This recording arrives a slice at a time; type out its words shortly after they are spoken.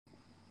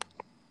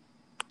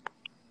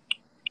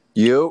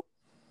You,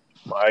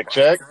 Mic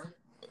check.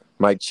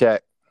 mic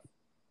check,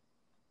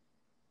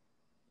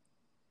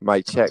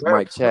 mic check,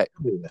 mic check.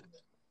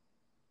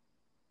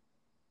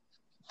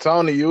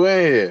 Tony, you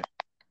in here?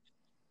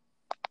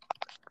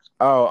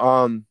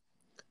 Oh,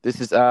 this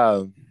is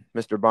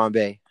Mr.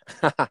 Bombay.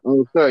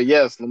 Oh, sir.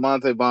 Yes,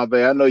 Lamonte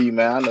Bombay. I know you,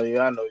 man. I know you.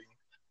 I know you.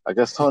 I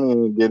guess Tony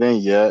didn't get in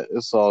yet.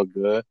 It's all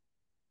good.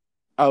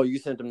 Oh, you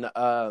sent him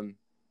the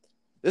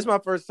This is my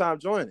first time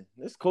joining.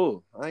 It's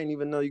cool. I didn't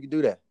even know you could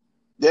do that.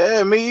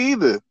 Yeah, me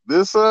either.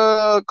 This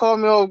caught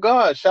me off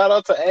guard. Shout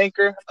out to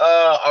Anchor,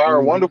 our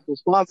Mhm. wonderful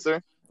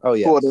sponsor, Oh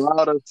who had yes.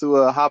 allowed us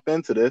to hop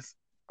into this.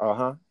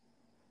 Uh-huh.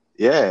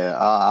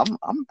 Yeah,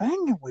 I'm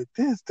banging with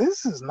this.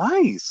 This is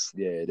nice.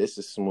 Yeah, this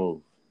is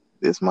smooth.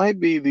 This might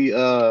be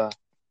the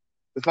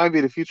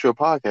future of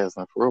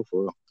podcasting for real,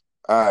 for real.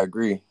 I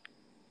agree.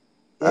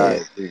 I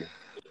Yeah. agree.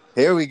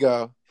 Here we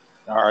go.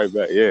 All right,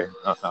 bet. Yeah,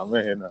 I'm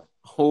in here now.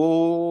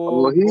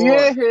 Oh, Oh he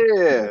boy. in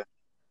here.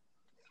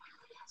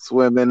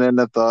 Swimming in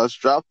the thoughts,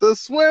 drop the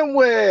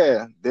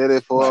swimwear. Did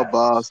it for a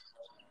boss.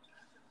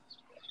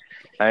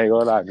 I ain't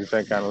gonna lie, this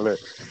ain't kind of lit.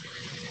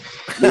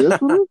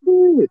 This was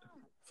good.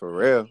 For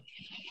real.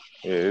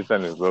 Yeah, this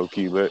thing is low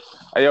key lit.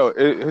 Hey, yo,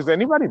 has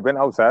anybody been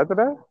outside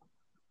today?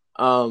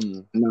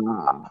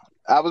 Nah.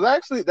 I was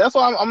actually, that's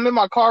why I'm in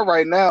my car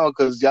right now,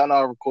 because y'all know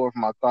I record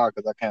from my car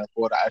because I can't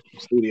afford an actual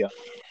studio.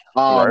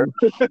 Right.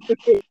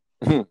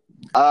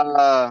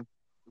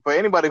 For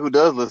anybody who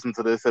does listen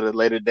to this at a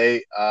later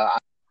date,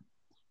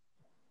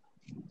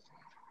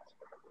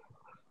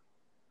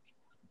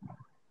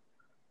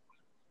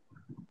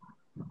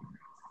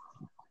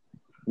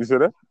 You see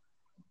that?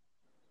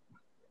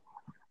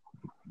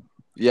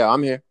 Yeah,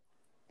 I'm here.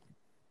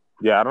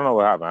 Yeah, I don't know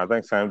what happened. I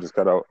think Sam just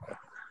cut out.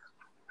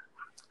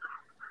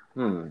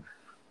 We'll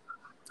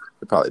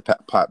probably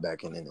pop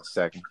back in a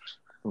second.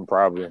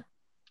 Probably.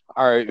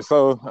 All right,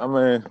 so I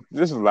mean,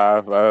 this is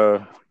live.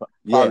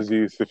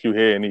 Apologies if you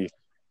hear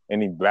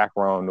any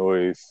background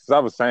noise. As I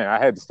was saying, I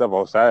had to step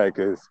outside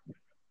because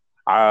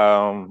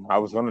I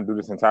was gonna do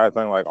this entire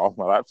thing like off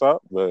my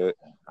laptop, but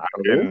I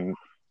couldn't Yeah,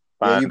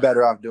 find. you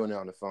better off doing it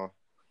on the phone.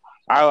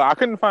 I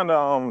couldn't find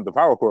the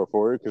power cord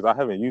for it because I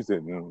haven't used it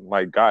in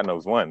like God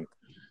knows when.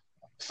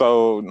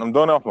 So I'm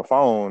doing it off my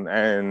phone,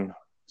 and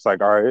it's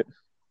like, all right,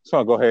 just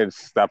gonna go ahead and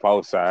step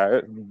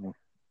outside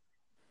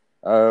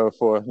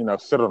for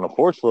sit on the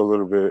porch for a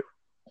little bit,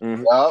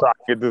 Mm-hmm. so I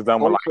can get this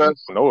done with like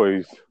no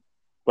noise.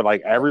 But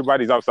like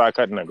everybody's outside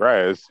cutting the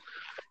grass,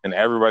 and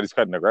everybody's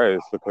cutting the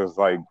grass because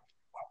like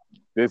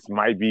this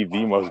might be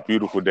the most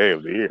beautiful day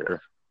of the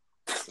year.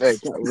 hey,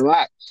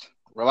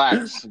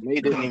 relax. May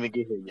didn't even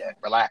get here yet.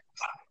 Relax.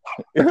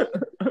 the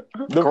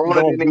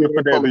Corona most didn't even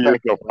beautiful get day of full the year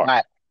effect so yet. far.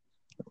 Relax.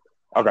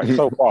 Okay,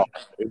 so far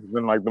it's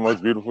been like the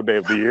most beautiful day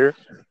of the year.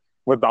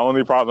 But the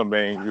only problem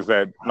being is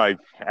that like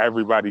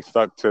everybody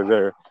stuck to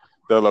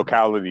their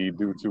locality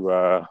due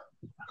to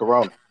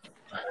Corona.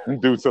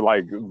 due to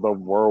like the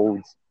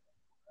world's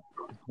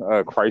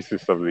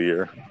crisis of the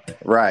year.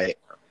 Right.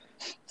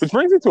 Which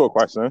brings me to a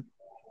question: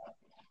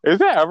 is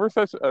there ever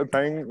such a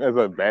thing as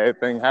a bad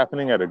thing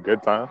happening at a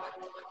good time?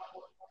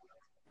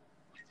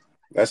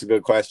 That's a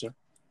good question.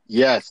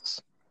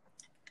 Yes.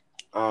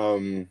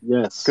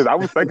 Yes. Because I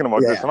was thinking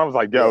about this, and I was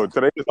like, "Yo,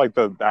 today is like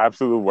the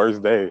absolute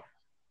worst day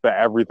for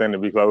everything to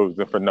be closed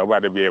and for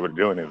nobody to be able to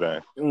do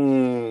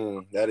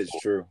anything." That is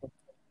true.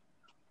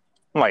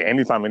 Like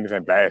anytime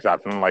anything bad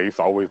happens, like it's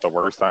always the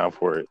worst time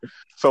for it.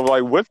 So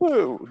like, when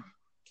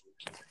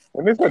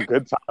is a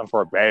good time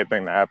for a bad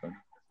thing to happen?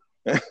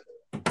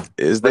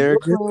 Is there a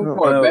good time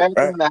for a bad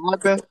thing to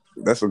happen?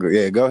 That's a good.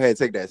 Yeah, go ahead,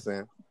 take that,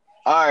 Sam.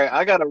 All right,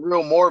 I got a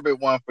real morbid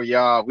one for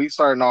y'all. We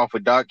starting off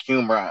with dark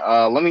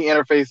humor. Let me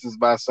interface this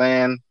by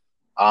saying,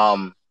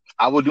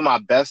 I will do my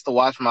best to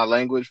watch my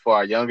language for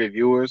our younger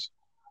viewers,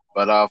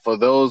 but for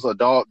those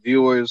adult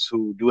viewers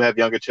who do have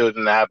younger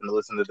children that happen to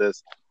listen to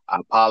this, I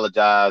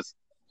apologize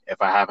if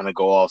I happen to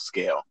go off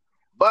scale.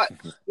 But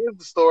here's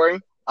the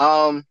story.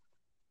 Or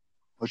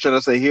should I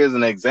say, here's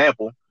an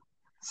example.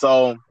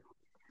 So,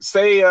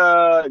 say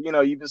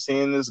you've been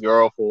seeing this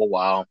girl for a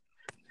while.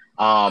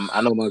 I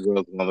know my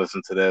girl's gonna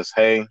listen to this.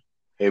 Hey,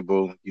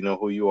 boo, you know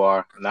who you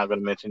are. I'm not gonna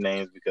mention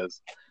names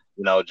because,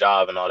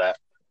 job and all that.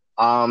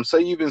 So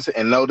you've been,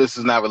 and no, this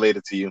is not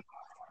related to you.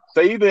 So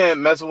you've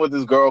been messing with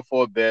this girl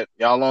for a bit.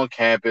 Y'all on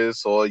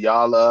campus or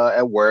y'all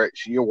at work.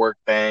 She your work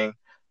thing.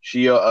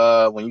 She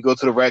when you go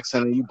to the rec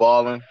center, you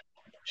balling.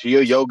 She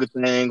your yoga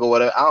thing or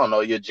whatever. I don't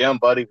know, your gym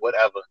buddy,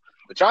 whatever.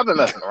 But y'all been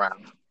messing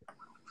around.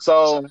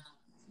 So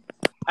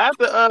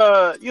after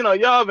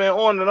y'all been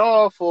on and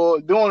off for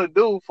doing a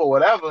do for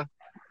whatever.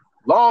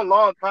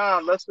 Long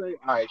time, let's say,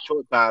 all right,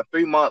 short time,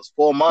 3 months,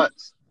 4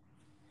 months.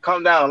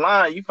 Come down the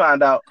line, you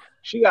find out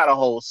she got a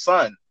whole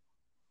son.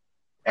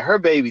 And her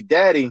baby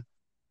daddy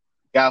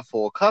got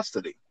full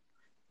custody.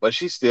 But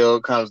she still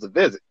comes to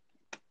visit.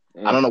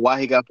 I don't know why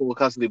he got full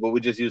custody, but we're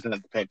just using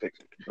it to paint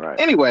pictures. Right.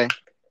 Anyway,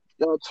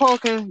 y'all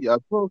talking,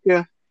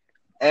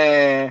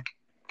 and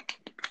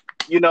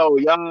you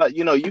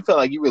felt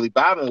like you really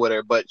vibing with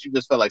her, but you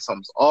just felt like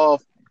something's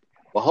off.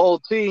 The whole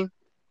T,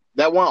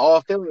 that one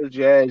off feeling that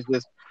you had is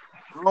just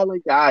I don't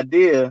like the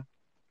idea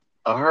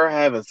of her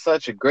having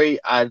such a great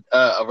a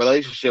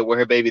relationship with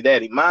her baby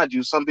daddy. Mind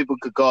you, some people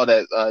could call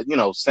that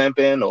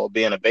simping or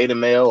being a beta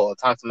male or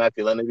toxic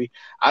masculinity.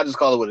 I just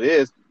call it what it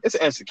is. It's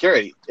an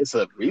insecurity. It's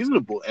a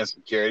reasonable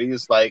insecurity.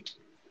 It's like,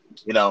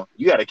 you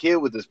got a kid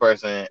with this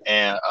person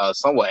and a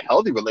somewhat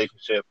healthy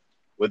relationship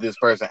with this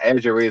person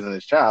as you're raising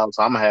this child.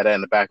 So I'm gonna have that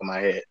in the back of my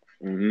head.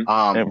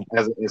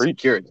 As an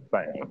insecurity.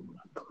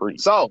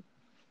 So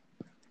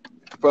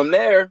from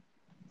there,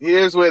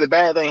 here's where the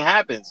bad thing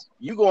happens.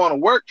 You go on a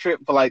work trip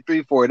for like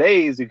 3-4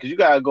 days because you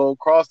gotta go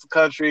across the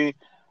country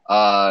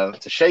to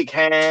shake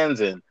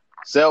hands and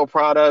sell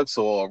products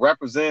or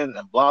represent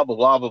and blah blah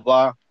blah blah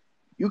blah.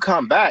 You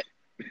come back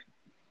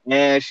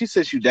and she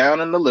sits you down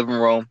in the living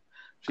room.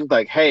 She's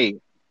like, "Hey,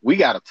 we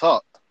gotta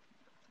talk.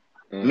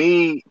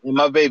 Me and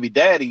my baby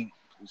daddy,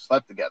 we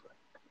slept together."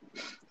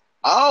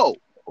 Oh,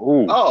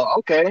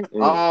 okay.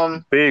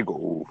 Big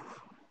ooh.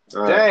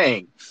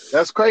 Dang,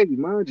 that's crazy,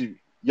 mind you.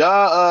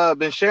 Y'all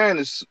been sharing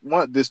this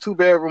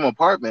 2-bedroom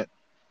apartment.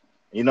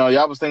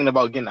 Y'all was thinking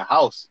about getting a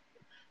house.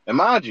 And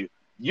mind you,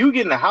 you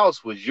getting a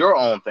house was your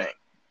own thing.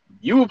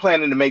 You were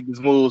planning to make this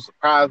move,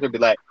 surprise her, be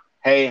like,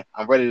 "Hey,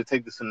 I'm ready to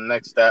take this to the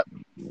next step.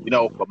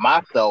 For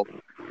myself,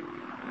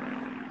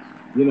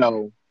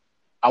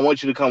 I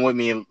want you to come with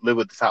me and live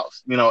with this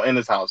house, in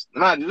this house."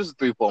 Mind you, this is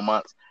 3-4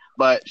 months,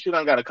 but she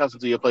done got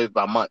accustomed to your place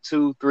by month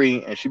 2,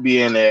 3, and she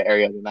be in there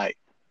every other night.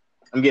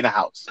 I'm getting a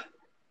house.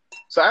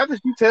 So after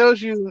she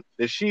tells you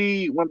that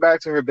she went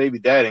back to her baby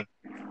daddy,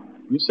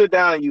 you sit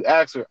down and you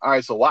ask her, "All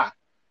right, so why?"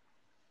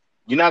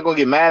 You're not gonna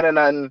get mad at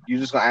nothing.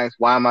 You're just gonna ask,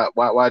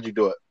 why'd you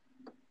do it?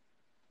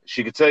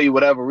 She could tell you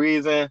whatever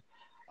reason.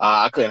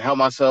 I couldn't help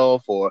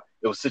myself, or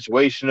it was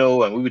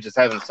situational, and we were just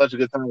having such a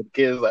good time with the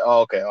kids. Like,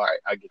 oh, okay, all right,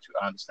 I get you,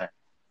 I understand.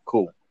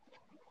 Cool.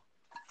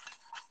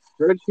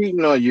 Her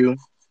cheating on you,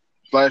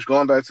 /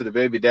 going back to the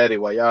baby daddy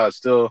while y'all are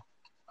still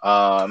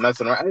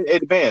messing around. It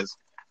depends.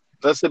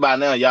 Let's say by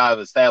now y'all have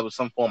established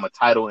some form of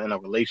title in a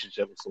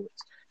relationship of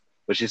sorts,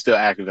 but she's still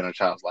active in her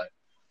child's life.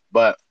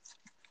 But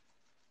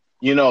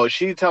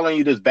she telling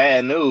you this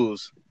bad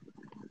news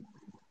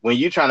when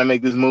you trying to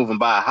make this move and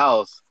buy a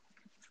house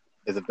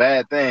is a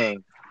bad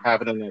thing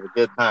happening at a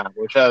good time.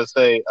 We're trying to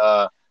say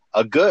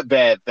a good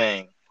bad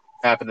thing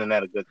happening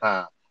at a good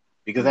time.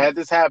 Because had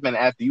this happened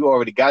after you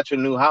already got your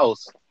new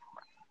house,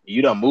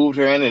 you done moved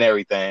her in and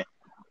everything,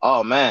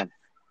 oh man,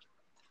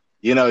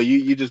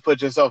 you just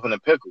put yourself in a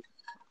pickle.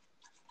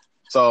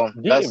 So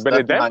but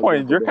at that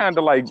point, you're kind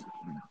of like,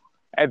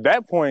 at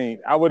that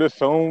point, I would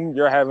assume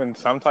you're having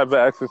some type of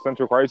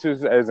existential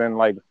crisis, as in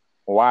like,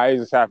 why is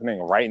this happening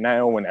right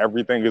now when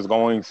everything is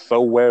going so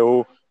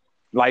well?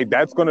 Like,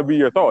 that's going to be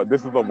your thought.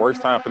 This is the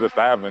worst time for this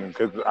to happen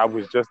because I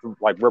was just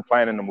like, we're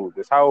planning to move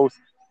this house,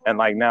 and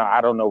like now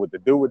I don't know what to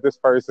do with this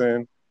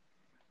person.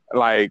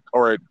 Like,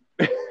 or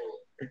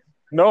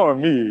knowing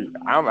me,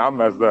 I'm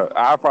messed up.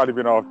 I've probably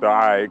been off the all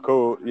right,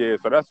 cool, yeah.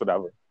 So that's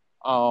whatever.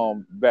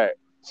 That.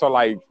 So,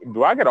 like,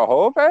 do I get a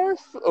whole pass?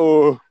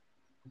 Or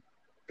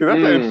because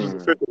that's an interesting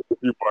situation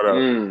you brought up.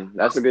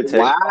 That's a good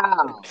take.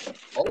 Wow.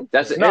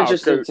 That's an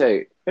interesting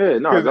take. Yeah,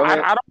 no, go ahead.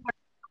 I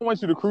don't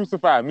want you to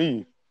crucify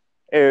me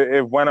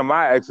if one of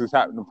my exes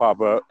happen to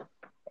pop up.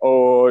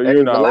 Or, hey,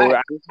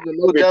 relax. This is a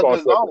no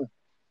judgment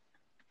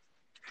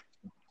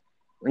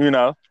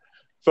zone.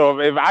 So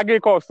if I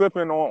get caught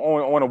slipping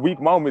on a weak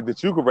moment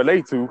that you can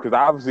relate to, because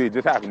obviously it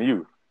just happened to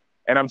you.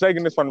 And I'm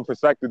taking this from the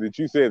perspective that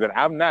you said that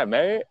I'm not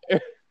mad.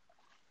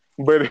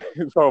 But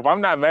so if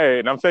I'm not mad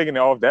and I'm taking it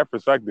off that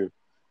perspective,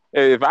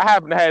 if I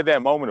happen to have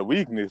that moment of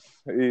weakness,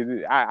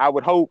 I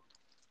would hope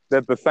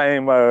that the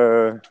same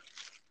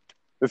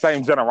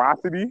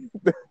generosity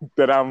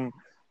that I'm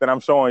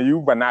showing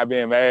you by not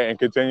being mad and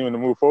continuing to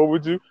move forward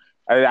with you,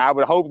 I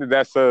would hope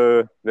that's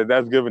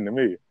given to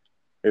me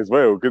as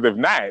well. Because if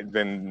not,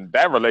 then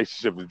that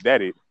relationship is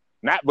dead.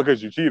 Not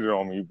because you cheated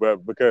on me,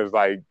 but because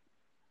like,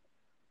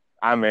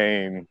 I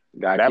mean,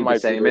 gotta keep the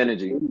same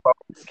energy.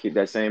 Keep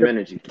that same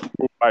energy.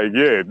 Like,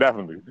 yeah,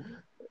 definitely.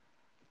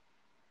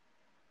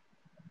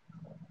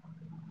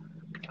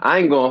 I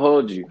ain't gonna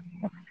hold you.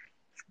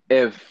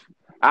 If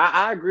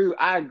I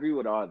agree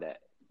with all that,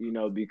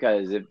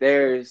 because if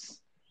there's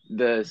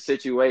the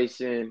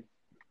situation,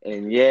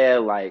 and yeah,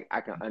 like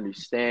I can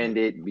understand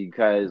it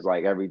because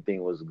like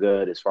everything was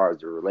good as far as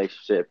the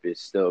relationship,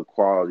 it's still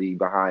quality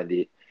behind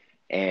it,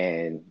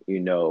 and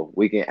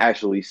we can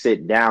actually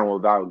sit down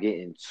without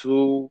getting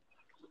too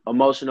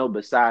emotional.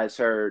 Besides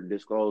her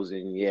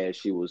disclosing, yeah,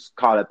 she was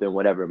caught up in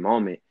whatever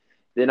moment.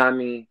 Then I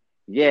mean,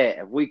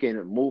 yeah, if we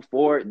can move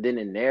forward then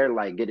and there,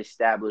 like get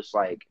established,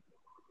 like,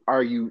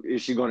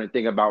 is she going to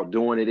think about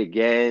doing it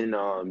again?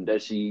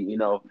 Does she,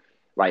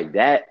 like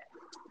that?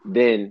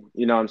 Then,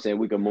 what I'm saying,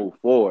 we can move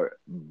forward.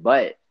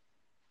 But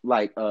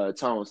like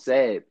Tone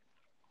said,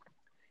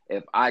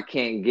 if I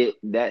can't get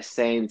that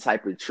same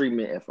type of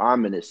treatment, if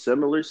I'm in a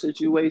similar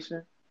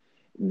situation,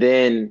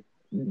 then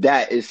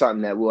that is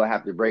something that we'll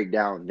have to break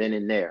down then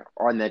and there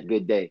on that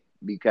good day.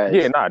 Because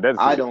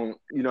I don't,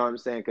 what I'm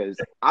saying? Because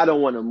I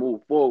don't want to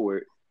move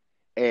forward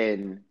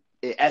and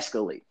it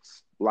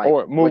escalates. Like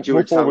or what you were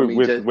move telling forward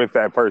me just with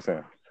that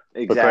person for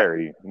exactly.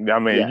 clarity. I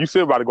mean, you Yes.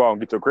 still about to go out and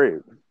get your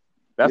crib.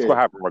 That's Yeah.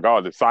 gonna happen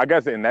regardless. So I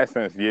guess in that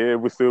sense, yeah, it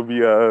would still be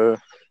well,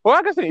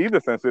 I guess in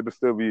either sense, it would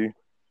still be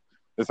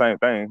the same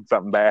thing.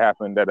 Something bad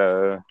happened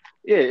that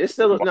Yeah, it's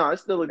still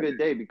a good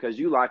day because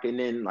you locking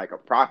in like a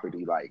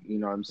property, like you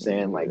know what I'm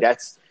saying. Like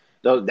that's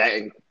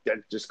that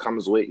just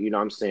comes with you know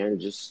what I'm saying,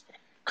 just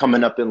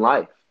coming up in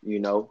life. You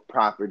know,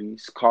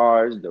 properties,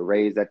 cars, the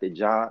raise at the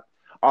job,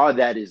 all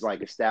that is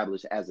like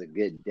established as a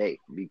good day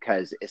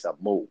because it's a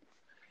move.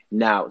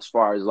 Now, as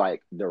far as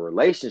like the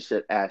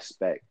relationship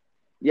aspect,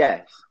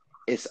 yes,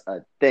 it's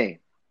a thing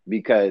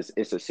because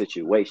it's a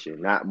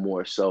situation, not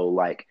more so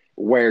like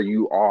where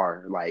you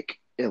are like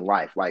in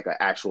life, like an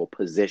actual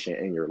position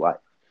in your life.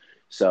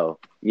 So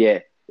yeah,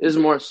 it's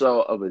more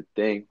so of a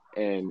thing.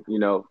 And you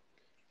know,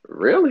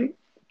 really,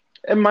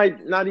 it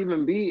might not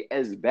even be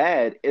as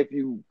bad if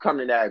you come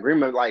to that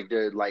agreement, like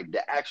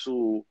the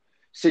actual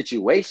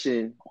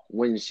situation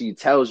when she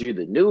tells you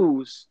the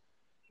news,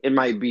 it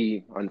might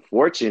be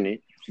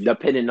unfortunate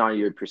depending on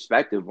your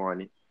perspective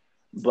on it.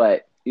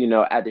 But you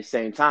know, at the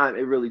same time,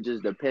 it really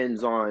just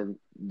depends on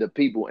the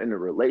people in the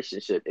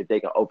relationship if they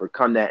can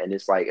overcome that. And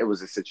it's like it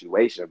was a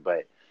situation,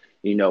 but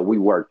you know, we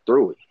worked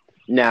through it. I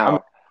mean,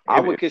 Now, I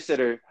would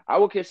consider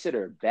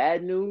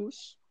bad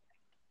news.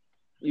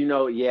 You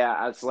know, yeah,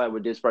 I slept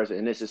with this person,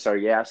 and this is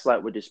sorry, yeah, I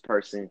slept with this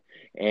person,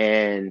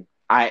 and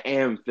I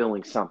am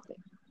feeling something.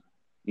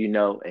 You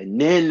know, and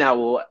then that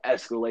will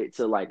escalate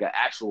to like an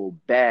actual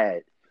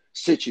bad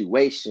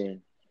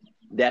situation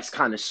that's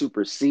kind of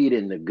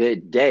superseding the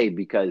good day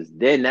because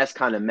then that's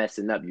kind of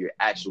messing up your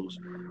actual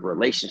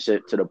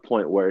relationship to the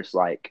point where it's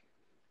like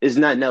there's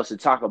nothing else to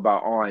talk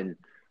about on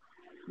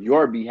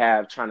your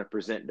behalf trying to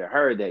present to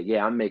her that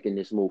yeah, I'm making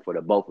this move for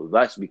the both of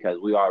us because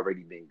we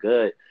already been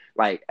good.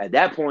 Like at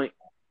that point,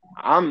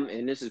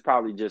 and this is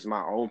probably just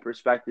my own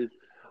perspective,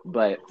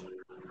 but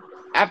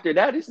after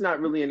that, it's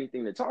not really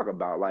anything to talk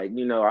about. Like,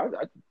 you know,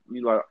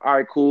 you know, all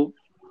right, cool.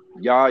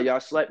 Y'all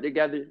slept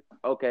together.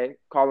 Okay,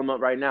 call him up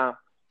right now.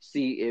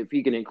 See if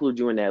he can include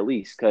you in that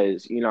lease.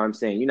 Cause you know what I'm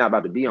saying, you're not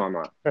about to be on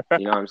mine.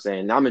 You know what I'm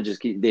saying? I'm gonna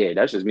just keep there.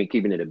 That's just me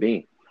keeping it a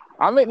bean.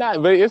 I mean,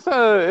 not, but it's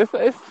I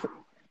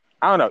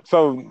don't know.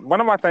 So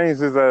one of my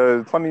things is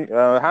 20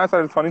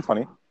 hindsight is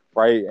 2020,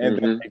 right? And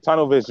then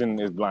tunnel vision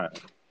is blind.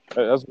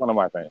 That's one of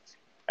my things.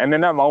 And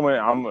in that moment,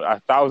 I'm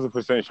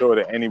 1,000% sure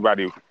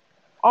that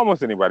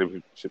almost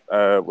anybody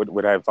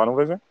would have tunnel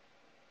vision.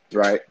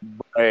 Right.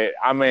 But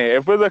I mean,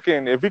 if we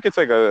could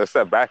take a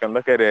step back and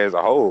look at it as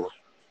a whole,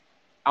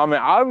 I mean,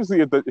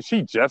 obviously, if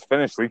she just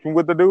finished sleeping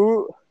with the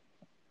dude,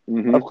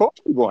 of course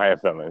she's gonna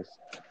have feelings.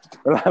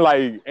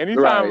 Like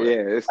anytime, right?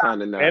 Yeah, it's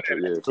kind of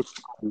natural.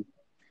 Yeah.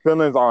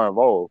 Feelings are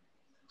involved.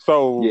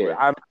 So yeah.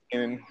 I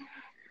mean,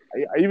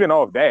 even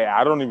off that,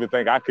 I don't even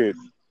think I could.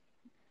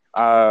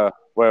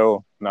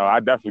 Well, no, I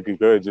definitely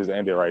could just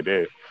end it right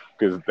there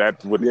because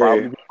that would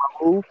probably be my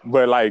move.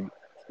 But like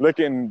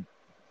looking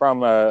from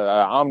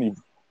what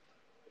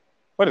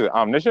is it?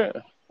 Omniscient?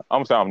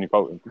 I'm saying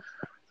omnipotent.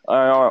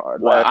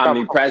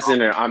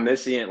 Omnipresent or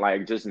omniscient,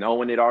 like just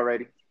knowing it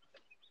already.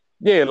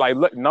 Yeah, like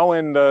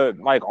knowing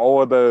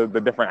all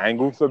the different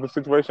angles of the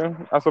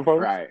situation, I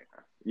suppose. Right.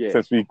 Yeah.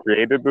 Since we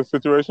created the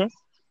situation.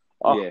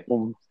 Yeah.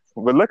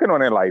 But looking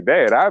on it like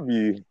that,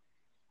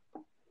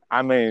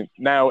 I mean,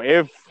 now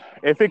if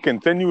it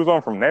continues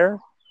on from there,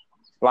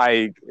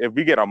 like if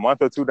we get a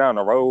month or two down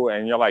the road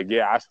and you're like,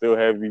 yeah, I still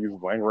have these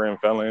lingering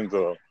feelings,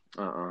 or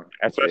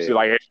especially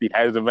like if she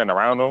hasn't been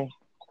around them,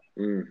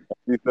 she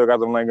still got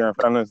some lingering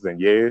feelings, then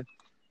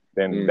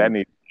that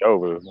needs to be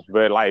over.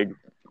 But like,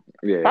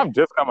 if I'm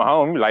just coming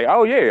home, like,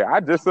 oh yeah, I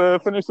just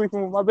finished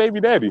sleeping with my baby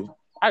daddy.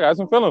 I got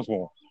some feelings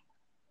for him.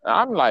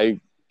 I'm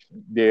like,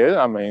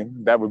 yeah, I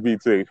mean, that would be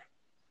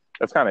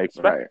that's kind of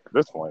expected at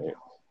this point.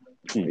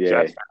 She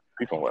just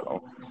sleeping with him.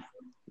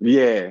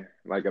 Yeah,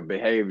 like a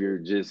behavior,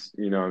 just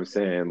you know what I'm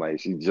saying. Like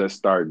she just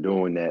started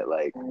doing that,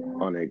 like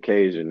on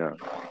occasion now.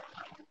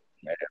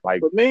 Like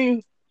for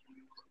me,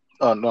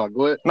 oh no,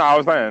 go ahead. No, I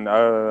was saying,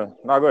 no,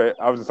 go ahead.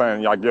 I was just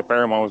saying, like your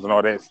pheromones and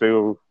all that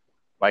still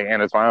like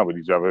intertwined with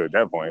each other at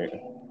that point.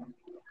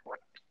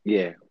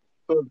 Yeah.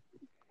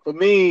 For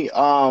me,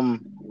 I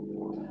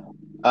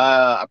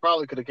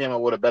probably could have came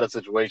up with a better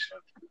situation,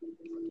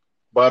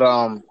 but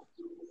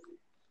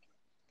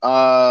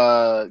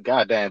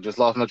goddamn, just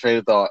lost my train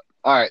of thought.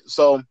 All right,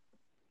 so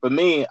for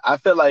me, I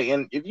feel like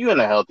if you're in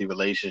a healthy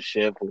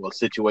relationship or a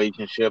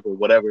situationship or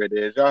whatever it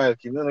is, y'all have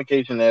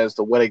communication as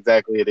to what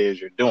exactly it is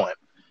you're doing.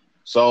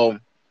 So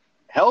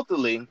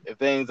healthily, if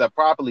things are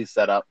properly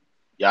set up,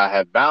 y'all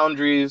have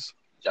boundaries,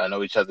 y'all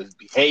know each other's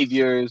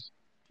behaviors,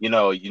 you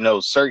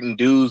know certain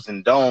do's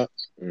and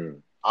don'ts.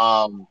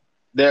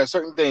 There are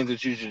certain things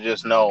that you should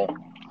just know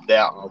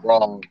that are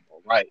wrong or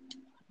right.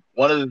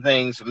 One of the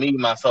things for me,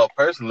 myself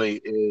personally,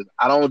 is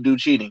I don't do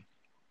cheating.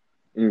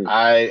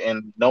 I,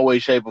 in no way,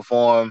 shape, or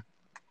form,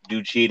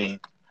 do cheating.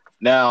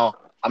 Now,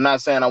 I'm not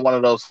saying I'm one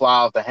of those fly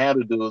off the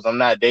handle dudes. I'm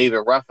not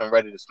David Ruffin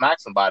ready to smack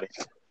somebody.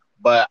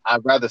 but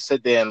I'd rather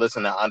sit there and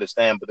listen and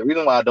understand. But the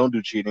reason why I don't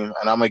do cheating,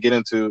 and I'm gonna get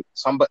into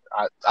somebody,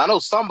 I know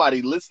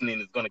somebody listening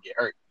is gonna get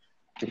hurt.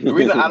 The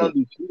reason I don't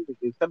do cheating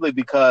is simply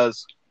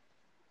because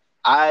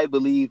I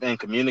believe in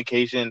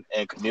communication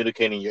and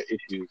communicating your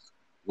issues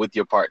with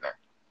your partner.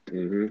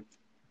 Mm-hmm.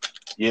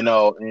 You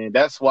know, and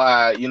that's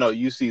why, you know,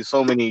 you see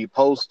so many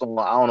posts on,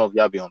 I don't know if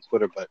y'all be on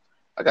Twitter, but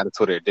I got a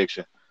Twitter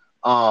addiction.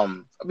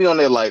 I'll be on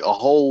there like a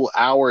whole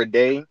hour a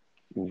day.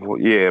 Well,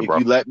 yeah, if bro.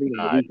 you let me,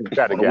 You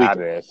gotta get out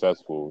of that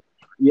cesspool.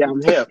 Yeah,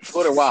 I'm hip.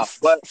 Twitter, wow.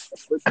 But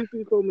you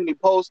see so many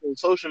posts on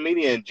social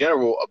media in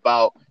general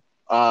about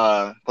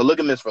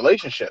polygamous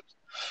relationships.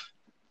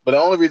 But the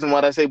only reason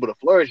why that's able to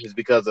flourish is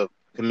because of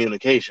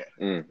communication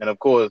and, of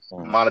course,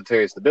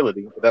 monetary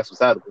stability. But that's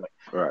beside the point.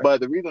 Right.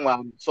 But the reason why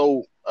I'm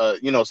so,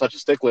 such a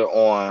stickler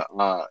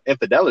on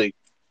infidelity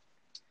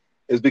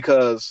is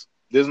because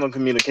there's no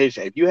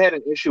communication. If you had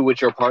an issue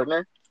with your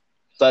partner,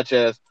 such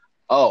as,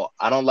 oh,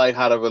 I don't like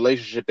how the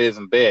relationship is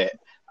in bed.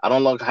 I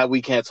don't like how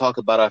we can't talk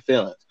about our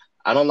feelings.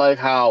 I don't like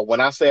how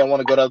when I say I want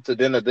to go out to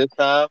dinner this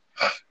time,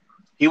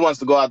 he wants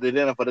to go out to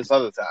dinner for this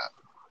other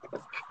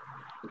time.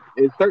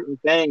 There's certain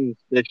things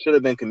that should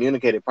have been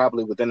communicated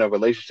properly within a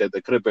relationship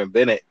that could have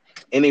prevented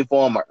any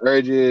form of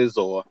urges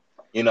or,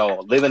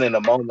 living in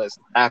the moment.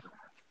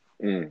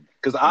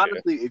 Because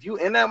honestly, if you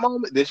in that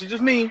moment, this is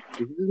just me.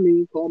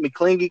 Call me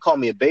clingy, call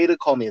me a beta,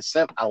 call me a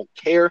simp. I don't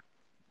care.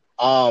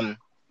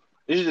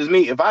 This is just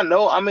me. If I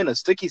know I'm in a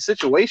sticky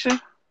situation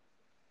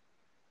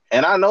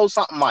and I know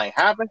something might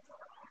happen,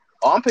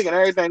 I'm picking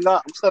everything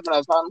up. I'm stepping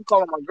outside. I'm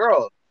calling my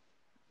girl.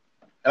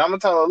 And I'm going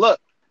to tell her, look,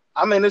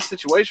 I'm in this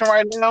situation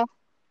right now,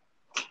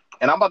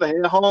 and I'm about to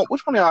head home.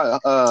 Which one of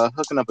y'all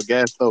hooking up a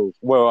gas stove?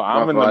 Well,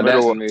 I'm in the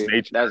middle of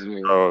nature. That's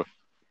me.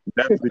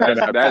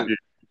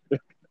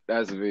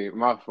 That's me.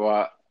 My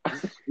fault.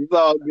 It's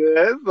all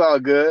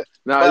good.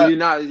 No,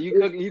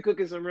 you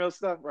cooking some real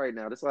stuff right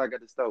now. That's why I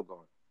got the stove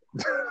going.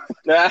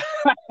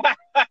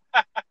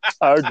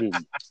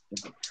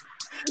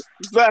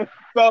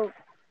 So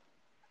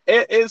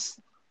it's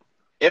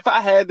if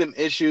I had them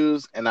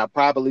issues and I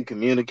properly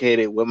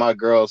communicated with my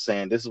girl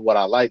saying this is what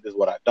I like, this is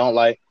what I don't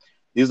like,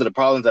 these are the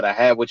problems that I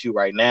have with you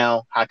right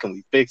now, how can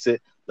we fix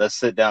it, let's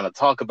sit down and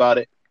talk about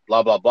it,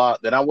 blah blah blah,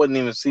 then I wouldn't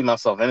even see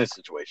myself in this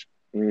situation.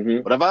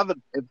 But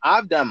if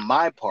I've done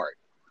my part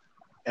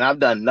and I've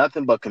done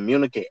nothing but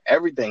communicate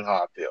everything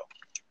how I feel,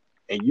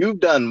 and you've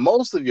done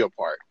most of your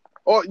part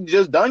or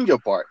just done your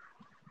part,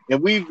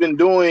 and we've been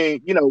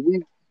doing,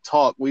 we've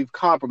talked, we've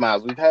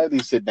compromised, we've had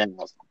these sit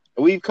downs,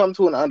 and we've come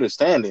to an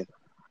understanding,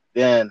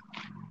 then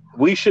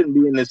we shouldn't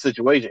be in this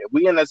situation. If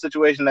we in that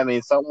situation, that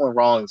means something went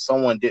wrong,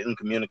 someone didn't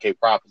communicate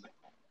properly.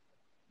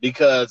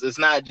 Because it's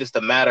not just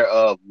a matter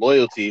of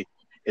loyalty,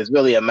 it's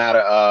really a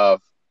matter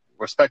of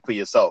respect for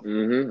yourself.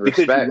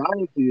 Because you're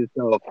lying to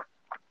yourself.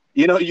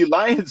 You're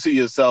lying to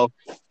yourself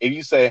if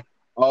you say,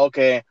 oh,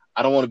 okay,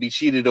 I don't want to be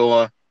cheated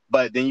on,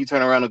 but then you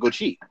turn around and go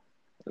cheat.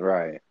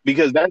 Right.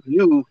 Because that's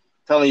you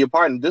telling your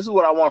partner, this is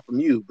what I want from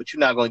you, but you're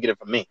not going to get it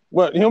from me.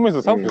 Well, humans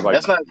are selfish like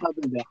that's not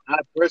something that I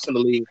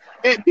personally,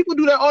 and people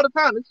do that all the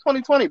time. It's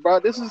 2020, bro.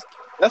 That's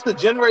the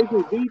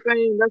Generation Z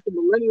thing. That's the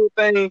millennial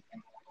thing.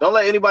 Don't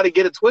let anybody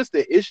get it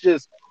twisted. It's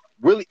just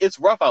really, it's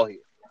rough out here.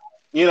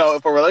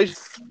 If a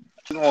relationship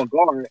is on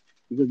guard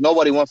because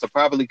nobody wants to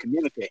properly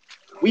communicate.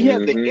 We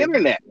have the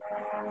internet,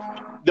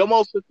 the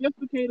most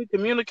sophisticated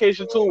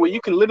communication tool where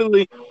you can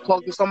literally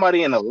talk to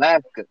somebody in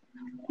Alaska.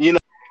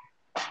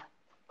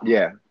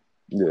 Yeah.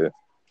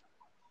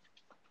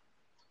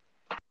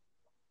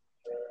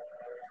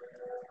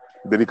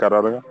 Did he cut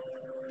out again?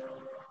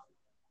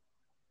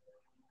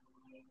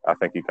 I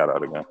think he cut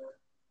out again.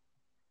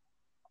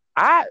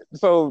 I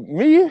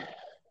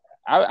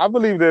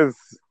believe there's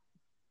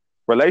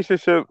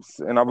relationships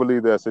and I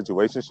believe there's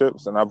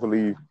situationships, and I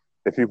believe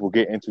that people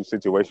get into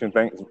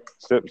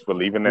situationships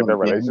believing that they're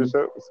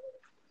relationships.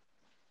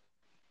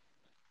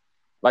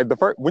 Like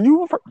when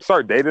you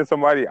start dating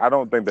somebody, I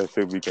don't think that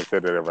should be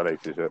considered a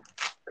relationship,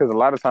 because a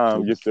lot of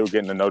times you're still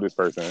getting to know this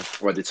person.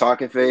 What, the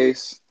talking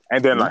phase?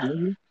 And then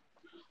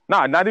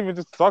not even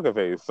just the talking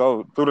phase.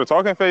 So through the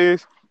talking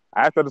phase,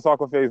 after the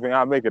talking phase, when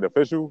y'all make it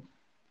official,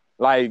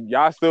 like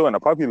y'all still in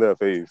a puppy love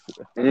phase.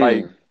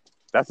 Like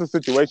that's a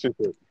situation,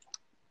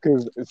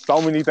 because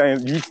so many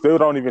things you still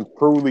don't even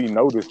truly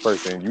know this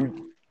person.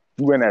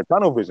 You in that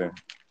tunnel vision.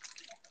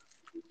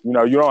 You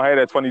don't have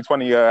that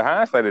 2020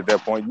 hindsight at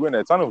that point. You in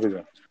that tunnel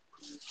vision.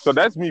 So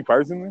that's me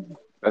personally.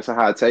 That's a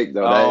hot take,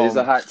 though. That is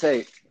a hot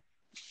take.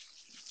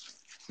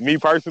 Me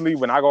personally,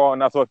 when I go out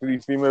and I talk to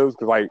these females,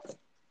 because like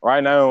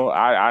right now,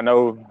 I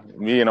know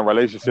me in a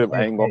relationship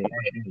ain't going.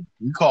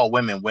 You call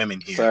women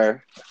here,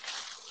 sir.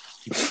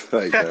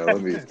 Like,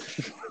 let me.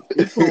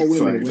 You call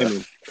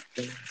women.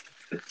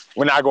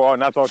 When I go out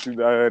and I talk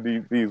to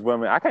these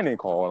women, I can't even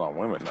call all on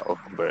women though.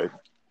 But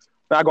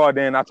when I go out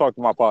there and I talk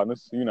to my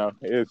partners,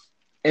 it's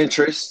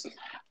interest.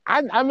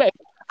 I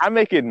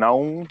make it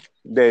known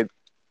that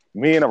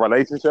me in a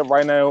relationship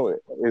right now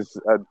is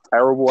a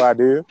terrible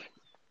idea.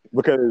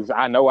 because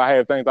I know I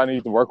have things I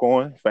need to work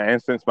on. For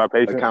instance, my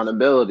patience,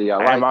 accountability. I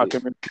and like my it.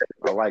 communication.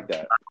 I like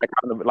that.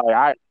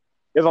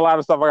 There's a lot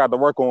of stuff I got to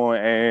work on,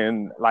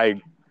 and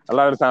like a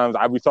lot of times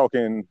I be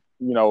talking,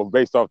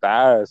 based off the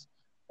eyes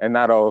and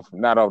not off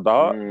the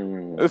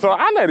heart. So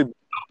I let it.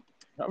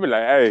 I be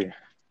like, hey,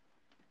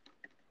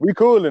 we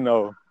cool and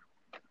all,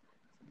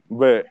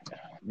 but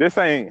this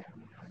ain't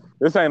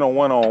a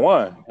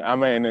one-on-one. I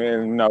mean,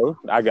 and,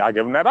 I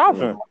give them that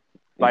option.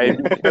 Like, if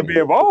you want to be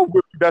involved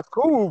with me, that's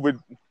cool, but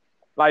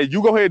like,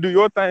 you go ahead and do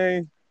your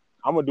thing,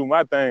 I'm gonna do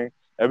my thing,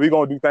 and we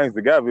gonna do things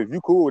together. If you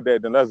cool with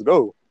that, then let's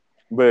go.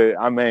 But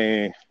I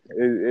mean,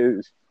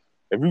 if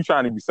you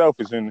trying to be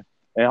selfish and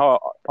hog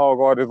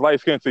all this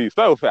life skin to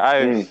yourself,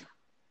 I'm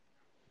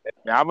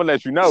gonna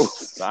let you know,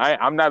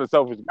 I'm not a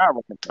selfish guy.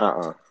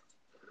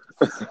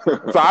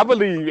 So I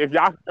believe if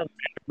y'all come to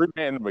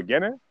agreement in the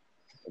beginning,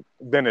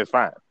 then it's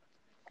fine.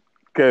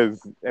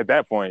 Because at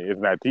that point, it's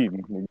not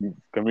cheating. You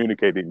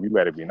communicated, you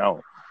let it be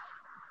known.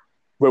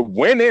 But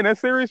when in a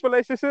serious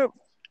relationship,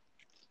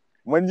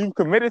 when you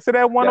committed to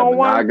that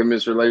one-on-one,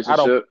 monogamous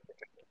relationship,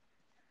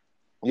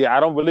 I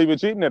don't believe in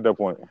cheating at that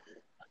point.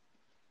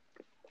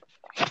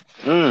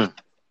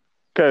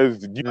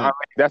 Because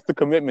that's the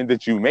commitment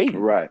that you made.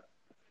 Right.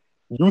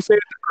 You said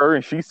to her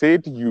and she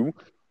said to you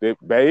that,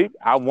 babe,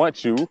 I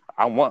want you.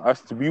 I want us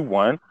to be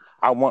one.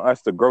 I want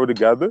us to grow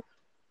together.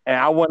 And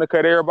I want to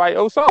cut everybody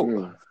else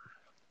off.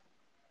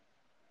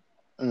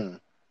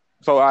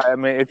 So, I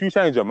mean, if you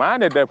change your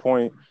mind at that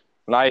point,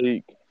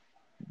 like,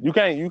 you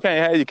can't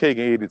have your cake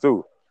and eat it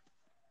too.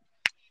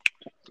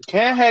 You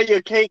can't have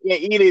your cake and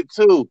eat it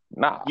too.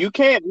 Nah. You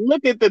can't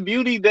look at the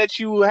beauty that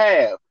you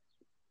have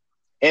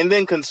and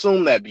then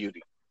consume that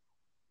beauty.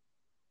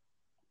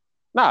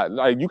 Nah,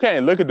 like, you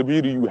can't look at the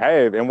beauty you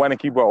have and want to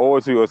keep it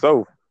all to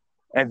yourself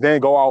and then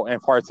go out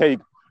and partake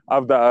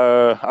of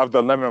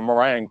the lemon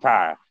meringue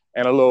pie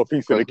and a little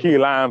piece of the key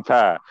lime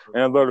pie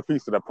and a little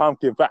piece of the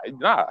pumpkin pie.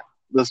 Nah.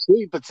 The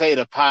sweet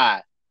potato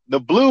pie,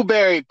 the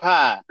blueberry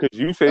pie, because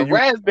you said the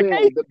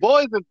raspberry, the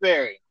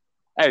boysenberry.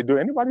 Hey, do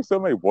anybody still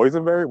make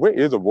boysenberry? Where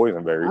is a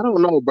boysenberry? I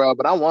don't know, bro,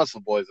 but I want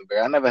some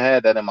boysenberry. I never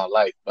had that in my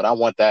life, but I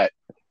want that.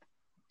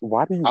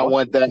 Why do you? I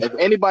want that. If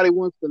anybody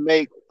wants to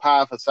make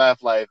pie for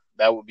Saf Life,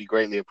 that would be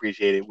greatly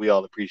appreciated. We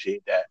all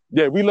appreciate that.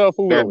 Yeah, we love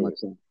food. Very much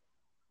so.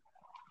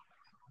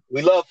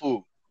 We love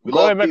food. Go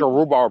ahead and make a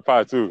rhubarb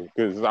pie too,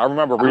 because I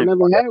remember reading. I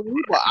never had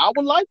rhubarb. I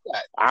would like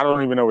that. I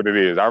don't even know what it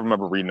is. I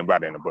remember reading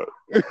about it in a book.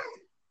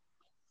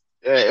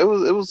 Yeah, it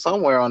was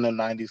somewhere on the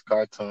 '90s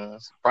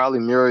cartoons. Probably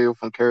Muriel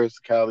from Courage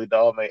the Cowardly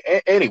Dog.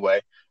 Anyway,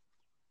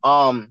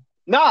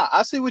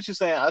 I see what you're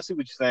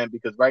saying.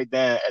 Because right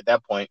then at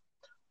that point,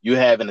 you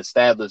have an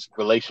established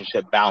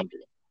relationship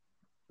boundary.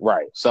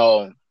 Right.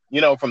 So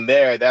from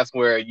there, that's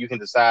where you can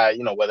decide,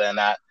 whether or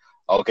not,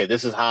 okay,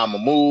 this is how I'm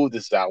gonna move.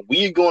 This is how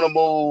we're gonna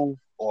move.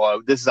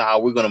 Or this is how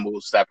we're going to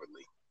move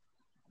separately.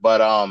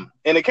 But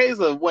in the case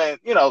of when,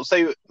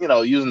 say,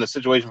 using the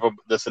situation from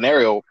the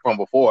scenario from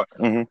before,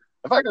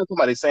 if I got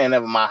somebody staying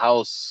over my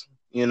house,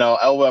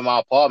 over at my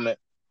apartment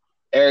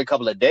every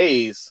couple of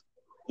days,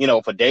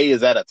 for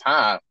days at a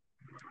time,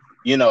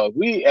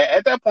 we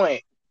at that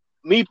point,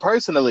 me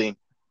personally,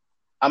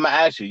 I'm going to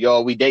ask you, yo,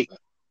 are we dating?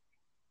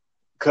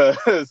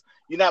 Because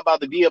you're not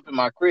about to be up in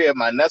my crib,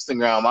 my nesting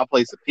ground, my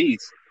place of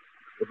peace,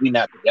 if we're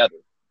not together.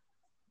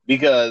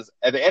 Because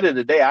at the end of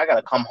the day, I got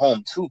to come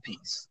home to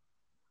peace.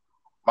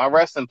 My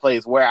resting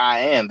place where I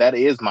am, that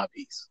is my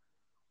peace.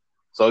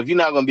 So if you're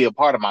not going to be a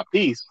part of my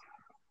peace,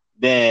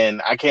 then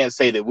I can't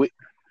say that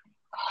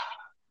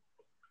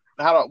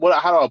how do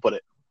I put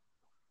it?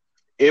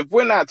 If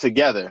we're not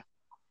together,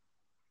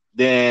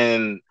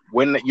 then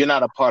you're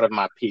not a part of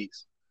my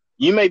peace.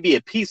 You may be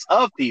a piece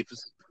of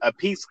my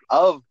peace,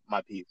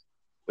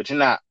 but you're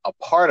not a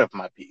part of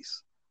my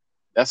peace.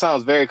 That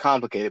sounds very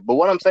complicated. But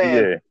what I'm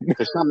saying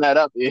to sum that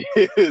up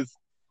is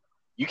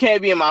you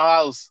can't be in my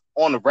house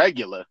on the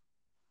regular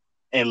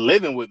and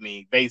living with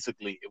me,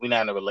 basically, if we're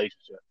not in a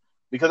relationship.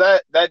 Because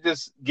that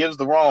just gives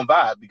the wrong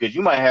vibe, because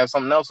you might have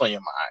something else on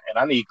your mind, and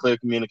I need clear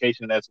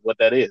communication as to what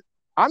that is.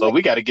 So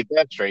we got to get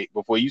that straight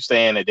before you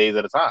stay in a days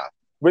at a time.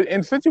 But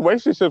in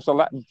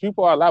situationships,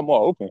 people are a lot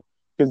more open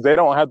because they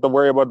don't have to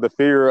worry about the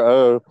fear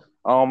of,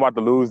 oh, I'm about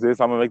to lose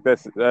this, I'm going to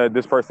make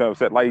this person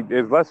upset. Like,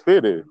 there's less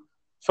fear there.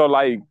 So,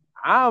 like,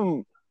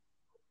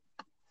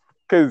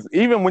 because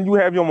even when you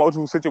have your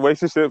multiple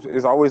situationships,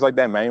 it's always like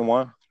that main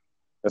one.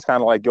 That's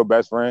kind of like your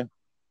best friend.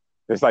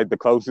 It's like the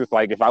closest.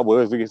 Like, if I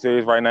was to get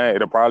serious right now,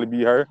 it'll probably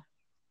be her.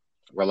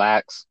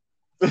 Relax.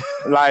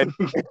 Like,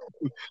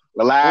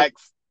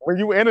 relax. When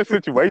you in a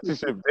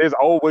situationship, there's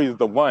always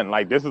the one.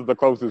 Like, this is the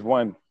closest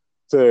one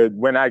to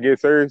when I get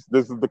serious.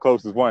 This is the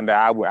closest one that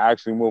I would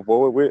actually move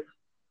forward with.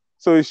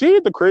 So if she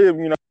at the crib,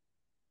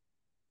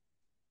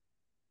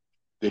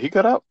 Did he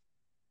cut out?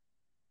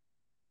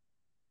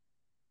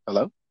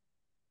 Hello?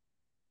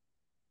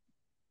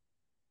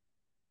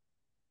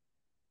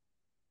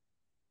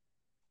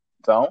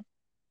 Tone?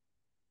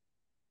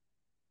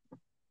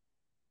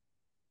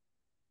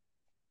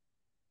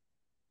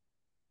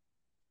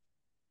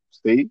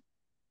 Steve?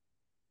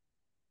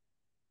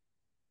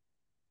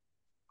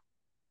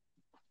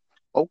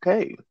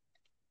 Okay.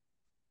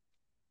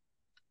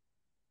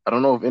 I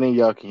don't know if any of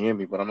y'all can hear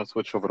me, but I'm gonna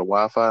switch over to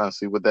Wi-Fi and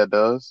see what that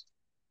does.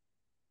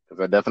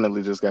 Because I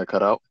definitely just got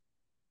cut out.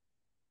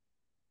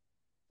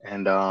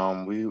 And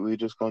we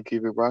just gonna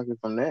keep it rocking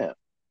from there.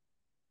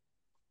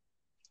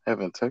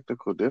 Having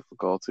technical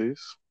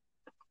difficulties.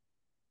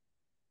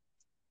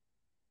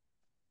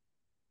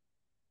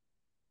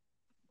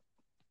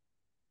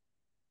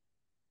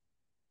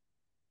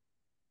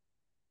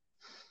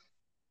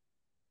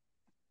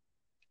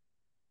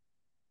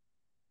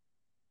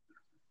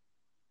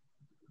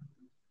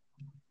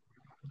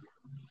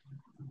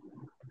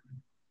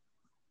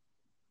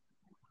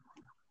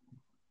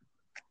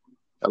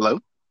 Hello?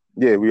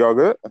 Yeah, we all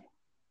good?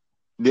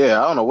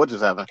 Yeah, I don't know what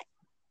just happened.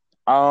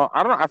 I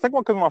don't know. I think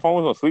because my phone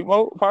was on sleep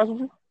mode,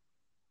 possibly.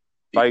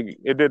 Like,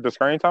 it did the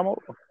screen time mode.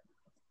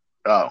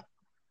 Oh,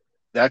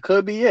 that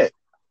could be it.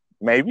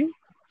 Maybe.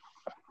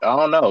 I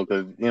don't know,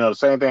 because, the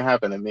same thing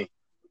happened to me.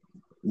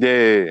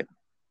 Yeah.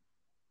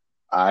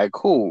 All right,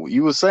 cool.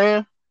 You were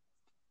saying?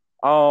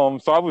 So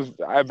I was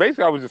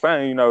just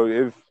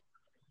saying,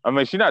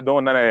 she's not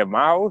doing none of that at my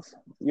house,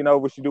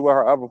 what she do with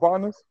her other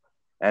partners.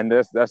 And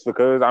that's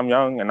because I'm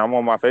young and I'm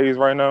on my phase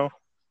right now.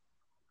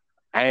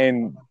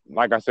 And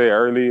like I said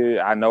earlier,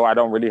 I know I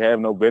don't really have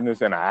no business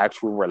in an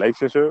actual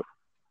relationship.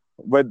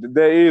 But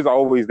there is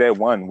always that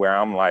one where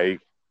I'm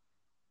like,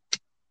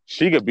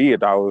 she could be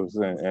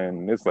 $1,000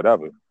 and it's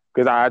whatever.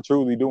 Because I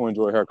truly do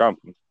enjoy her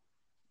company.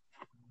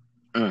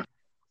 Mm.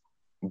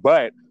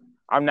 But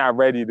I'm not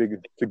ready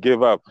to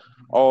give up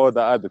all the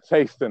other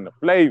tastes and the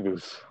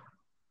flavors.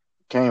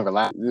 Can't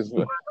relax.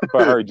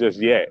 For her just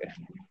yet.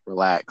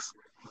 Relax.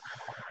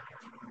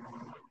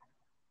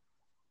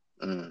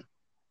 Mm.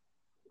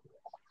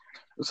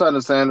 It's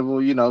understandable,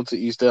 to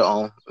each their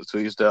own. To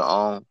each their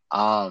own.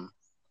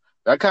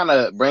 That kind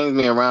of brings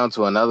me around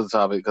to another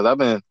topic because I've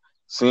been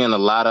seeing a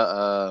lot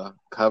of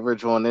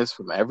coverage on this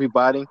from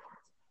everybody.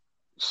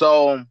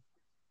 So,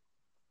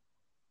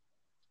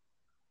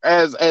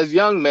 as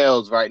young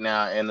males right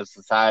now in the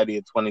society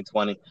of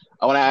 2020,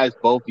 I want to ask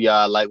both of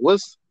y'all, like,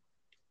 what's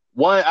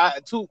one,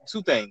 two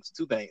things.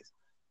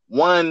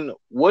 One,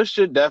 what's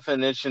your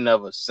definition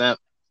of a simp?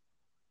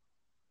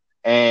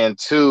 And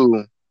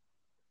two,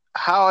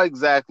 how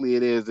exactly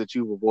it is that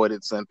you've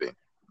avoided simping?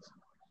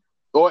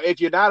 Or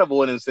if you're not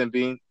avoiding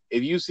simping,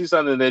 if you see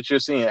something that you're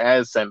seeing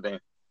as simping,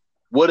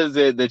 what is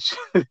it that you,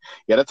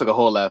 yeah, that took a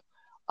whole left.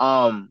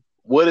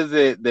 What is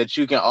it that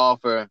you can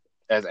offer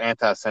as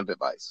anti-simp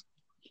advice?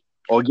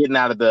 Or getting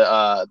out of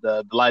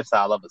the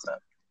lifestyle of a simp?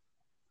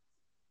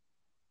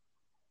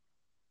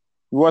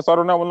 You want to start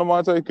on that one,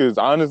 Lamonte? Because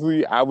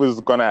honestly, I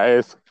was going to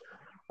ask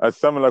a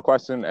similar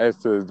question as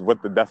to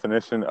what the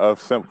definition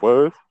of simp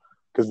was.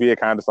 Because we had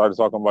kind of started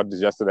talking about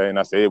this yesterday, and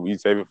I said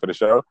we'd save it for the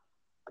show.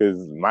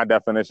 Because my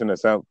definition of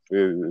simp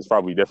is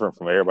probably different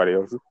from everybody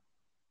else's.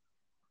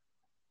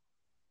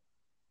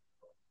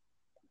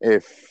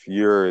 If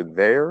you're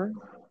there.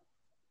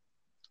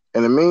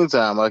 In the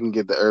meantime, I can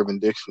get the Urban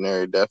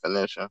Dictionary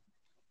definition.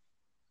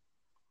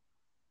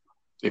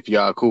 If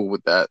y'all cool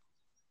with that.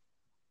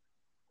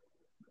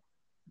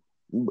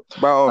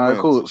 By all right,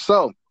 means. cool.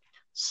 So,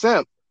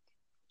 simp,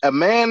 a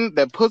man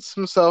that puts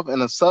himself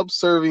in a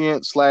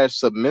subservient /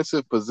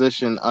 submissive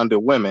position under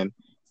women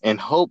in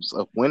hopes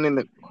of winning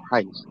them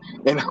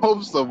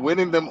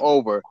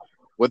over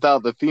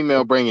without the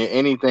female bringing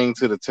anything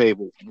to the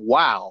table.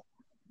 Wow.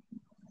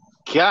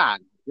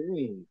 God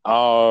dang.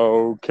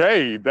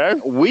 Okay,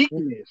 that's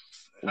weakness.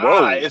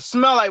 Whoa. It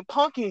smell like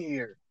pumpkin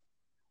here.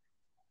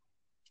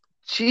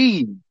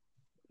 Gee.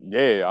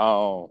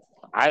 Yeah,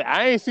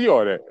 I ain't see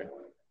all that.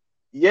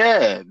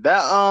 Yeah,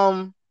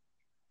 that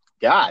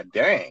God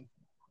dang.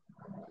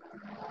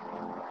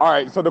 All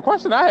right, so the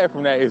question I have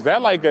from that, is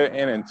that like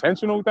an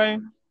intentional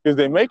thing? Because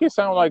they make it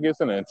sound like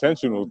it's an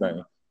intentional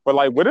thing. But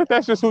like, what if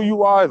that's just who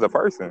you are as a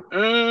person?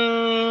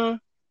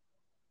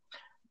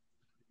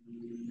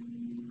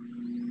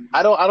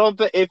 I don't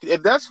think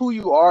if that's who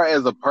you are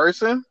as a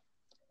person,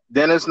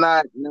 then it's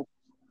not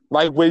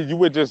like where you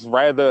would just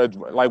rather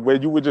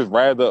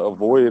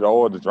avoid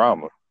all the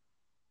drama.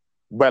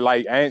 But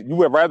like, and you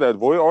would rather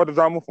avoid all the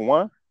drama for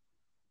one,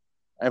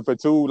 and for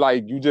two,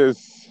 like you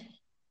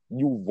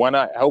want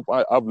to help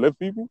uplift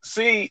people.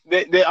 See,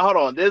 hold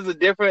on. There's a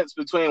difference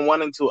between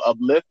wanting to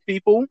uplift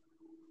people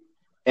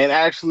and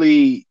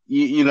actually,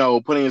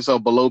 putting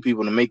yourself below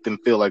people to make them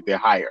feel like they're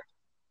higher.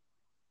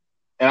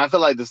 And I feel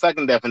like the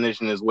second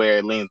definition is where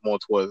it leans more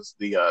towards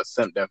the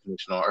simp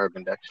definition on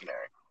Urban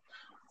Dictionary.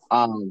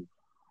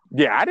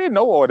 Yeah, I didn't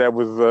know all that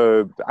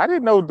was. I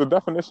didn't know the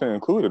definition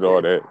included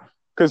all that.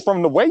 Because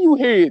from the way you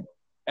hear it,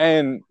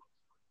 and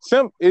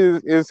simp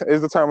is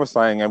the term of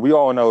slang, and we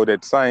all know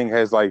that slang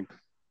has like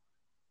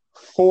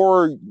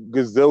 4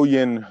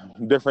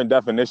 gazillion different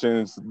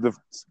definitions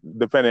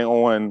depending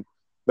on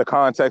the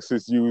context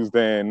it's used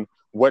in,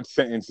 what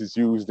sentence is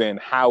used in,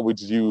 how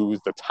it's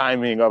used, the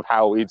timing of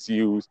how it's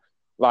used.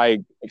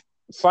 Like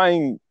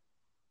slang,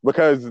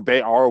 because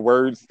they are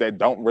words that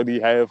don't really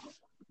have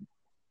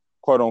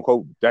quote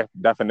unquote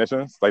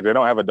definitions, like they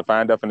don't have a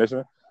defined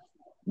definition.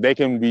 they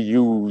can be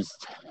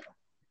used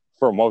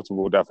for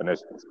multiple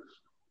definitions.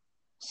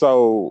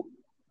 So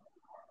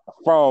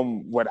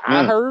from what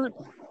I heard,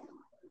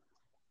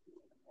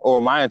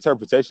 or my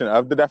interpretation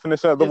of the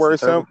definition of the word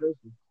simp,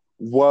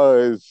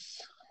 was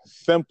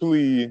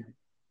simply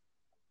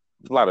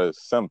a lot of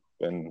simp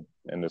in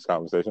this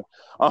conversation.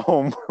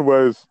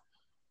 Was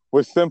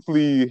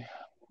simply,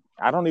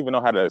 I don't even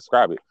know how to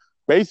describe it.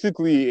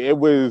 Basically, it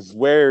was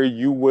where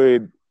you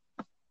would.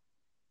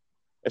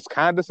 It's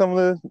kind of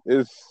similar.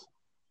 It's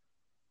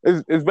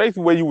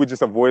basically where you would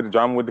just avoid the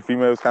drama with the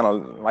females, kind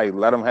of like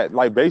let them have,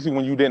 like basically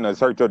when you didn't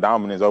assert your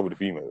dominance over the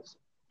females.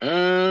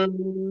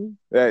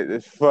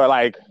 For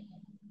like,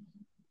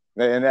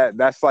 and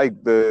that's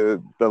like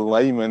the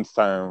layman's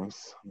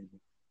terms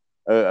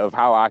of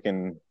how I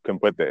can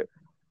put that,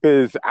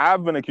 because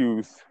I've been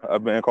accused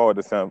of being called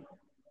a simp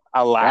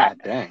a lot.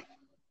 God dang.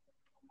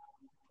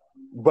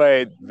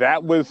 But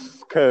that was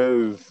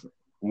because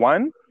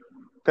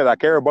I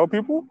care about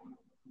people.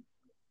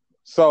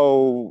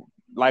 So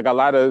like a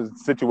lot of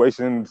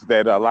situations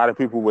that a lot of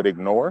people would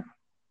ignore,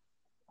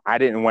 I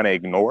didn't want to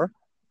ignore.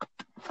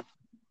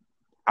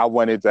 I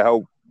wanted to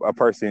help a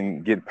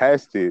person get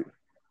past it,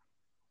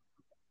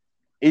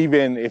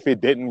 even if it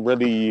didn't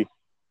really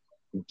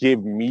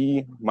give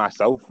me,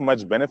 myself,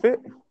 much benefit,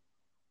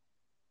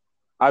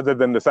 other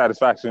than the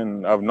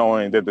satisfaction of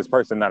knowing that this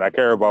person that I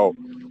care about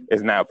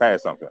is now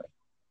past something.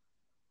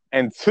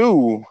 And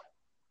two,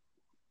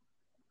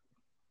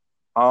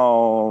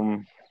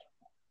 trying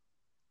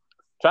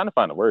to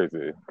find the words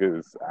here,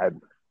 because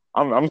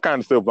I'm kind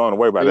of still blown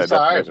away by that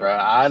definition. Right, bro.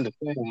 I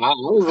understand. I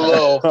was a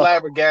little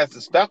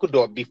flabbergasted,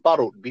 speckledor,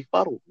 befuddled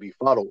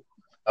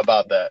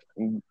about that.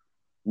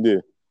 Yeah.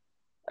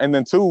 And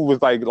then two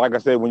was like I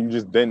said, when you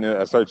just didn't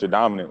assert your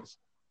dominance.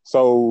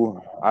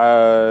 So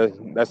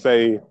let's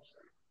say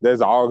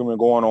there's an argument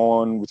going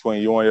on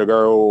between you and your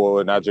girl,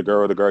 or not your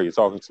girl, the girl you're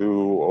talking to,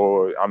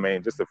 or I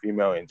mean just a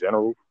female in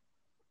general.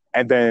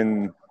 And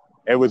then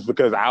it was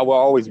because I will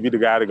always be the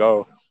guy to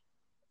go,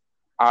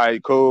 all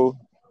right, cool,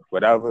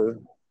 whatever.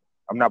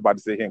 I'm not about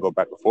to sit here and go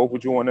back and forth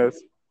with you on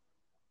this.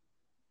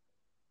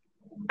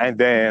 And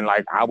then,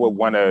 like, I would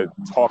want to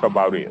talk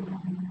about it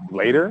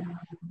later,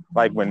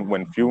 like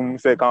when Fume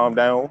said calm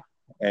down,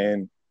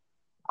 and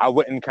I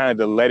wouldn't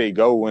kind of let it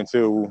go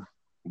until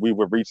we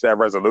would reach that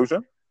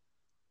resolution.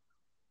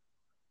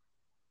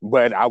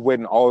 But I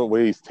wouldn't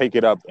always take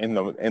it up in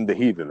the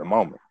heat of the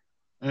moment.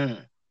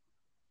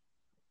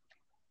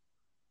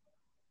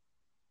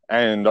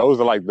 And those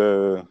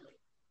are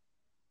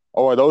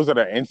those are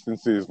the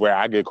instances where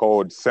I get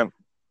called simp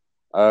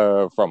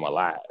from a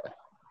lie.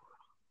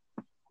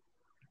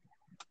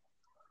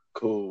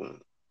 Cool.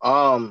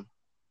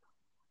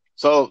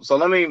 So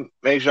let me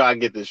make sure I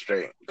get this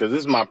straight, because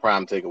this is my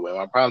prime takeaway.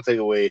 My prime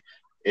takeaway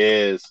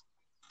is,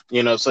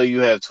 so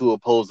you have two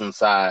opposing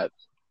sides,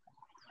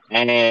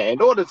 and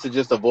in order to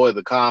just avoid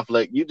the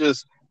conflict, you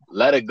just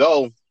let it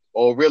go,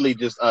 or really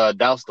just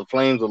douse the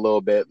flames a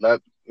little bit.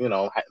 Let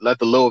the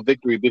little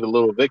victory be the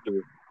little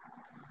victory,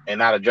 and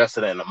not address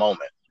it in the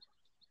moment.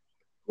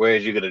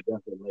 Whereas you could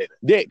address it later.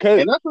 Yeah,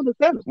 because that's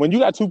understandable. When you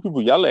got two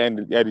people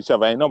yelling at each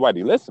other, ain't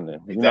nobody listening.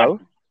 Exactly. You know.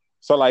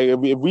 So like if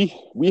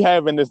we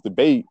having this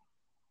debate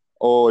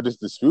or this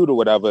dispute or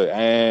whatever,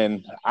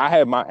 and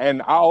I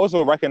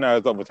also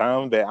recognize over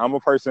time that I'm a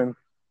person,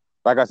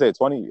 like I said,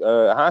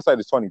 hindsight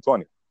is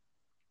 20/20.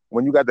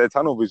 When you got that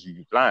tunnel vision,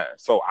 you blind.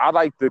 So I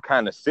like to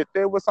kind of sit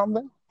there with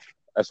something,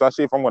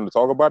 especially if I'm going to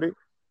talk about it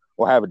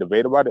or have a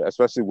debate about it,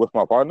 especially with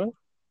my partner,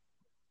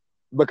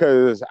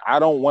 because I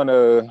don't want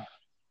to,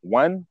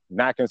 one,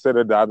 not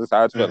consider the other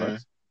side's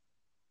feelings.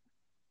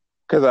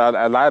 Because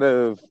a lot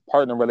of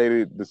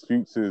partner-related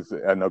disputes is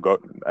a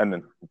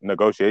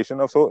negotiation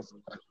of sorts,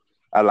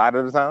 a lot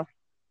of the time.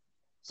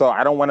 So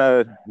I don't want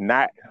to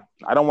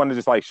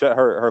just like shut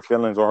her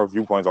feelings or her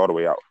viewpoints all the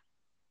way out,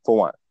 for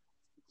one.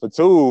 For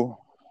two,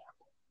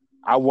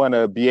 I want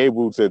to be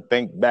able to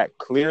think back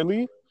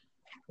clearly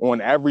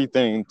on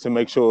everything to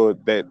make sure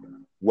that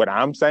what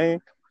I'm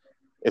saying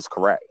is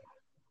correct.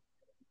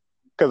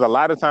 Because a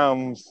lot of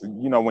times,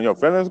 when your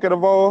feelings get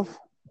involved,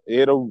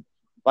 it'll,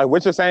 like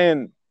what you're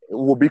saying, it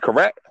will be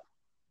correct,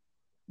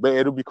 but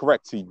it'll be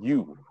correct to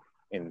you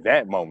in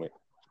that moment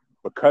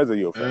because of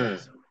your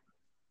feelings.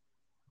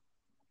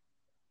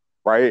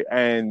 Right?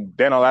 And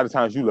then a lot of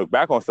times you look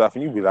back on stuff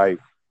and you be like,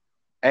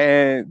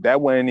 and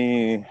that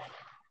wasn't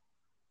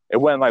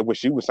like what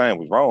she was saying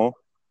was wrong.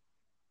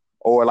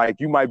 Or like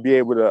you might be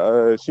able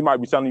to, she might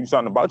be telling you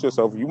something about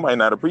yourself, you might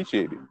not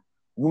appreciate it.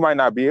 You might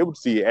not be able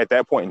to see it at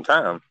that point in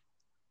time.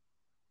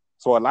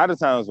 So a lot of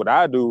times what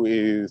I do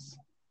is,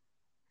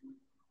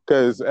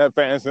 because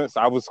for instance,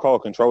 I was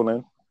called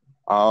controlling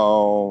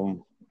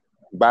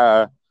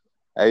by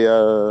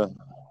a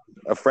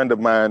friend of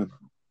mine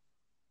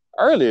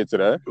earlier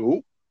today.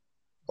 Ooh.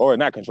 Or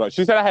not controlling.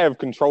 She said I have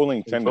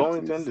controlling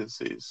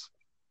tendencies.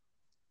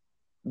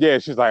 Yeah,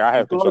 she's like, I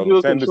have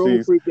controlling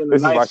tendencies. This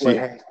is why she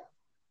had.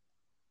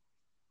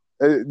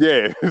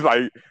 Yeah, it's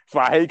like, so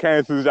I hate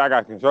cancers. I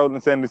got controlling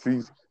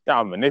tendencies.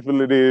 I'm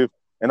manipulative.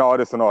 and all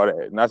this and all that.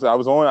 And I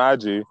was on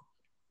IG,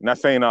 and I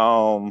seen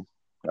a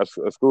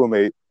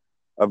schoolmate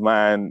of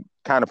mine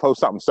kind of post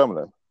something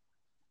similar.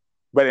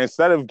 But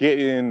instead of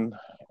getting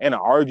in an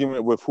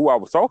argument with who I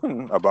was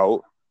talking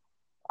about,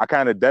 I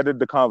kind of deaded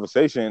the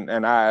conversation,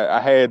 and I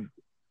had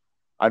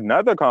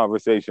another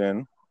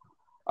conversation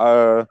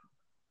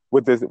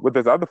with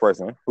this other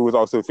person who was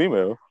also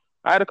female.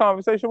 I had a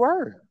conversation with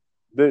her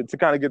to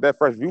kind of get that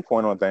fresh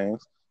viewpoint on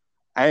things.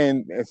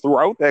 And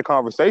throughout that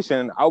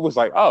conversation, I was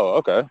like, oh,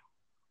 okay.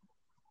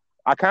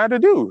 I kind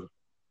of do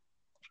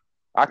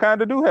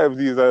have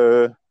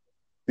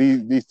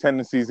these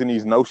tendencies and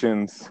these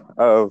notions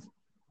of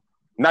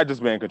not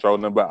just being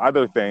controlling, but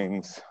other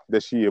things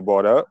that she had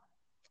brought up.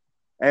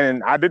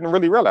 And I didn't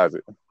really realize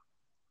it.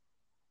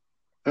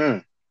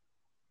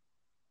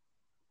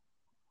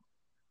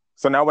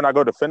 So now when I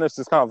go to finish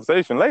this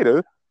conversation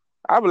later,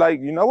 I'll be like,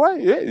 you know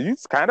what? Yeah, you're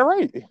kind of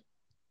right.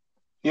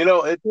 You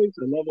know, it takes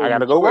another. I got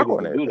to go work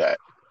on it. Do that.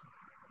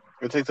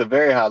 It takes a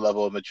very high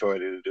level of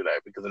maturity to do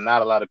that, because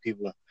not a lot of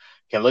people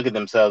can look at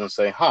themselves and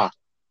say, well,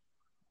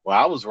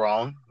 I was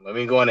wrong. Let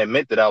me go and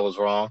admit that I was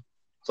wrong,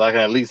 so I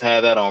can at least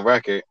have that on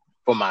record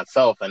for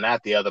myself and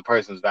not the other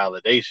person's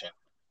validation.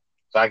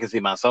 So I can see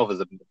myself as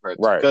a better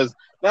person. Right. Because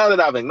now that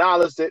I've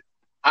acknowledged it,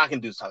 I can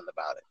do something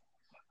about it.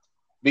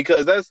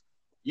 Because that's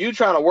you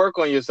trying to work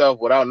on yourself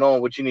without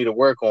knowing what you need to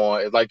work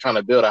on is like trying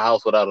to build a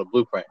house without a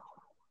blueprint.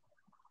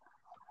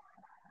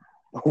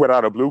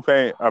 Without a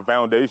blueprint, a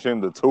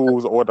foundation, the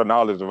tools, or the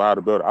knowledge of how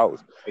to build a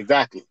house.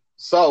 Exactly.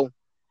 So,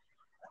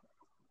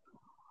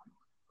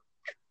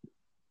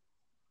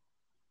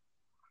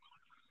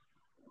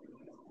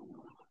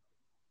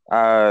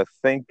 I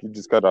think you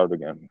just cut out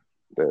again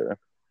there.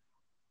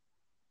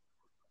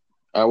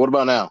 What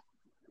about now?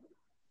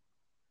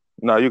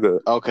 No, you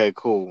good. Okay,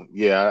 cool.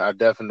 Yeah, I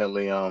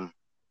definitely I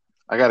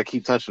got to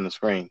keep touching the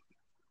screen.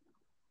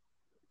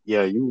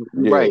 Yeah, you're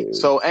right.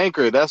 So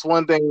Anchor, that's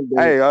one thing.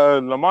 Hey,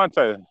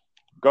 Lamonte,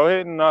 go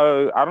ahead and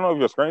I don't know if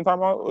your screen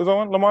timeout is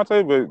on,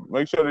 Lamonte, but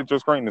make sure that your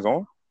screen is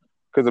on,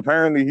 because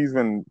apparently he's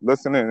been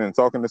listening and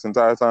talking this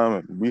entire time,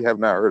 and we have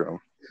not heard him.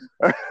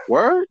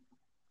 Word?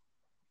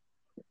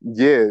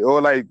 Yeah,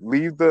 or like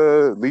leave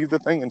the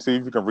thing and see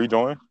if you can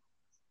rejoin.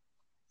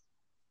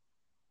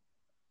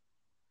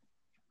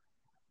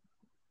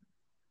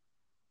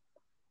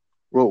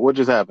 What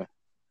just happened?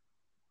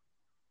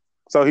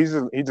 So he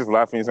just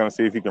left, and he's gonna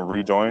see if he can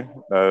rejoin,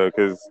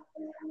 because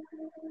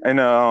in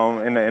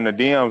the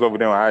DMs over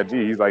there on IG,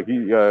 he's like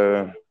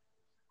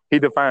he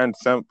defined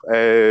simp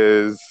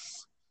as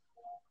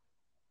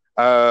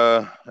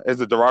a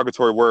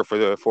derogatory word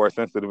for a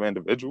sensitive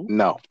individual.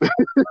 No,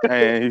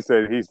 and he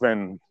said he's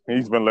been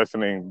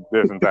listening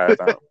this entire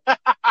time.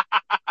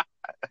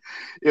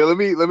 Yeah,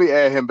 let me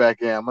add him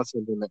back in. I'm gonna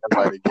send him the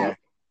invite again.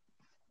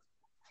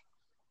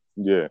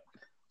 Yeah.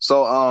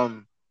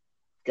 So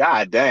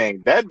God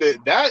dang, that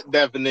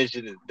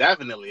definition is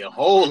definitely a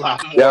whole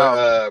lot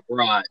more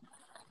broad.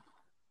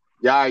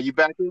 Yeah, are you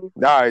back in?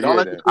 Nah, Don't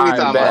let the screen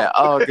time out.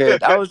 Oh, okay.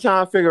 I was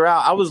trying to figure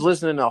out. I was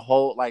listening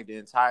the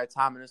entire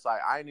time, and it's like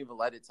I didn't even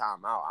let it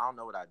time out. I don't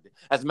know what I did.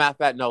 As a matter of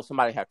fact, no,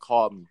 somebody had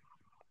called me,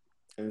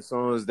 and as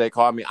soon as they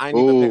called me, I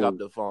didn't even pick up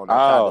the phone.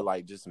 I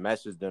tried to just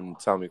message them and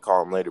tell me to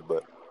call them later,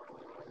 but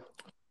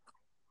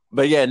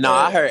yeah, no,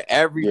 I heard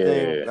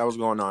everything that was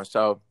going on.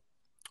 So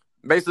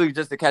basically,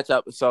 just to catch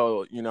up,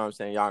 so you know what I'm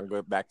saying, y'all can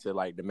go back to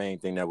like the main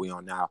thing that we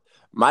on now.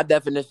 My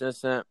definition of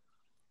simp,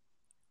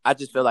 I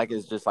just feel like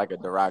it's just like a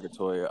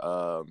derogatory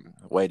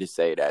way to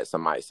say that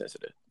somebody's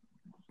sensitive,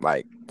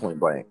 like point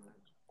blank.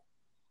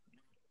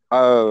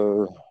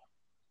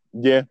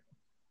 Yeah,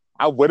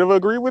 I would have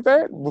agreed with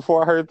that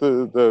before I heard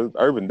the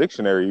Urban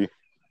Dictionary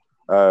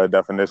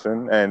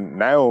definition, and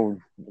now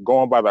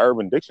going by the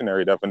Urban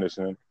Dictionary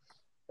definition,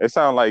 it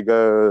sounds like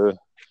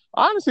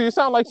honestly, it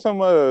sounds like some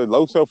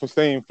low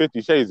self-esteem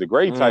 50 Shades of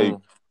Grey type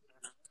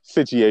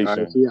situation.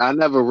 Right, see, I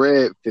never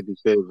read 50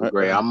 Shades of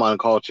Grey. I'm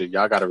uncultured.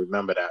 Y'all got to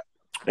remember that.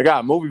 They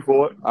got a movie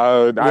for it.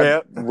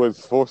 I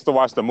was forced to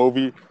watch the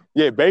movie.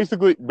 Yeah,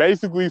 basically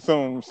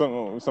some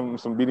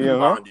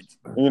BDSM.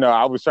 You know,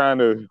 I was trying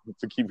to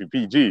keep it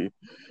PG.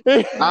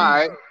 All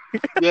right.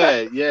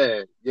 Yeah.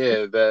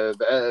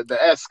 The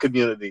S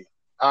community.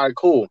 All right,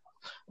 cool.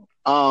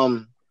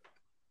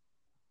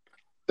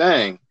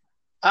 Dang.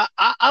 I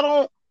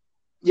don't.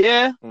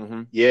 Yeah.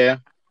 Mm-hmm. Yeah.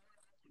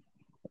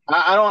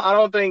 I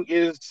don't think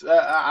it's.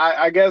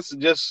 I guess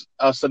just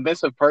a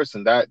submissive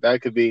person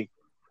that could be.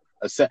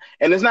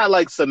 And it's not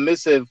like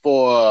submissive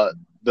for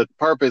the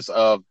purpose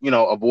of,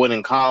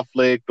 avoiding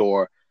conflict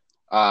or,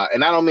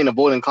 and I don't mean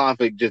avoiding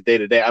conflict just day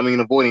to day. I mean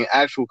avoiding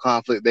actual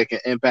conflict that can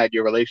impact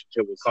your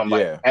relationship with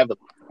somebody heavily.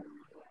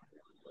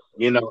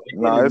 No,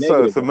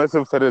 it's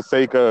submissive to the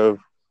sake of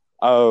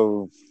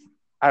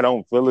I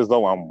don't feel as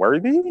though I'm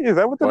worthy. Is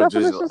that what the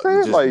definition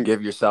says? Just like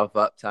give yourself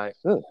up type.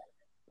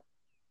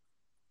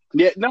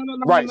 Yeah, no.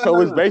 Right, so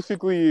it's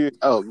basically.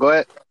 Oh, go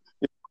ahead.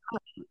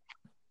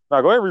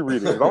 No, go ahead and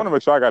reread it. I want to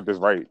make sure I got this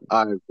right.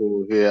 All right,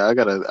 cool. Yeah, I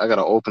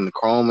gotta open the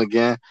Chrome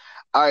again.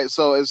 All right,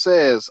 so it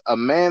says a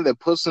man that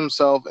puts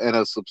himself in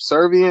a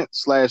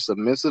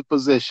subservient/submissive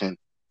position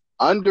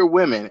under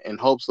women in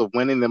hopes of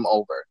winning them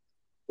over,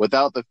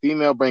 without the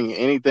female bringing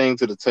anything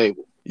to the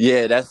table.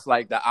 Yeah, that's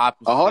like the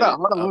opposite Hold of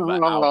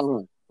an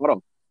alpha. Hold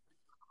on.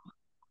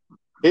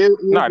 Here's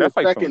the that's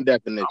second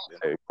definition.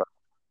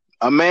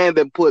 A man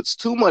that puts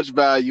too much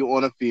value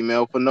on a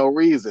female for no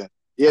reason.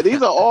 Yeah,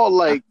 these are all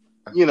like,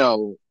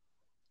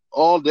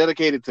 all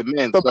dedicated to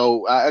men.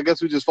 So I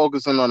guess we're just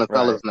focusing on the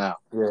fellas now.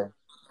 Yeah.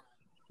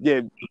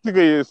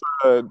 Basically, it's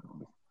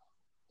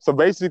so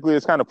basically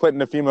it's kind of putting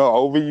the female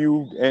over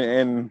you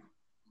and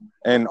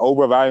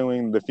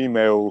overvaluing the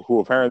female who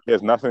apparently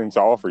has nothing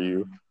to offer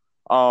you,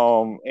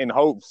 in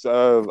hopes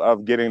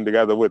of getting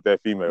together with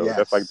that female. Yes.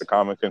 That's like the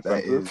common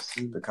consensus.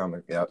 That is the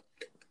common. Yep.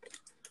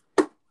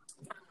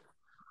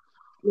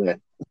 Yeah.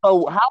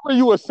 So how are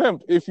you a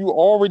simp if you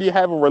already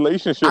have a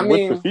relationship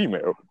with the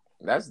female?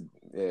 As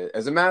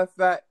a matter of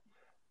fact,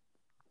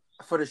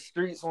 for the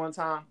streets one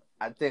time,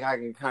 I think I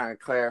can kind of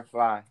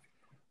clarify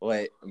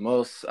what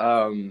most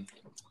I'm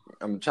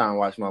trying to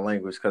watch my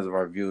language because of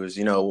our viewers.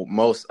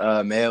 Most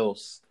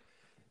males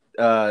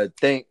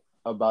think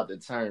about the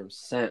term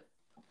simp.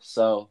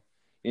 So,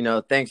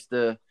 thanks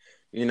to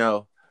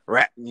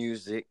rap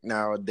music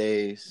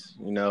nowadays,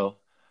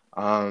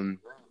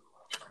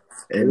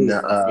 and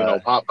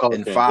pop culture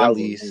and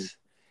Follies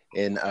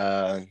and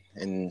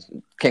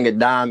King of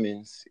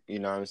Diamonds, you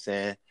know what I'm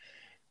saying?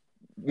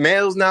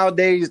 Males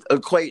nowadays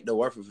equate the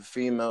worth of a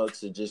female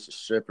to just a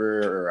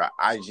stripper or an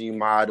IG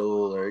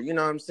model, or you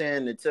know what I'm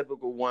saying, the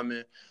typical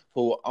woman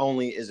who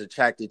only is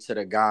attracted to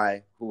the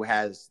guy who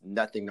has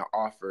nothing to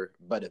offer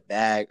but a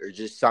bag, or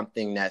just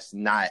something that's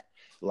not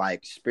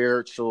like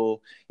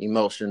spiritual,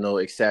 emotional,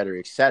 etc.,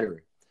 etc.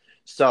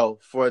 So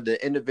for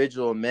the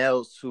individual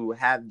males who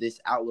have this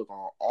outlook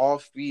on all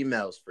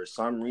females for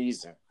some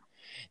reason,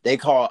 they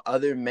call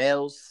other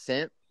males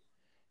simp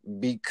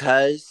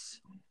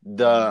because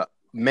the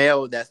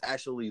male that's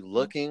actually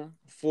looking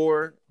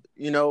for,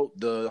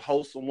 the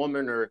wholesome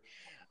woman or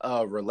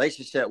a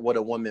relationship with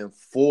a woman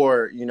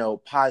for,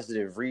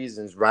 positive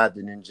reasons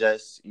rather than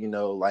just,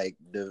 like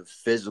the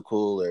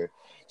physical or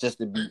just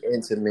to be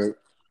intimate.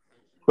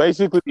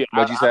 Basically,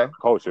 what'd you say?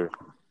 Culture.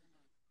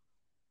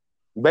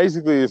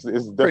 Basically, it's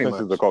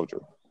differences of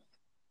culture.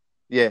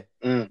 Yeah,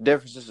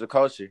 differences of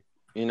culture.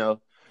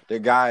 The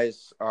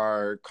guys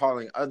are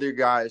calling other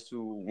guys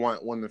who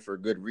want women for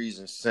good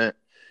reasons simp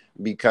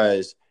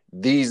because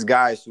these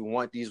guys who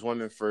want these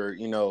women for,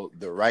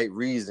 the right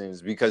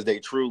reasons, because they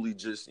truly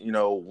just,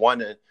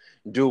 want to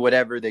do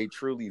whatever, they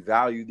truly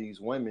value these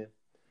women.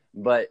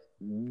 But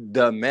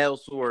the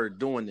males who are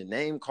doing the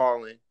name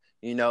calling,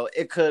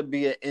 it could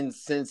be an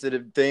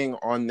insensitive thing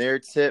on their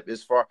tip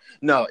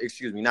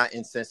not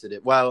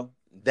insensitive. Well,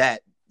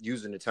 that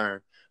using the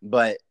term,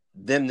 but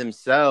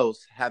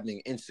themselves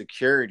having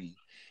insecurity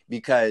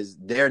because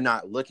they're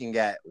not looking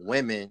at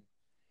women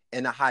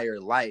in a higher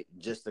light,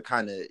 just to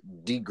kind of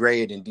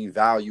degrade and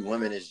devalue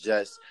women as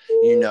just,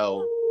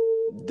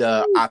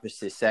 the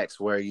opposite sex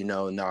where,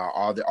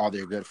 all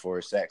they're good for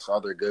is sex.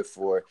 All they're good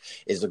for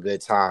is a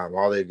good time.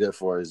 All they're good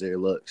for is their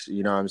looks.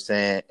 You know what I'm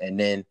saying? And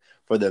then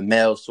for the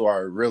males who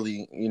are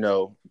really,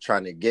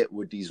 trying to get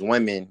with these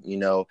women,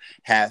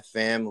 have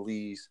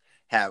families,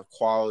 have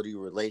quality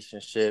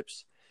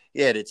relationships.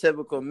 Yeah, the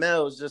typical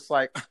male is just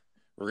like,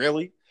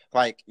 really?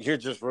 Like, you're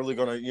just really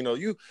gonna,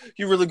 you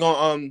really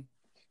gonna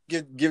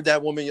give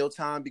that woman your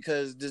time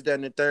because this, that,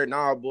 and the third.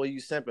 Nah, boy,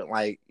 you simping.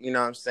 Like, you know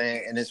what I'm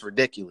saying? And it's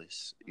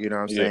ridiculous. You know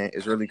what I'm saying?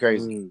 It's really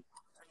crazy.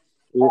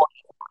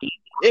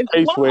 It's a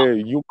case where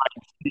you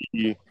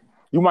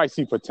might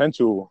see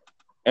potential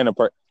in a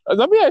person.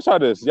 Let me ask y'all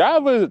this.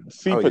 Y'all ever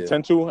see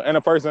potential in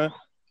a person?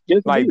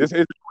 Yes, like, this is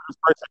what this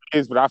person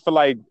is, but I feel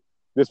like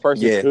this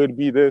person could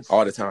be this.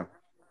 All the time.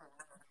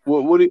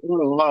 Hold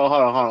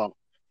on.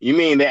 You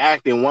mean they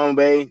act in one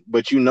way,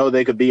 but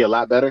they could be a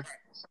lot better?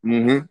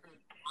 Mm-hmm.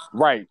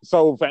 Right.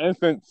 So, for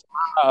instance,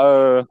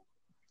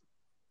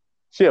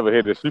 she ever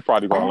hit this, she's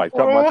probably gonna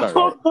cut my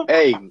tongue.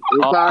 Hey,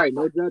 it's all right,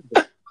 no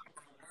judgment.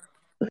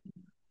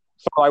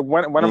 So, like,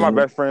 one of my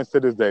best friends to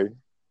this day,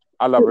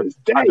 I love her.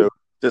 I do.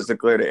 Just to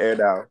clear the air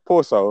down.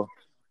 Poor soul.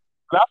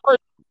 When I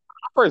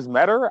first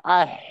met her,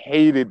 I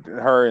hated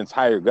her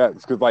entire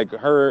guts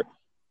because,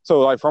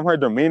 from her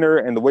demeanor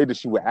and the way that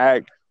she would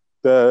act,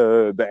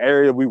 the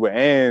area we were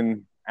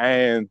in,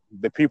 and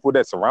the people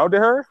that surrounded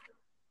her.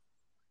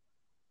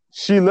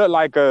 She looked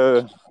like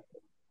I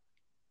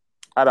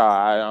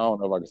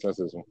don't know if I can sense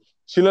this one.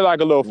 She looked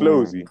like a little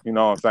floozy, you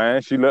know what I'm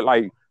saying? She looked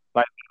like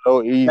a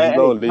little easy,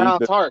 little town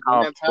tart.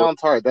 Town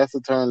tart, that's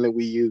the term that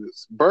we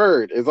use.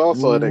 Bird is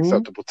also an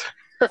acceptable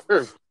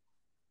term.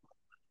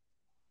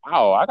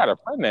 Oh, I got a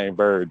friend named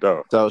Bird,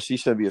 though. So she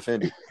shouldn't be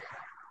offended.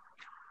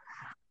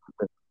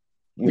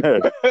 You know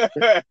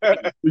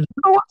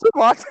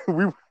what?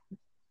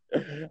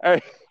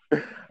 Hey,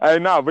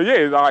 no, but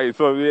yeah, all right.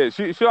 So yeah,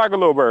 she like a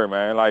little bird,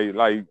 man.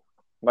 Like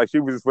she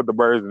was just with the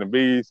birds and the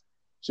bees.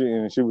 She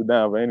was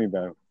down for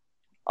anything.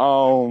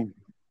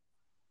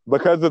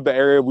 Because of the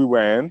area we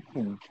were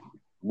in,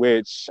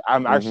 which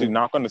I'm actually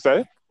not going to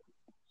say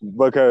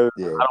because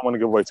I don't want to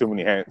give away too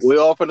many hints. We're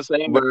all from the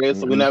same area,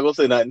 so we're not going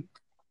to say nothing.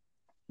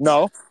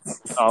 No.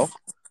 Oh.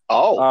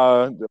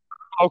 The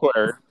local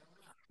area.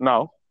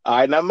 No. All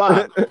right, not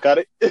mine. Got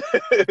it.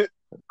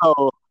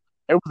 So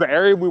it was the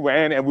area we were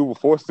in, and we were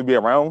forced to be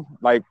around.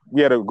 Like,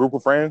 we had a group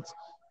of friends,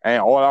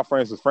 and all our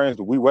friends was friends,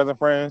 but we wasn't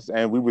friends,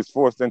 and we was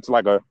forced into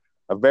like a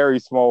very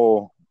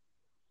small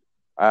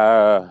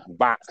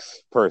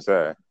box per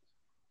se.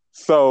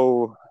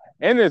 So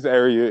in this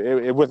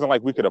area, it wasn't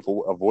like we could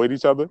avoid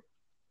each other.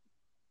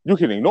 You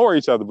can ignore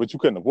each other, but you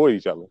couldn't avoid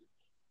each other.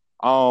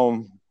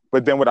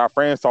 But then with our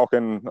friends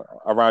talking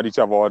around each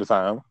other all the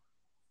time,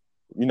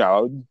 you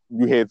know,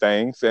 you hear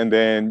things, and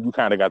then you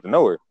kind of got to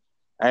know her.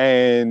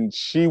 And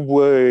she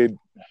would,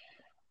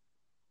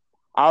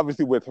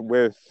 obviously with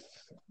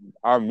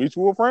our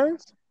mutual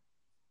friends,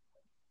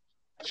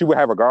 she would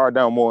have her guard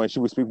down more, and she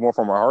would speak more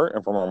from her heart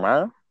and from her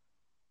mind.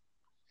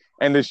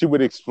 And then she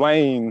would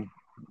explain,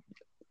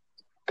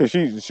 because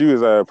she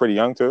was pretty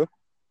young too,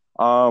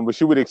 but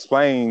she would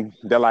explain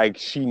that like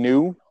she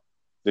knew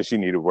that she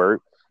needed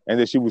work and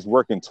that she was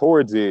working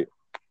towards it,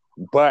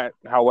 but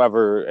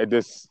however, at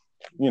this,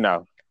 you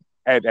know,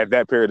 at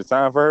that period of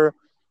time for her,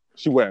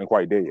 she wasn't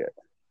quite there yet.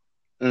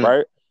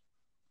 Right?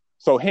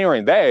 So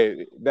hearing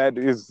that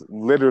is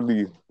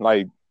literally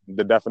like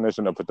the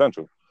definition of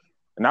potential.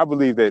 And I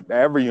believe that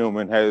every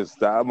human has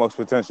the utmost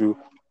potential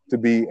to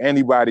be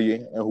anybody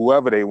and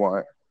whoever they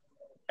want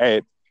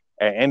at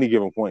any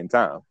given point in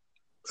time.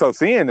 So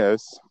seeing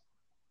this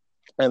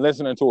and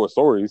listening to her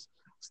stories,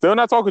 still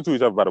not talking to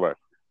each other, by the way,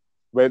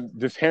 but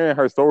just hearing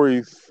her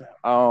stories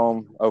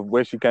of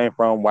where she came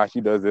from, why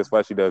she does this,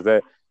 why she does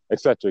that,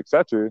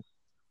 etc.,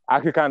 I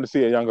could kind of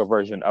see a younger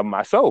version of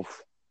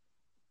myself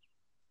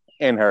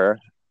in her.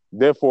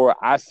 Therefore,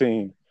 I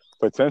seen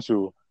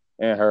potential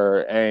in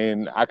her,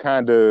 and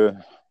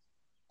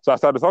so I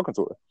started talking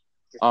to her.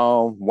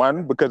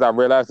 One, because I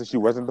realized that she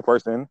wasn't the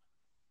person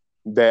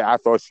that I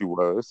thought she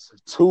was.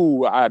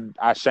 Two,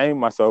 I shamed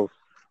myself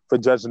for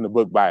judging the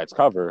book by its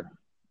cover.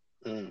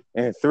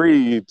 And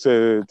three,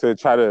 to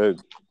try to,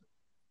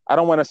 I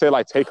don't want to say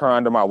like take her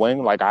under my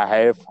wing, like I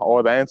have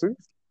all the answers,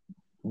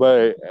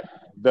 but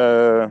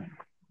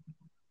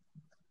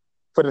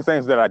for the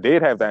things that I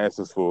did have the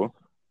answers for,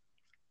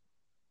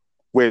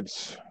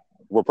 which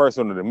were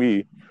personal to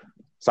me,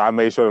 so I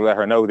made sure to let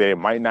her know that it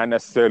might not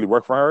necessarily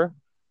work for her,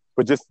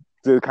 but just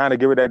to kind of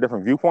give her that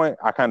different viewpoint,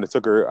 I kind of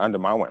took her under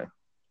my wing.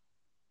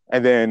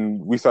 And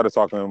then we started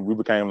talking. We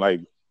became like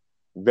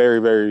very,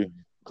 very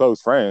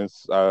close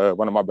friends.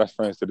 One of my best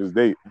friends to this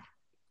date.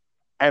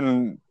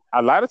 And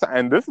a lot of times,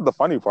 and this is the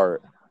funny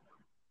part,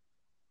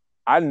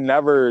 I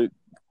never,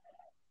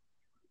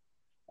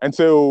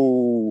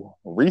 until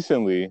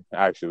recently,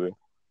 actually,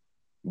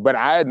 but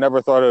I had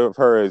never thought of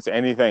her as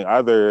anything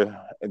other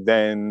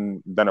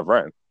than a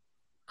friend.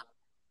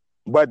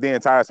 But the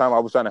entire time I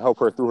was trying to help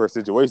her through her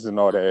situations and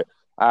all that,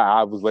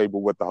 I was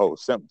labeled with the whole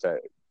simp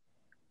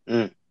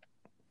tag.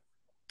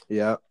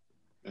 Yeah.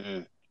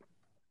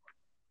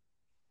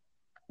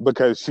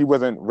 Because she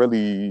wasn't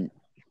really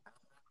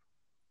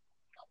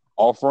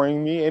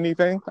offering me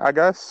anything, I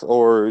guess,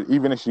 or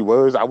even if she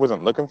was, I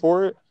wasn't looking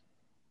for it.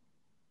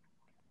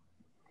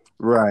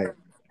 Right.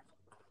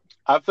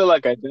 I feel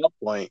like at that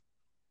point,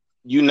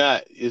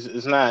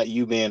 it's not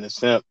you being a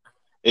simp.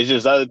 It's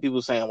just other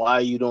people saying, why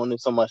are you doing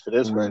this so much for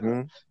this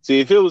person? See,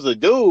 if it was a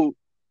dude,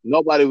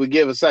 nobody would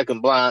give a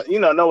second blind. You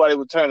know, nobody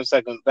would turn a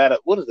second batted.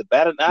 What is it?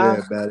 Batted eye?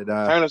 Yeah, batted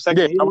eye. Turn a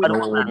second. No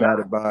one would bat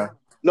it by.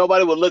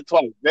 Nobody would look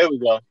twice. There we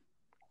go.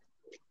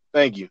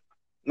 Thank you.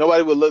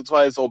 Nobody would look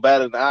twice or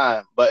bat an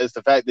eye, but it's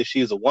the fact that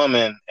she's a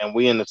woman and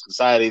we in the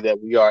society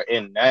that we are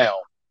in now.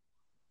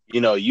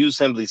 You know, you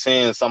simply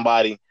seeing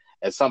somebody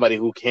as somebody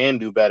who can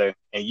do better,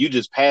 and you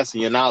just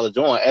passing your knowledge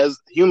on, as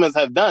humans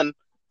have done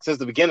since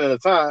the beginning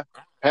of time,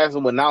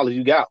 passing what knowledge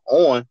you got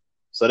on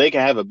so they can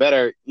have a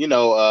better,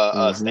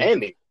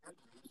 standing.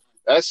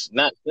 That's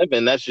not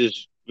simping. That's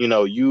just,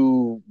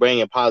 you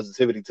bringing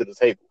positivity to the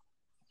table.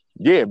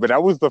 Yeah, but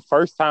that was the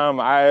first time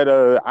I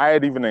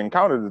had even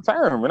encountered the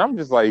term, and I'm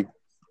just like,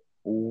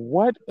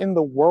 what in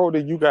the world are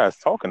you guys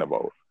talking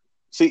about?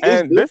 See,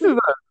 and this is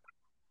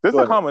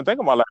a common thing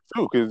in my life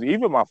too, because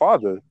even my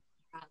father.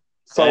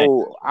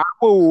 So I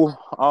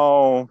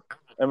will,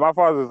 and my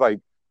father's like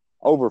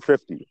over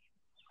 50.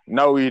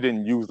 No, he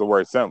didn't use the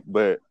word simp,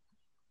 but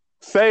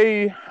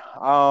say,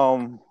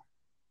 I'm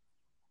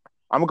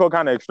gonna go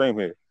kind of extreme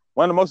here.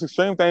 One of the most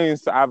extreme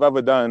things I've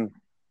ever done.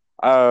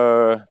 Two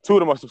of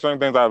the most extreme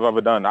things I've ever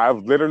done.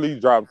 I've literally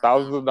dropped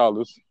thousands of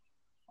dollars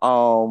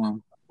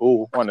on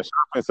a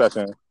shopping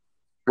session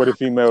with a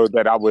female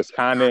that I was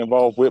kind of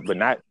involved with, but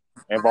not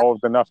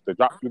involved enough to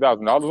drop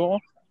 $2,000 on.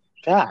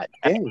 God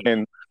damn.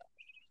 And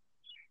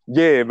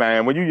yeah,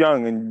 man, when you're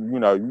young and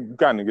you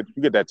kind of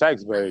get that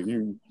tax bag,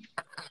 you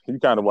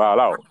kind of wild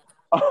out.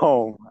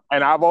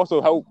 And I've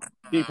also helped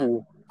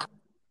people,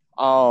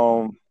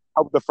 helped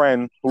a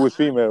friend who was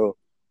female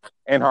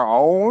in her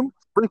own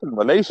freaking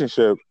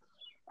relationship.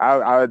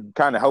 I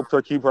kind of helped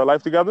her keep her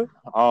life together.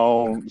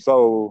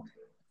 So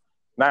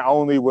not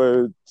only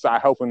was I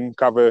helping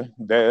cover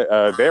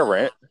their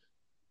rent,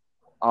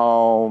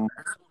 and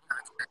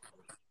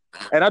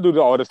I do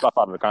all this stuff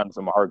out of the kindness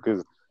of my heart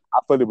because I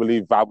fully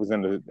believe if I was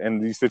in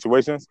these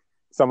situations,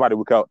 somebody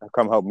would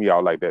come help me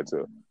out like that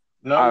too.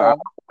 I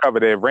cover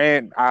their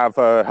rent. I've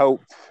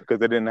helped because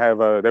they didn't have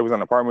there was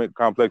an apartment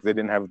complex. They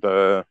didn't have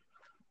the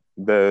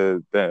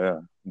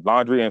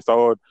laundry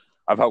installed.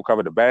 I've helped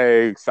cover the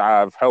bags.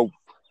 I've helped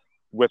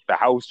with the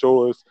house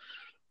chores,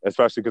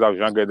 especially because I was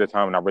younger at the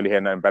time and I really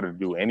had nothing better to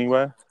do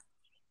anyway.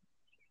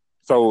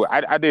 So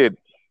I did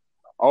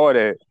all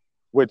that,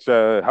 which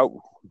helped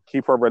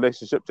keep her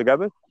relationship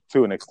together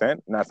to an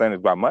extent. Not saying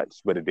it's by much,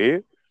 but it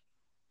did.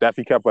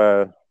 Definitely kept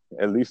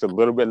at least a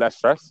little bit less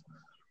stress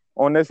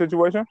on that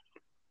situation.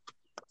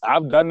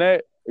 I've done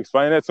that,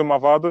 explained that to my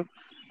father,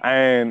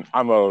 and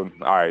I'm all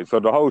right. So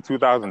the whole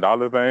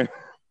 $2,000 thing,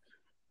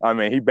 I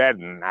mean, he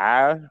batted an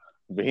eye,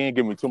 but he didn't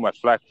give me too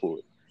much flack for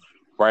it,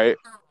 right?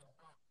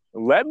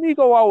 Let me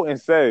go out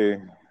and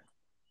say,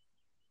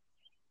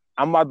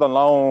 I'm about to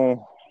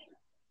loan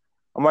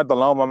my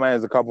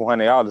man a couple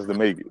 $100 to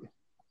make it,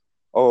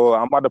 or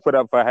I'm about to put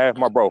up for half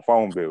my bro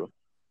phone bill,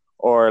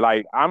 or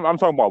like I'm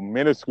talking about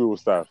minuscule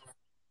stuff.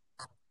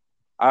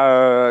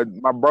 My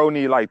bro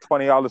need like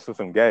 $20 for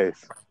some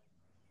gas,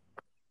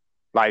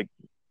 like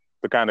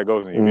the kind that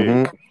goes in your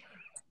vehicle.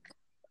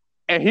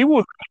 And he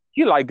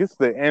like, it's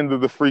the end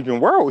of the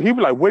freaking world. He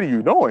be like, what are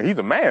you doing? He's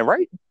a man,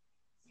 right?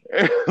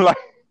 Like,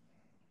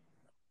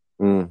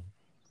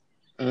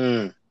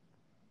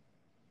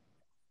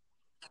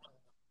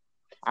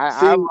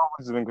 I've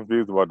always been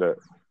confused about that.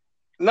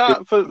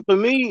 No, for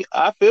me,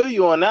 I feel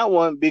you on that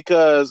one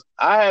because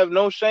I have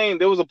no shame.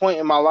 There was a point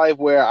in my life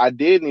where I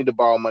did need to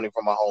borrow money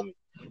from my homie.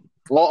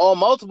 Well, on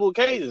multiple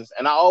occasions,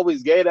 and I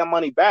always gave that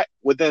money back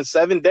within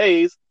 7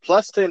 days,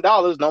 plus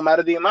 $10, no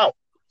matter the amount.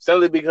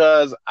 Simply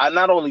because I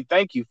not only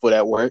thank you for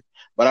that work,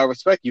 but I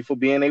respect you for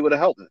being able to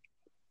help me.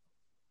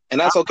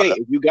 And that's okay.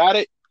 If you got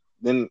it,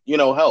 then,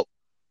 help.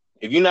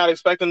 If you're not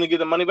expecting to get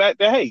the money back,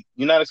 then hey,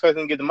 you're not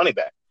expecting to get the money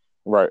back.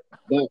 Right.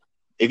 But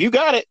if you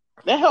got it,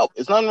 then help.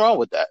 There's nothing wrong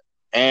with that.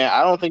 And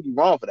I don't think you're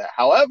wrong for that.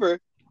 However,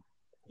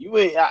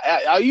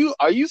 are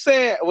you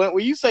saying when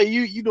you say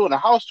you doing the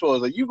house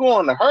chores, are you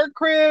going to her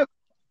crib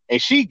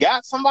and she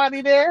got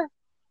somebody there?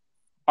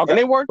 Okay. And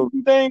they work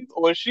two things,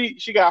 or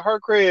she got her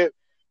crib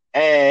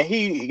and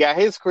he got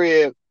his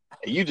crib,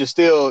 and you just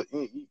still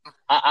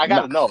I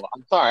gotta know.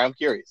 I'm sorry, I'm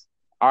curious.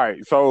 All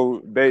right,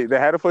 so they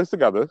had a place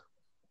together.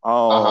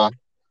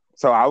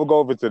 So I would go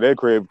over to their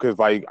crib because,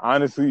 like,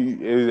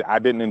 honestly, I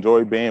didn't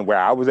enjoy being where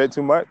I was at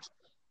too much.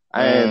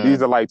 And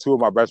these are like two of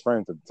my best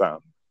friends at the time.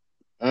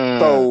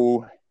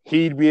 So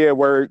he'd be at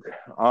work.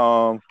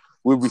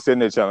 We'd be sitting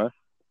there chilling.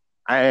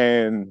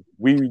 And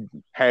we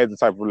had the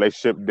type of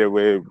relationship that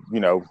we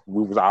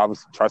was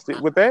obviously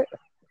trusted with that.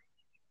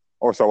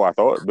 Or so I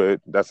thought, but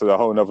that's a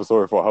whole nother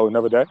story for a whole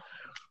nother day.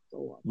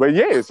 But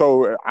yeah,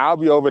 so I'll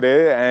be over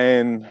there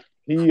and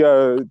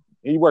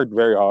he worked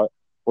very hard,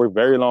 worked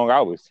very long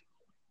hours.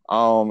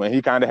 And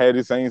he kind of had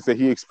these things that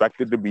he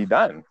expected to be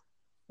done,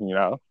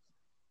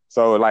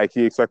 So like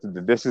he expected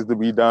the dishes to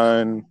be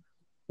done,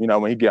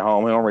 when he get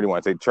home, he don't really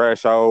want to take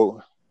trash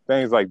out,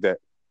 things like that.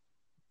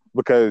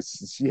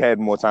 Because she had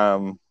more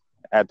time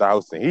at the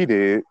house than he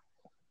did.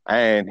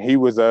 And he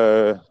was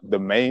the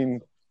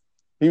main,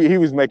 he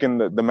was making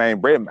the main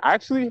bread.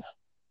 Actually,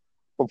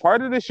 for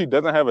part of this, she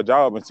doesn't have a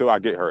job until I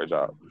get her a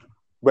job.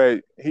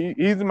 But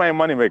he's the main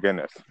money maker in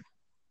this.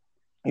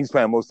 He's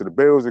paying most of the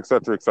bills, et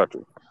cetera, et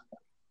cetera.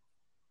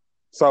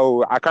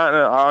 So I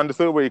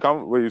understood where he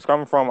was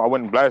coming from. I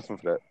wouldn't blast him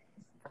for that.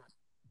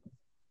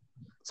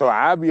 So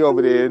I'd be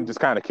over there just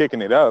kind of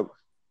kicking it up,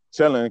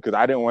 chilling, because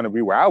I didn't want to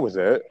be where I was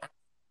at.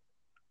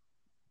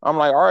 I'm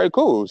like, all right,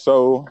 cool.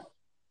 So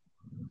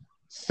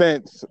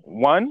since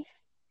one,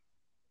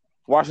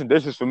 washing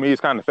dishes for me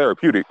is kind of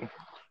therapeutic.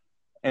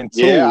 And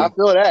two, yeah, I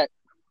feel that.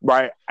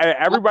 Right.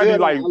 Everybody I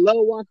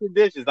love washing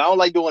dishes. I don't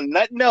like doing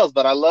nothing else,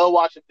 but I love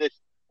washing dishes.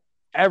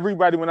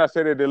 Everybody, when I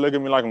say that, they look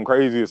at me like I'm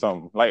crazy or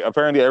something. Like,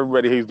 apparently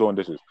everybody hates doing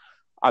dishes.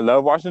 I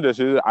love washing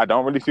dishes. I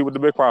don't really see what the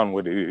big problem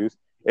with it is.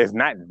 It's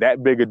not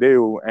that big a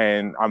deal.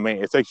 And, I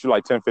mean, it takes you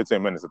like 10,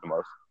 15 minutes at the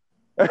most.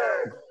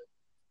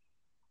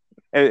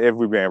 If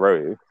we're being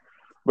real.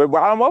 But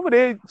while I'm over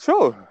there,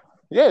 sure.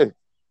 Yeah.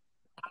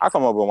 I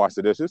come over and wash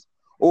the dishes.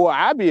 Or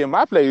I be in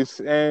my place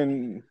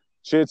and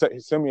she'll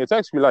send me a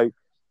text, be like,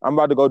 I'm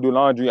about to go do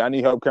laundry. I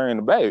need help carrying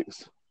the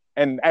bags.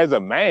 And as a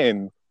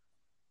man,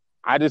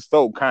 I just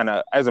felt kind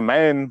of, as a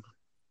man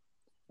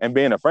and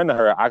being a friend of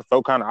her, I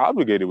felt kind of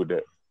obligated with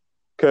that.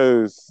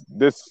 Because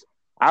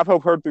I've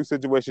helped her through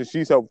situations.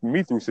 She's helped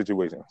me through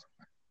situations.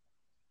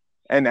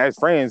 And as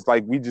friends,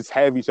 like, we just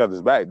have each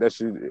other's back. That's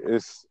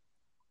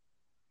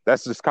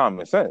just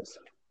common sense.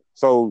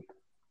 So,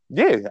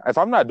 yeah, if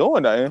I'm not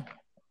doing nothing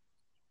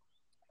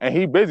and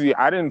he busy,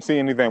 I didn't see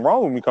anything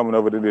wrong with me coming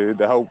over to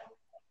help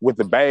with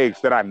the bags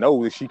that I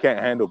know that she can't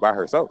handle by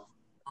herself.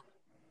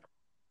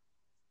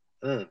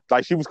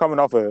 Like, she was coming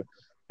off an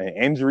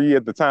injury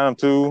at the time,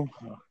 too.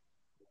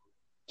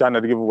 Trying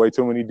not to give away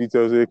too many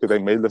details here because they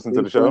may listen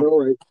to the show.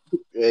 Right.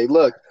 Hey,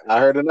 look, I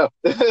heard enough.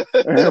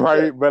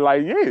 Right, but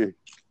like, yeah.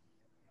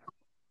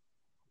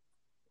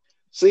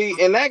 See,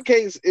 in that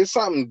case, it's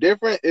something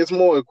different. It's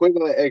more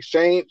equivalent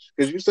exchange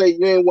because you say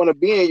you ain't want to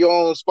be in your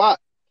own spot,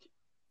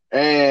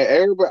 and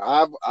everybody,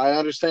 I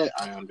understand.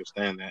 I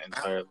understand that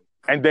entirely.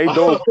 And they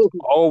don't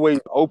always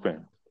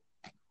open.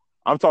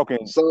 I'm talking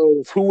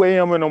 2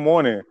 a.m. in the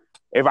morning.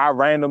 If I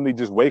randomly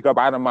just wake up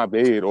out of my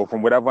bed or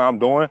from whatever I'm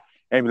doing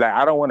and be like,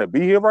 I don't want to be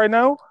here right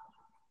now,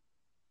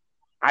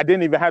 I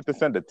didn't even have to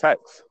send a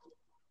text.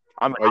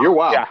 You're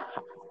wild. Yeah,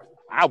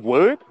 I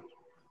would,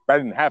 but I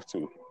didn't have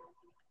to.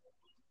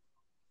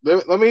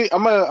 I'm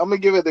gonna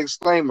give a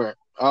disclaimer.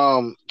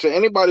 To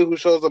anybody who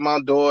shows up my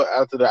door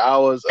after the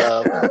hours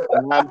of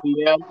 9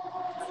 p.m.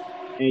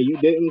 and you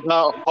didn't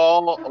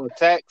call or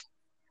text,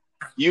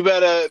 you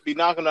better be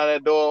knocking on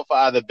that door for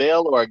either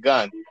bail or a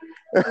gun.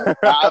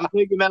 I'm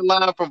taking that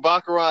line from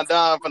Baccarat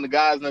Don from the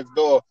guys next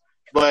door.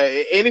 But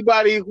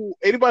anybody who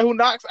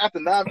knocks after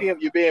 9 p.m.,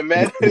 you're being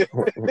met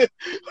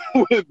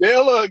with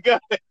bail or a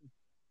gun.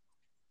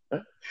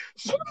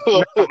 So,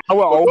 I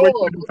will always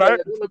because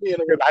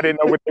I didn't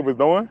know what they was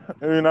doing,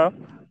 you know.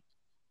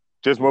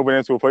 Just moving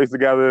into a place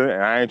together,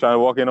 and I ain't trying to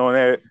walk in on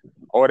that,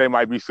 or they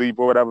might be asleep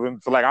or whatever.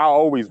 So like, I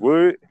always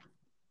would,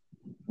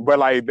 but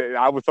like,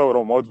 I was told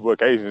on multiple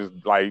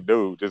occasions, like,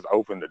 dude, just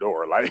open the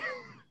door, like.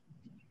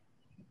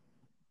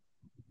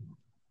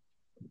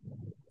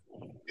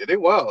 Yeah, they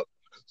wild.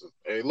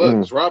 Hey, look,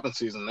 it's robbing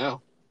season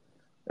now.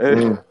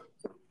 Yeah,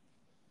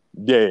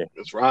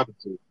 it's robbing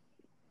season.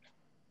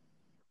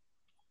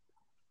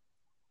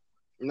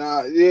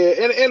 Nah, yeah.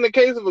 In the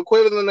case of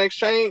equivalent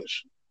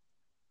exchange,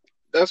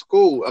 that's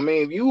cool. I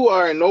mean, if you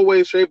are in no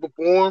way, shape, or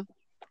form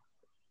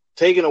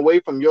taken away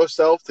from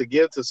yourself to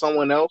give to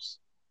someone else,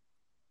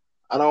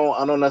 I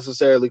don't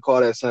necessarily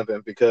call that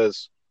simping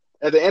because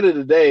at the end of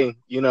the day,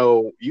 you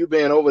know, you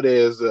being over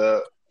there is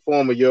a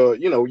form of your,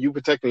 you know, you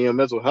protecting your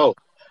mental health.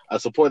 I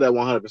support that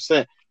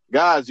 100%.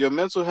 Guys, your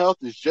mental health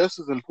is just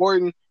as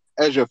important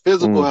as your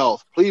physical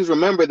health. Please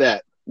remember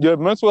that. Your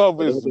mental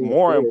health is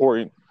more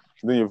important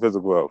than your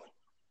physical health.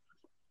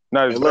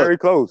 Now, it's very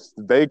close.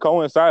 They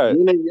coincide.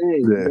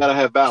 You gotta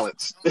have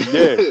balance.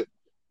 Yeah,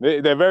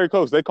 they're very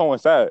close. They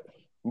coincide.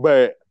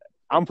 But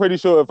I'm pretty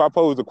sure if I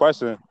pose the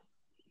question,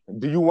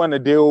 do you want to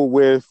deal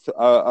with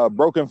a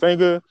broken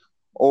finger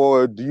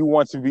or do you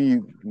want to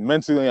be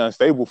mentally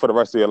unstable for the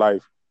rest of your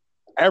life?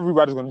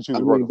 Everybody's going to choose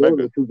a broken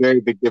finger. Those are two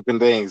very big different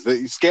things.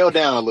 Scale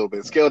down a little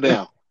bit. Scale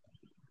down.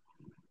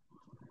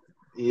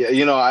 Yeah,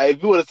 you know,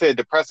 if you would have said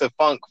depressive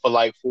funk for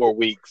like 4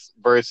 weeks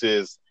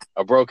versus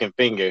a broken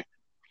finger,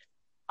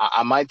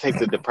 I might take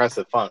the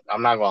depressive funk.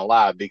 I'm not gonna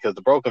lie because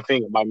the broken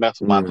finger might mess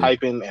with my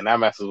typing and that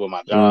messes with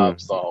my job.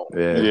 So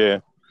yeah,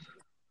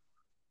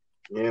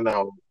 you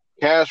know,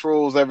 cash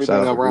rules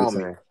everything around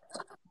me.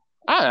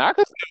 I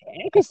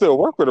can still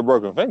work with a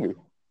broken finger.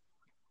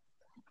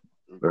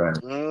 Right.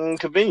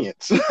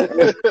 Convenience.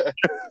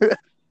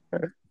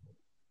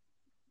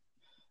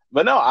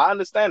 But no, I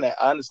understand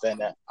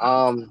that.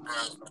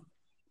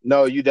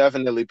 No, you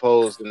definitely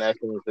posed an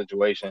excellent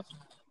situation.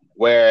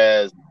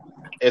 Whereas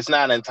it's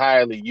not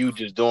entirely you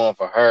just doing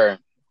for her.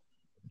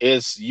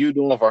 It's you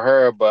doing for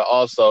her, but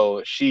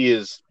also she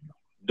is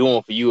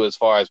doing for you as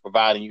far as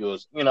providing you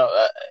as, you know,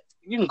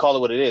 you can call it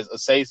what it is, a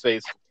safe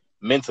space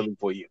mentally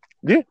for you.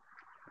 Yeah.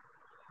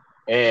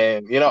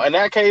 And, you know, in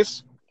that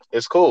case,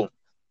 it's cool.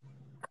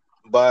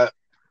 But,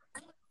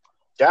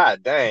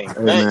 God dang.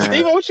 Hey,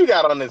 Steven, what you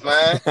got on this,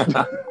 man?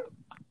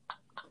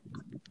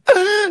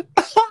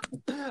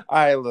 All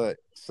right, look.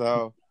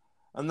 So,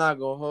 I'm not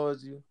going to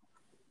hold you.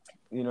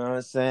 You know what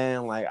I'm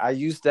saying? Like, I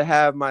used to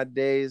have my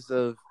days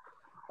of,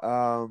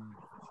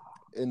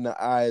 in the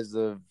eyes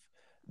of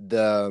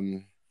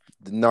the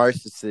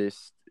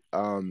narcissist,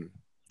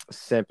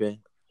 simping,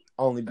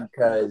 only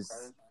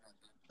because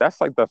that's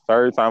like the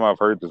third time I've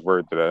heard this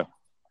word today.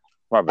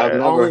 My bad. I've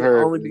never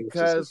heard only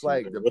because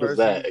like the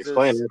person,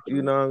 explain it.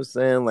 You know what I'm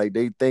saying? Like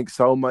they think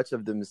so much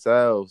of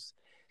themselves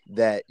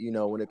that, you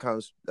know, when it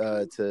comes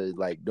to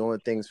like doing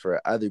things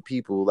for other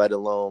people, let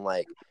alone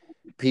like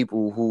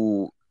people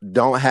who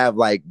don't have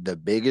like the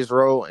biggest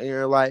role in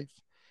your life,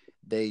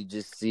 they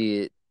just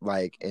see it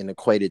like and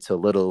equate it to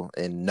little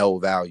and no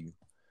value.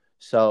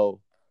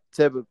 So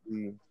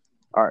typically,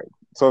 all right.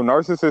 So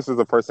narcissist is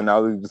a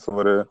personality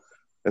disorder.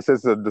 It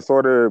says a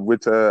disorder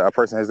which a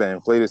person has an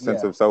inflated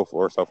sense of self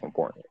or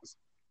self-importance.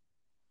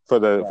 For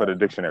the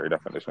dictionary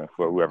definition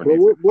for whoever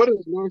needs it. What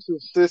is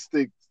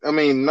narcissistic? I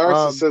mean,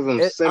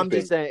 narcissism. I'm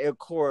just saying it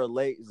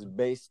correlates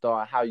based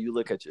on how you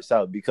look at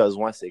yourself. Because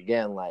once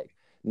again, like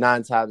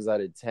 9 times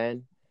out of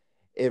 10,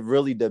 it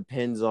really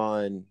depends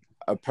on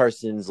a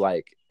person's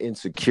like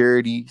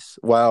insecurities.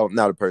 Well,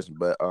 not a person,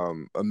 but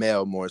a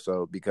male more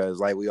so, because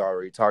like we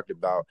already talked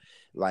about,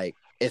 like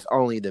it's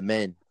only the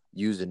men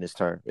using this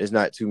term. It's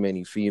not too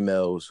many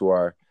females who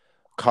are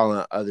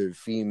calling other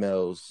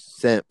females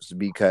simps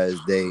because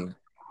they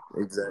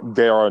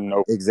are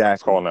no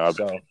calling other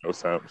so, no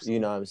simps. You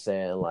know what I'm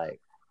saying?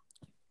 Like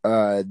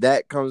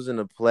that comes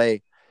into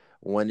play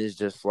when it's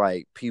just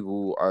like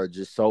people are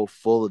just so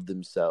full of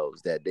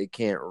themselves that they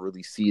can't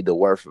really see the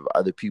worth of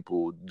other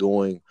people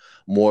doing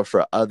more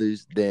for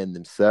others than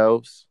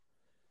themselves.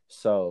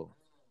 So,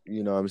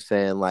 you know what I'm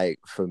saying? Like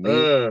for me,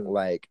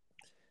 like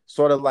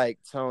sort of like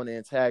tone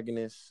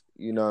antagonist,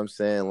 you know what I'm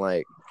saying?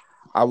 Like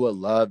I would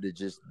love to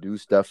just do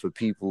stuff for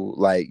people,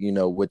 like, you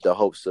know, with the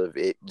hopes of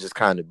it just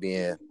kind of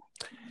being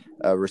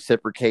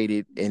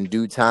reciprocated in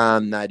due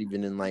time, not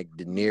even in like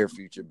the near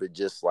future, but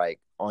just like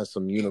on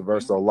some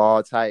universal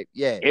law type.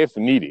 Yeah. If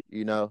needed.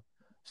 You know?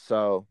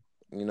 So,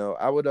 you know,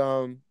 I would,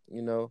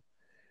 you know,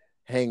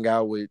 hang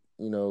out with,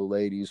 you know,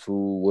 ladies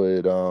who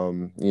would,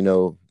 you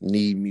know,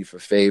 need me for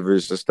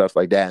favors and stuff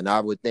like that. And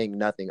I would think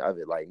nothing of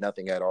it, like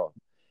nothing at all.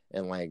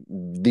 And like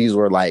these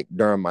were like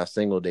during my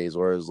single days,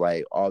 where it was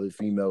like all the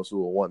females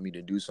who would want me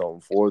to do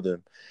something for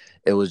them.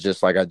 It was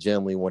just like I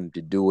genuinely wanted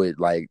to do it,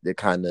 like to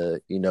kind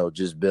of, you know,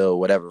 just build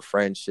whatever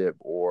friendship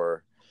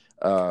or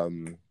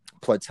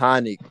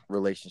platonic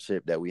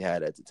relationship that we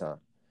had at the time.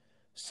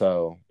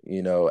 So,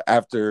 you know,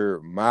 after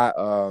my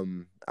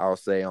I'll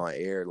say on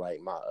air,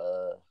 like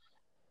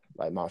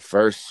my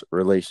first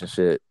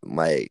relationship,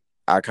 like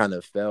I kind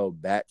of fell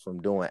back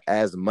from doing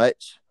as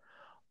much,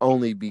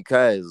 only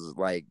because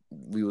like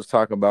we was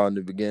talking about in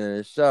the beginning of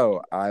the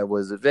show, I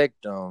was a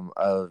victim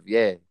of,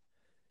 you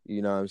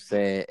know what I'm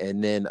saying?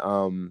 And then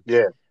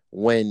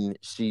when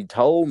she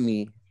told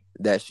me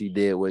that she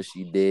did what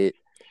she did,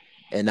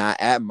 and I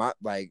at my,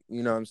 like,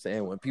 you know what I'm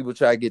saying, when people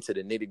try to get to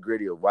the nitty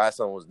gritty of why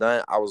something was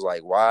done, I was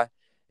like, why?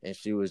 And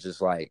she was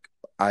just like,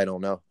 I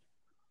don't know.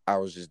 I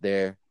was just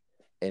there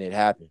and it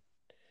happened.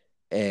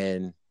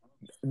 And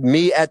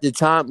me at the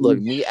time,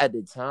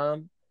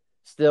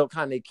 still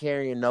kind of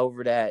carrying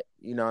over that,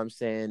 you know what I'm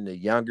saying, the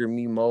younger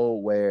me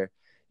mode where,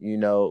 you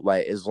know,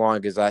 like as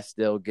long as I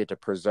still get to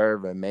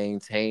preserve and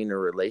maintain a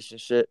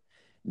relationship,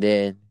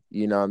 then,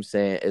 you know what I'm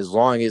saying, as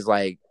long as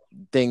like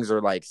things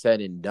are like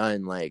said and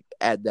done, like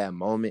at that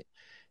moment,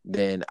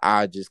 then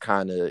I just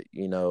kind of,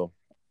 you know,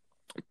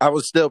 I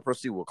would still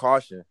proceed with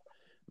caution.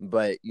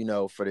 But, you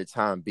know, for the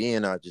time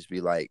being, I'll just be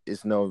like,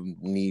 it's no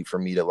need for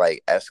me to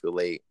like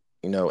escalate,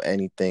 you know,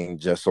 anything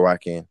just so I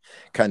can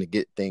kind of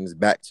get things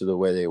back to the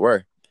way they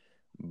were.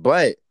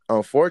 But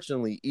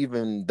unfortunately,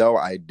 even though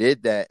I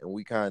did that and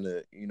we kind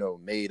of, you know,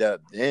 made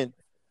up, then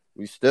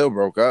we still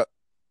broke up.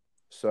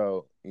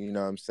 So, you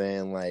know what I'm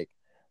saying? Like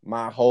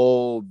my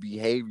whole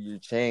behavior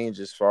changed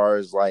as far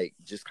as like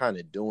just kind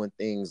of doing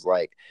things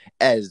like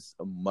as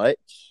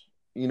much,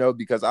 you know,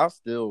 because I'll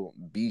still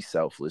be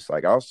selfless.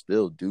 Like I'll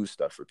still do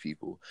stuff for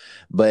people.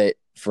 But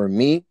for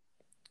me,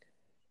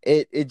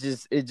 it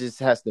just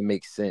has to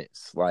make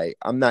sense. Like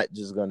I'm not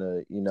just gonna,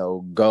 you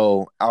know,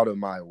 go out of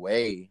my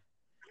way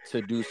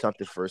to do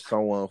something for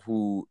someone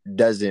who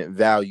doesn't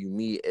value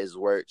me as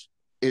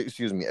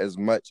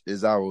much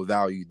as I will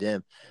value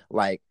them.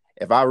 Like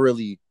if I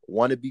really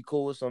want to be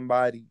cool with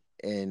somebody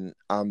and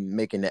I'm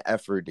making the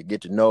effort to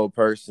get to know a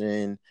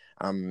person,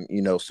 I'm,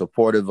 you know,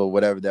 supportive of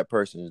whatever that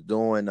person is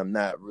doing. I'm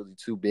not really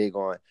too big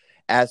on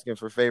asking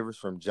for favors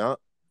from jump.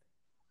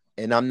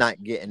 And I'm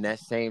not getting that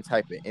same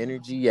type of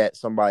energy, yet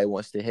somebody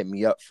wants to hit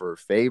me up for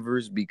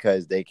favors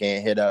because they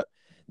can't hit up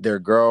their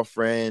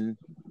girlfriend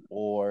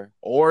or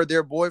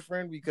their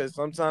boyfriend, because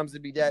sometimes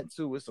it be that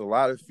too. It's a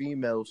lot of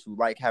females who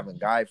like having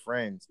guy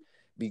friends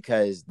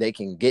because they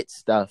can get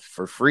stuff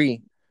for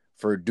free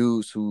for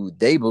dudes who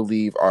they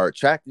believe are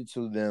attracted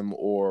to them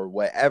or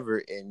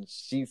whatever. And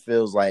she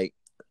feels like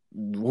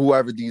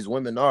whoever these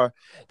women are,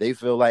 they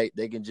feel like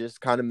they can just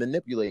kind of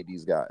manipulate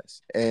these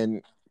guys.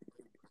 And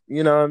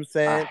you know what I'm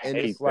saying? And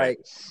it's like,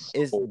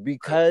 it's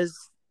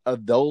because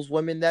of those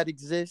women that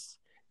exist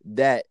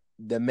that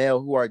the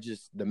males who are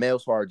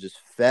just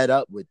fed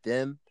up with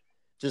them,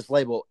 just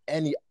label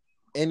any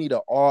to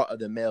all of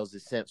the males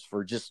as simps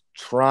for just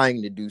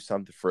trying to do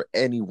something for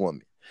any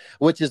woman,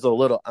 which is a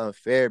little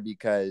unfair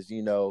because,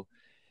 you know,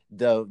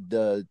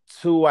 the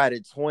 2 out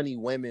of 20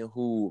 women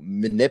who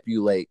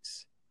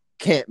manipulates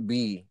can't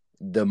be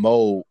the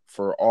mold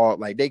for all.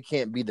 Like they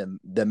can't be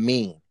the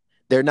mean.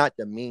 They're not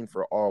the mean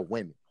for all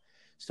women.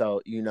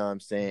 So, you know what I'm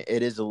saying?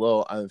 It is a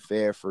little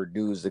unfair for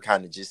dudes to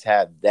kind of just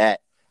have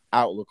that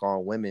outlook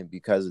on women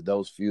because of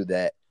those few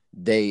that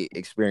they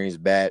experience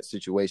bad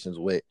situations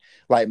with,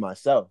 like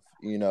myself,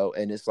 you know,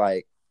 and it's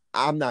like,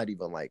 I'm not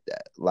even like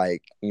that.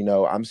 Like, you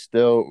know, I'm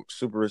still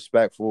super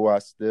respectful. I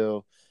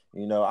still,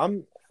 you know,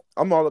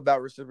 I'm all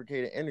about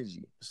reciprocated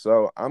energy.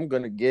 So I'm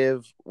going to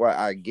give what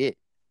I get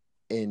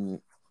and,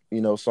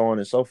 you know, so on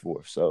and so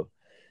forth. So,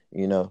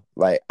 you know,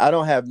 like I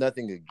don't have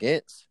nothing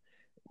against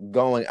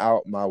going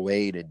out my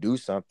way to do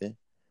something,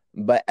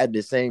 but at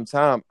the same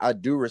time I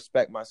do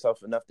respect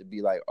myself enough to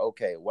be like,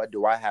 okay, what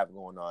do I have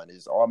going on?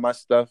 Is all my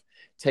stuff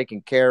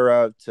taken care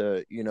of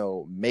to, you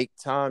know, make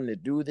time to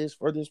do this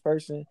for this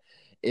person?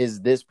 Is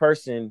this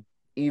person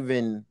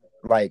even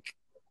like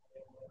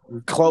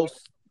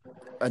close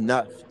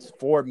enough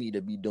for me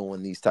to be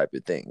doing these type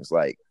of things?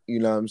 Like, you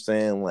know what I'm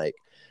saying? Like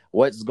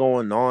what's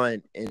going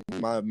on in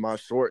my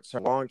short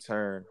term, long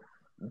term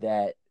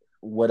that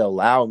would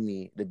allow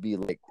me to be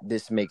like,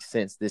 this makes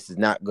sense. This is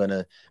not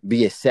gonna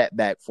be a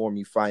setback for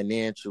me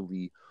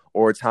financially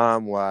or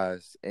time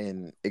wise,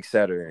 and et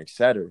cetera, et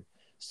cetera.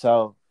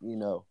 So,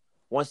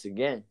 once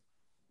again,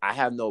 I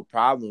have no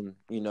problem,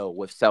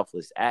 with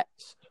selfless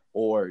acts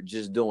or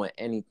just doing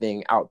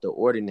anything out the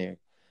ordinary.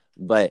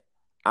 But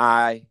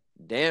I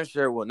damn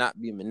sure will not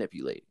be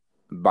manipulated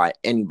by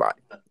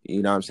anybody.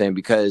 You know what I'm saying?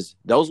 Because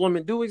those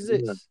women do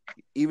exist.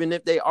 Even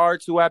if they are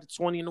 2 out of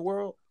 20 in the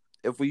world,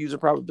 if we use a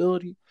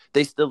probability,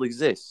 they still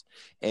exist.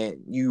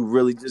 And you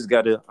really just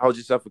got to hold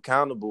yourself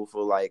accountable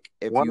for, like,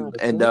 if you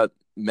end up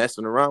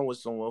messing around with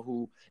someone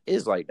who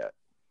is like that.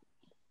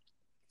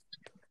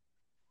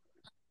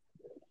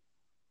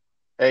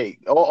 Hey,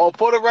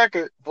 for the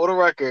record,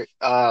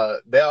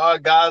 there are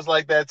guys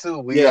like that too.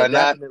 We are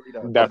not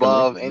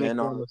above any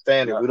form of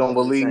standard. We don't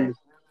believe.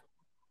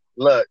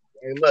 Look,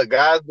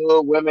 guys do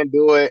it, women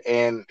do it,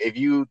 and if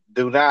you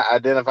do not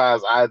identify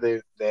as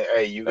either, then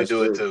hey, you can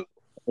do it too.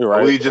 You're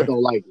right. We just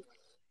don't like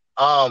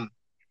it.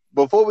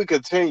 Before we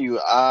continue,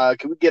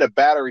 can we get a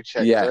battery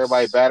check? Yes. Is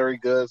everybody battery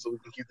good so we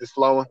can keep this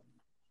flowing?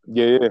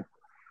 Yeah.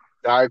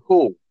 All right,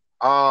 cool.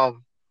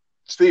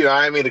 Steve,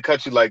 I didn't mean to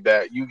cut you like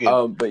that. You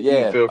can, but yeah,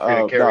 you can feel free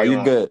to carry on.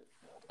 You're good.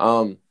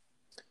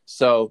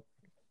 So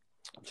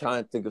I'm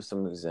trying to think of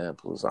some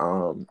examples.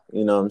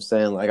 You know what I'm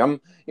saying? Like,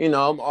 I'm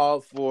all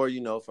for,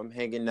 if I'm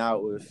hanging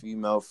out with a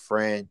female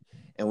friend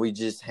and we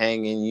just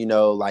hanging,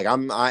 like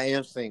I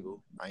am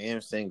single. I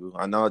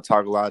know I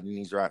talk a lot in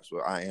these raps,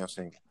 but I am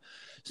single.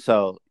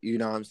 So, you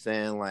know what I'm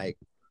saying? Like,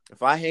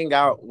 if I hang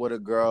out with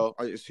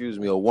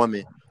a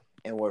woman,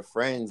 and we're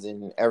friends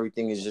and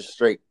everything is just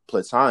straight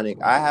platonic,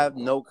 I have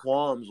no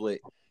qualms with,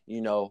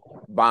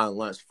 buying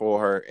lunch for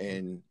her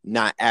and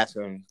not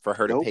asking for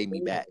her to pay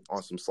me back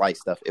on some slight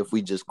stuff if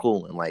we just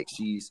cool and like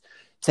she's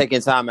taking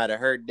time out of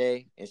her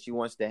day and she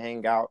wants to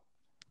hang out.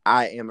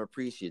 I am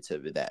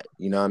appreciative of that.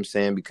 You know what I'm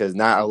saying? Because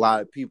not a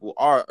lot of people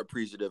are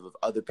appreciative of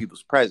other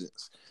people's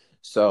presence.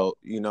 So,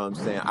 you know what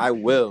I'm saying? I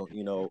will,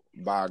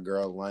 buy a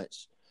girl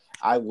lunch.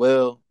 I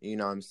will, you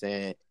know what I'm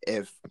saying,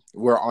 if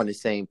we're on the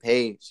same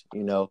page,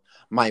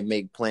 might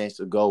make plans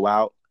to go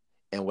out,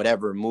 and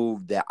whatever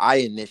move that I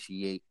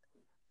initiate,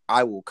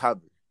 I will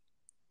cover,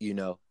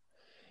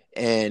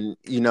 and,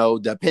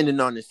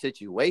 depending on the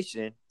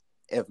situation,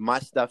 if my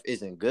stuff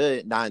isn't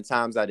good, 9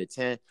 times out of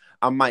 10,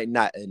 I might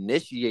not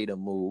initiate a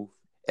move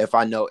if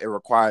I know it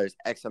requires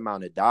X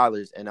amount of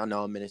dollars and I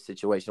know I'm in a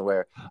situation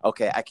where,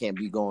 okay, I can't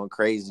be going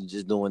crazy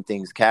just doing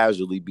things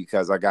casually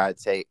because I got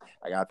to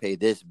pay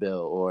this bill,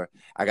 or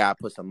I got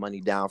to put some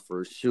money down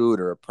for a shoot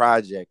or a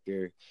project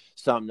or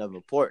something of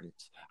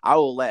importance. I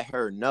will let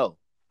her know.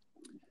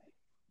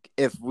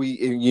 If we,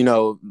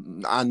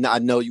 I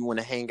know you want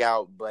to hang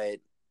out, but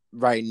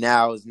right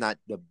now is not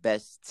the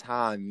best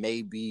time.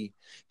 Maybe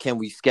can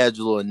we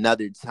schedule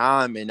another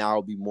time and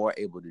I'll be more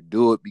able to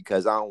do it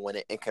because I don't want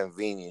to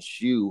inconvenience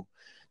you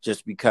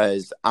just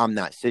because I'm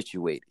not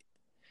situated.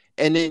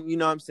 And then, you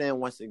know what I'm saying?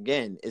 Once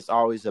again, it's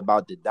always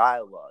about the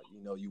dialogue.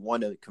 You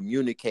want to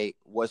communicate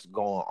what's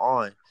going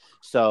on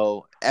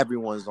so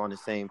everyone's on the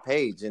same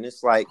page. And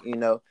it's like,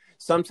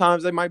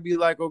 sometimes they might be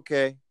like,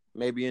 okay,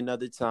 maybe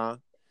another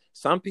time.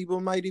 Some people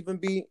might even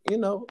be,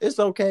 it's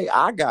okay,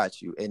 I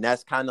got you. And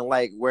that's kind of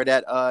like where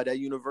that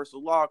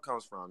universal law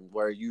comes from,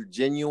 where you're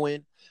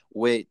genuine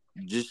with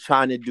just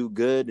trying to do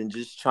good and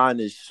just trying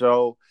to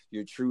show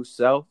your true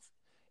self.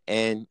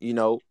 And,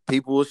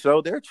 people will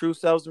show their true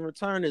selves in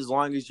return as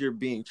long as you're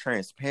being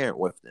transparent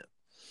with them,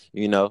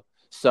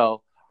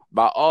 So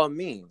by all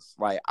means,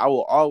 like, I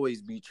will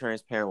always be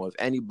transparent with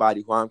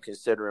anybody who I'm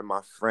considering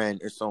my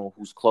friend or someone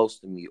who's close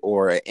to me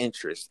or an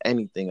interest,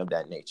 anything of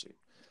that nature.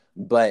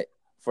 But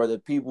for the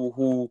people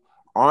who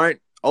aren't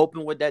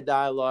open with that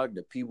dialogue,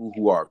 the people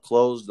who are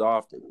closed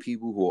off, the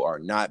people who are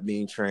not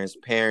being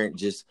transparent,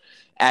 just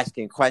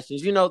asking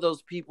questions,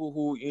 those people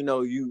who,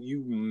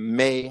 you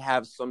may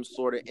have some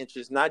sort of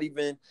interest, not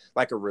even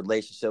like a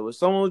relationship with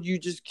someone, you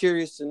just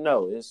curious to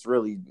know. It's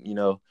really,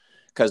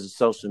 because of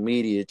social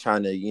media,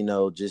 trying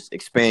to, just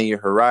expand your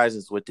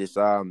horizons with this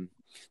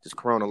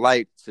Corona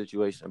Light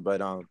situation.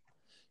 But,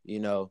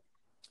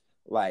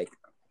 like,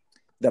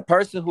 the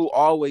person who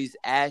always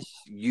asks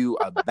you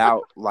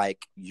about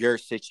like your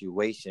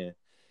situation,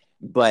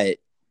 but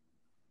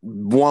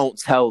won't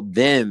tell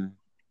them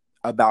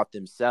about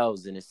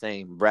themselves in the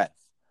same breath,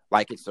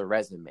 like it's a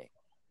resume.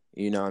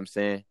 You know what I'm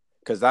saying?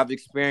 Because I've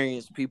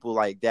experienced people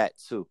like that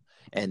too.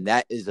 And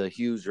that is a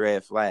huge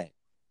red flag.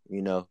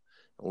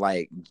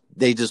 Like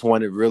they just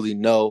want to really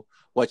know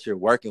what you're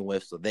working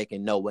with so they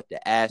can know what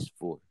to ask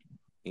for,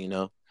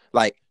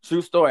 Like,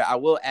 true story, I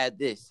will add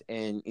this.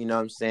 And, what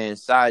I'm saying,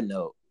 side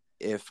note,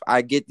 if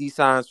I get these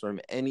signs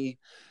from any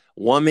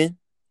woman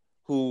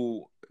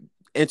who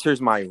enters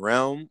my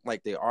realm,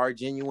 like they are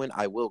genuine,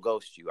 I will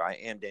ghost you. I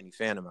am Danny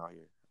Phantom out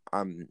here.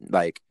 I'm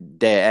like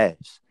dead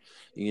ass,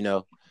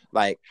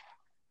 like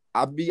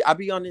I'll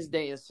be on this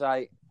dating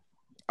site.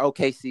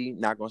 OKC,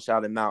 not gonna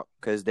shout them out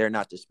because they're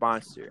not the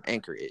sponsor.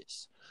 Anchor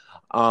is.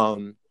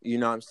 You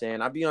know what I'm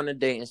saying? I'll be on the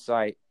dating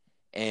site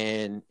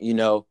and,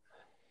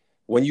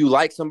 when you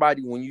like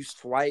somebody, when you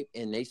swipe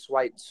and they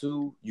swipe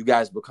too, you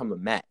guys become a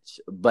match.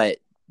 But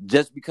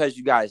just because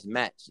you guys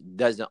match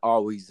doesn't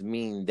always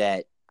mean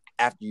that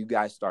after you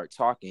guys start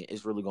talking,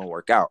 it's really going to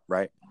work out,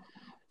 right?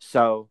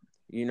 So,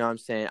 you know what I'm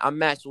saying? I'm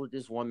matched with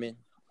this woman,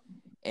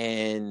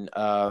 and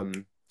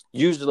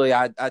usually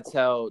I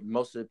tell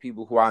most of the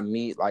people who I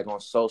meet, like on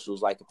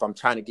socials, like if I'm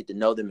trying to get to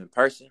know them in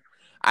person,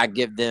 I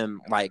give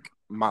them like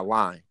my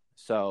line,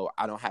 so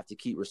I don't have to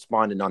keep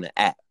responding on the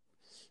app.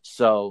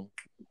 So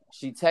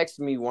she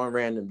texted me one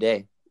random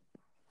day,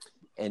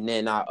 and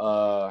then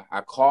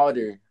I called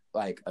her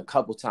like a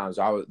couple times.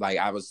 I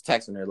was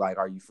texting her like,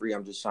 "Are you free?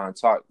 I'm just trying to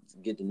talk,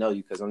 get to know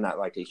you, because I'm not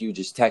like the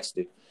hugest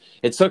texter."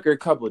 It took her a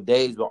couple of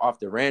days, but off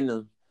the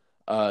random,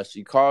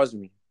 she calls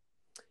me,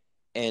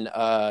 and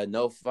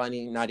no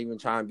funny, not even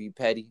trying to be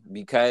petty,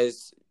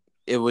 because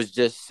it was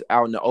just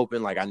out in the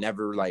open. Like I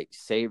never like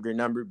saved her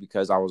number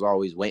because I was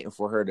always waiting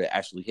for her to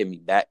actually hit me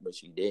back, but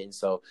she didn't.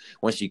 So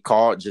when she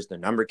called, just the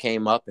number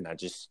came up, and I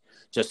just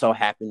so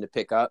happened to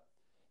pick up,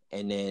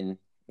 and then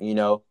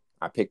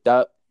I picked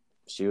up.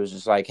 She was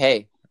just like,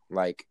 "Hey,"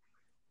 like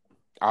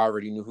I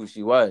already knew who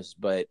she was,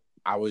 but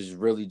I was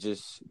really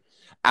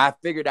I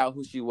figured out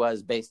who she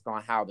was based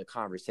on how the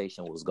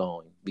conversation was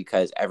going,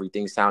 because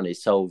everything sounded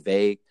so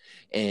vague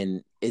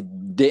and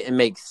it didn't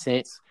make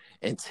sense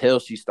until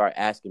she started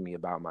asking me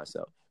about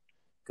myself.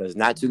 Because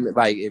not too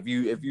like if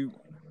you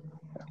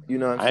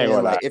know what I'm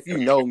saying, like if you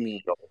know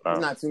me, there's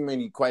not too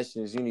many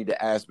questions you need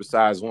to ask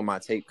besides when my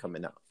tape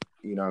coming out.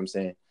 You know what I'm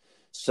saying?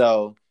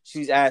 So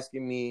she's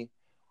asking me,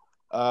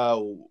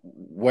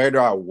 where do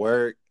I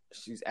work?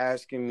 She's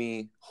asking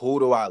me, who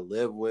do I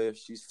live with?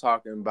 She's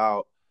talking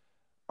about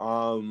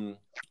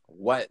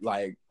what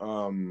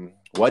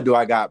do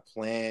I got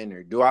planned,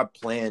 or do I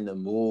plan to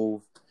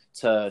move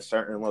to a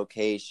certain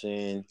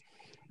location?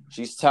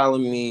 She's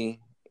telling me,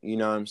 you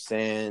know what I'm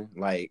saying,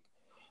 like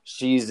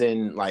she's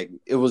in like,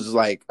 it was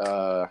like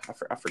I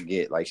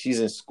forget, like she's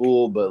in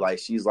school, but like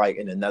she's like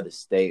in another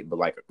state, but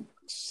like a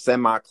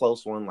semi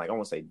close one, like I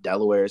want to say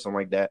Delaware or something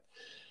like that.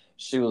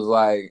 She was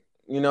like,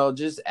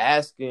 just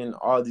asking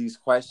all these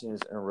questions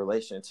in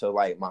relation to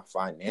like my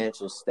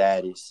financial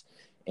status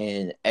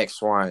and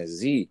X, Y, and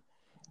Z.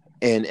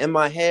 And in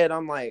my head,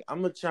 I'm like,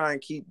 I'm gonna try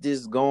and keep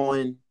this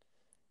going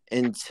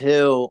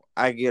until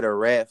I get a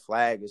red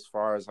flag as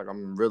far as like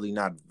I'm really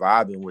not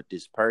vibing with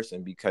this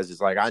person, because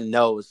it's like I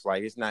know it's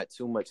like it's not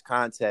too much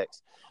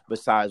context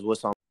besides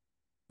what's on.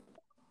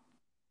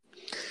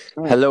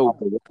 Hello.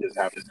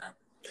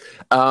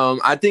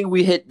 I think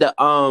we hit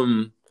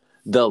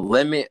the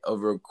limit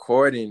of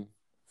recording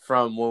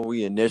from when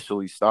we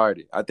initially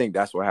started. I think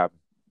that's what happened.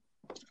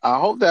 I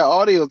hope that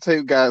audio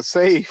tape got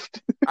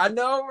saved. I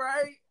know,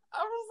 right?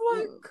 I was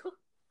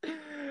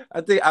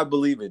like, I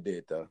believe it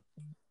did, though.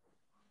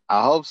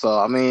 I hope so.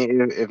 I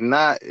mean, if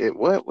not,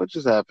 what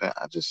just happened?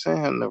 I just sent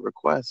him the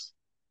request.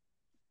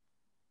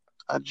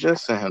 I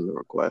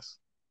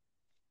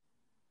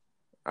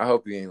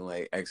hope he ain't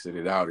like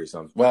exited out or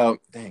something. Well,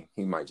 dang,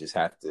 he might just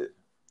have to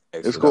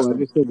exit. It's cool. I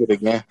just sent it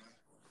again.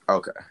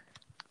 Okay.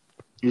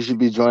 You should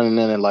be joining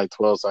in like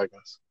 12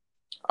 seconds.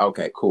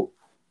 Okay, cool.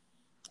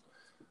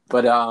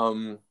 But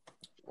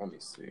let me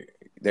see.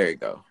 There you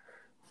go.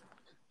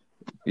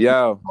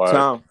 Yo,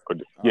 Tom.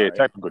 Yeah, right.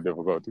 Technical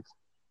difficulties.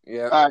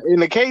 Yeah. In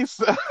the case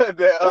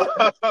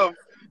that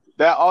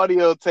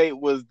audio tape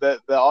was that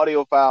the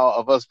audio file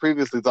of us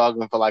previously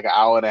talking for like an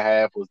hour and a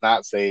half was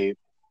not saved.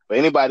 For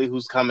anybody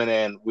who's coming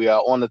in, we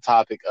are on the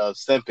topic of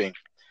simping.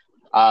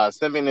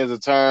 Simping is a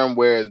term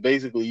where it's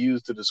basically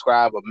used to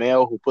describe a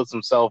male who puts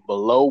himself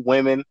below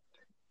women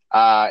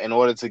in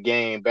order to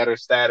gain better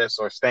status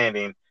or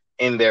standing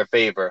in their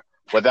favor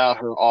without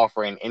her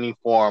offering any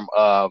form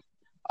of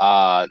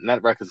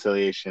not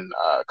reconciliation,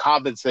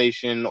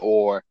 compensation,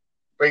 or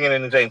bringing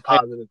anything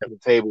positive to the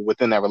table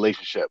within that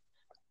relationship.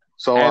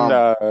 So, and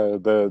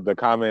the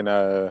common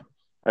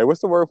hey,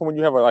 what's the word for when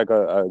you have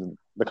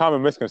the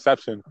common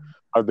misconception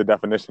of the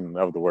definition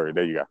of the word?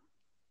 There you go.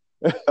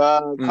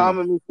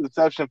 Common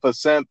misconception for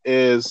simp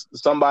is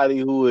somebody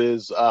who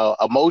is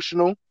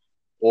emotional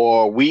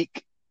or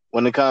weak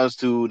when it comes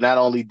to not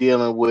only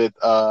dealing with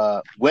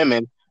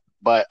women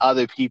but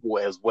other people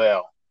as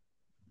well.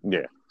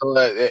 Yeah.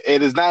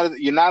 It is not.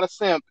 You're not a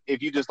simp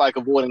if you just like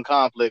avoiding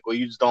conflict, or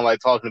you just don't like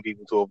talking to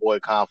people to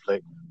avoid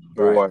conflict,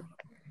 right,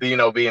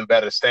 or being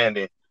better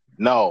standing.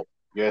 No,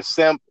 you're a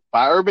simp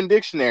by Urban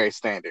Dictionary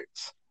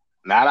standards,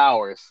 not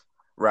ours.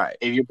 Right.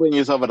 If you're putting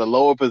yourself at a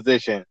lower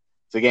position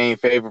to gain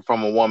favor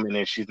from a woman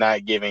and she's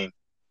not giving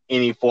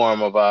any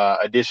form of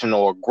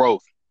additional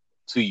growth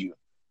to you.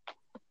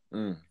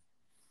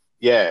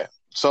 Yeah.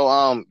 So,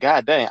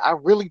 god dang, I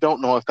really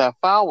don't know if that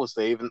file was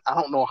saved, and I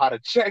don't know how to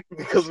check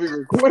because we're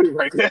recording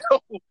right now.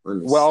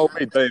 Well,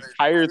 wait, the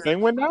entire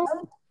thing went down?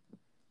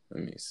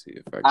 Let me see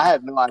if I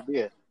have no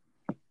idea.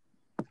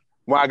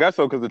 Well, I guess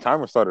so, because the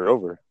timer started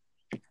over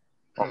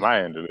on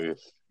my end of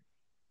this.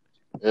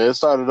 Yeah, it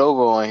started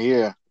over on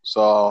here.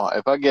 So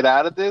if I get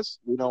out of this,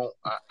 I don't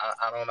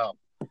know.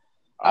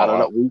 I don't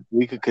know.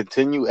 We could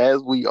continue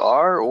as we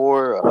are,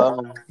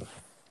 or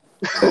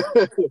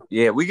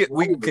Yeah, we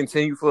can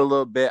continue for a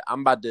little bit.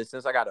 I'm about to,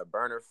 since I got a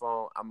burner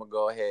phone, I'm gonna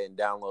go ahead and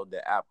download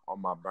the app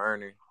on my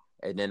burner,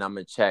 and then I'm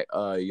gonna check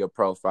your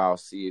profile,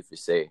 see if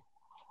it's safe.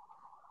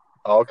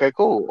 Okay,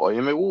 cool.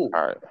 Oyeme Woo.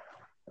 All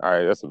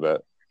right, that's a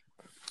bet.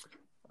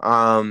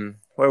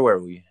 Where were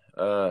we?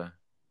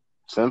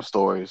 Sim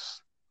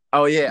stories.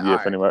 Oh yeah, yeah,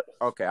 pretty much.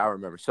 Okay, I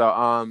remember.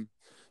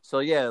 So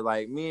yeah,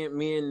 like me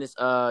and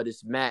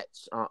this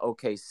match on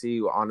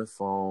OKC were on the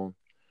phone.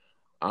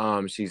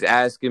 She's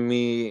asking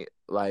me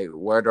like,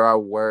 where do I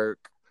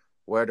work,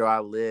 where do I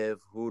live,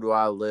 who do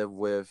I live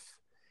with,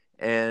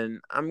 and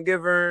I'm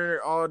giving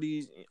her all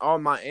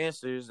my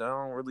answers. I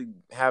don't really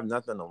have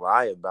nothing to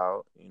lie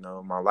about. You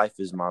know, my life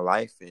is my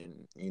life,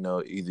 and you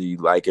know, either you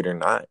like it or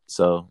not.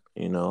 So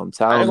you know, I'm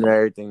telling her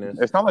everything.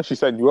 It's not like she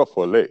setting you up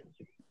for a lick.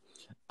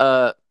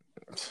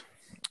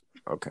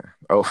 Okay.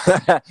 Oh,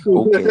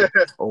 okay.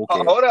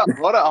 Hold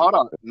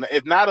on.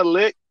 If not a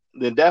lick,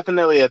 then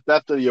definitely a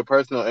theft of your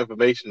personal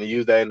information to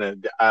use that in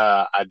an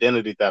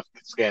identity theft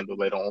scandal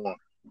later on.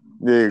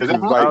 Yeah,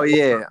 like, oh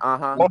yeah,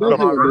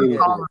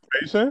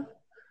 conversation.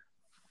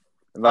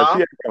 Like she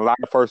acting a lot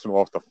personal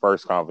off the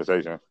first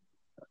conversation.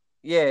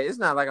 Yeah, it's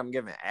not like I'm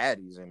giving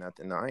addies or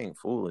nothing. No, I ain't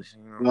foolish.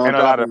 You know? And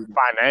a lot of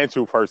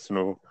financial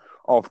personal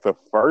off the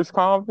first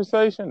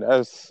conversation.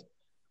 That's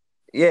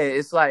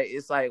it's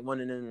like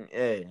one of them.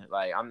 Yeah,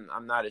 like I'm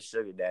not a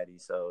sugar daddy,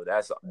 so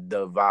that's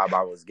the vibe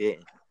I was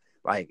getting.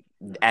 Like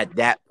at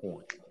that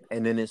point,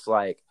 and then it's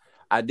like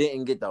I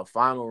didn't get the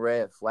final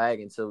red flag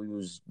until we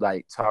was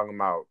like talking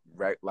about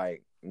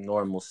like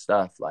normal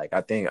stuff. Like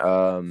I think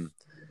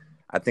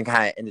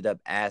I ended up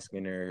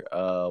asking her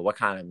what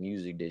kind of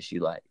music did she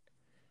like,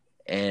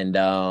 and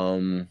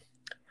I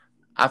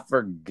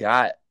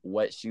forgot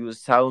what she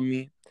was telling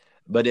me,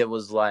 but it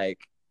was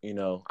like, you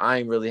know, I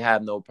ain't really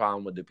have no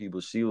problem with the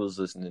people she was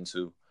listening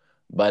to,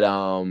 but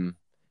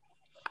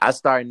I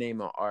started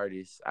naming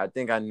artists. I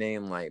think I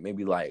named like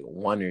maybe like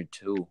one or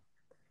two.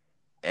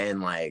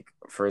 And like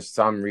for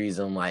some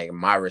reason, like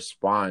my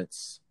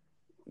response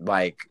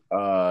like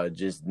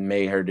just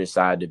made her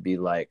decide to be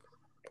like,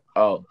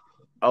 oh,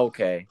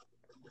 okay.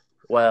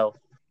 Well,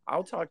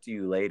 I'll talk to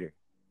you later.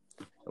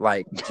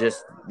 Like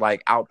just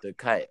like out the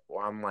cut.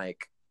 Where I'm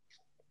like,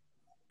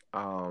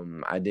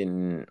 I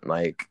didn't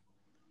like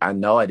I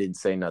know I didn't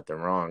say nothing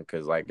wrong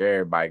because like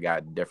everybody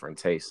got different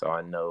tastes. So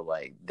I know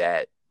like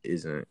that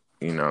isn't,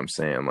 you know what I'm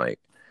saying? Like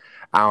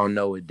I don't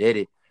know what did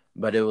it.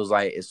 But it was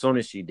like, as soon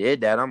as she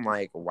did that, I'm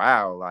like,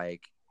 wow,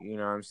 like, you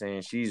know what I'm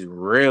saying? She's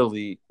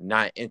really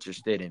not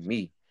interested in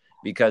me,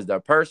 because the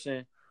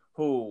person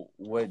who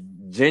would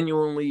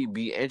genuinely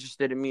be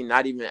interested in me,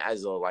 not even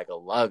as a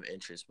love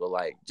interest, but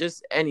like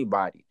just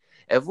anybody.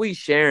 If we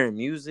sharing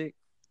music,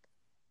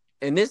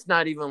 and it's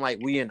not even like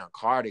we in a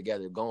car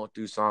together going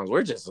through songs,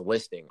 we're just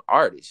listing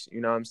artists. You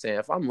know what I'm saying?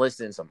 If I'm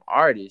listening some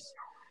artists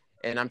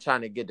and I'm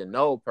trying to get to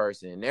know a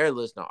person and they're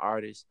listening to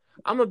artists,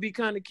 I'm going to be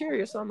kind of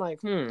curious. I'm like,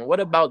 what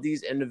about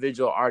these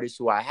individual artists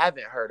who I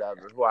haven't heard of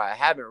or who I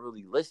haven't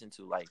really listened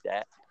to like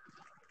that?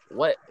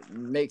 What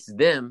makes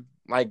them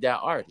like that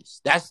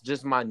artist? That's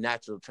just my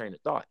natural train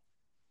of thought.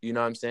 You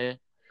know what I'm saying?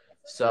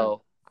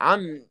 So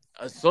I'm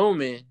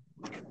assuming,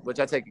 which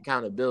I take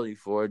accountability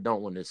for,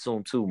 don't want to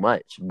assume too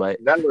much, but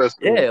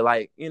yeah,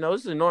 like, you know,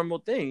 it's a normal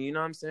thing. You know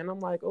what I'm saying? I'm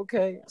like,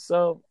 okay,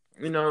 so,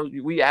 you know,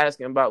 we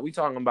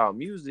talking about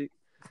music.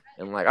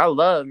 And like I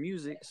love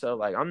music, so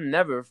like I'm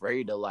never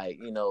afraid to like,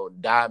 you know,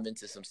 dive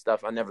into some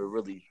stuff I never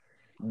really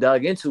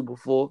dug into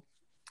before.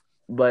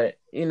 But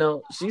you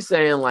know, she's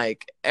saying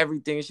like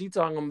everything she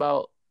talking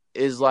about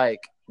is like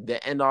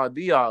the end all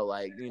be all.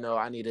 Like, you know,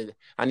 I need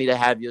to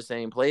have your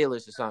same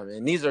playlist or something.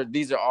 And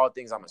these are all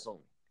things I'm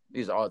assuming.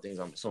 These are all things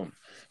I'm assuming.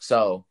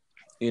 So,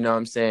 you know what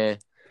I'm saying?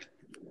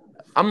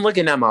 I'm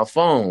looking at my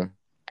phone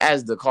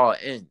as the call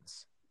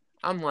ends.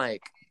 I'm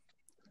like,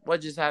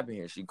 what just happened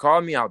here? She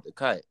called me out the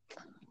cut.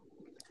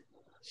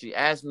 She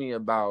asked me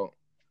about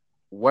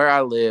where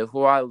I live,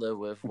 who I live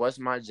with, what's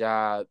my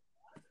job,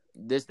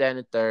 this, that, and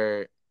the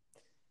third.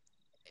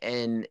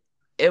 And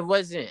it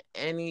wasn't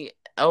anything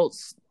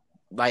else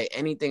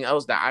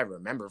that I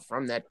remember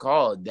from that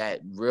call that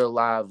real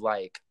live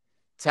like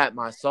tapped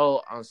my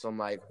soul on some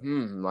like,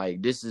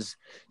 like this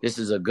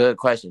is a good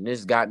question.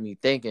 This got me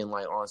thinking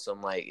like on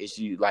some like, is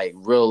she like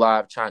real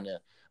live trying to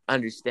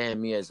understand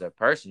me as a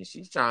person?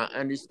 She's trying to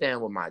understand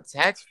what my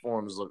tax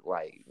forms look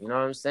like. You know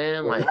what I'm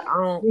saying? Like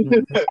I don't,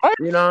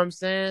 you know what I'm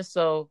saying?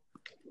 So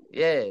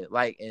yeah,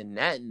 like in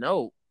that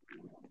note,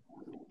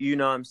 you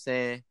know what I'm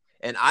saying?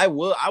 And I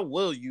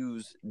will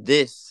use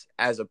this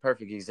as a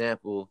perfect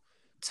example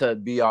to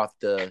be off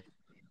the,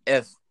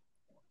 if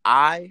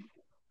I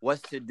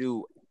was to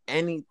do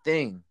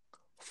anything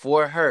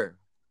for her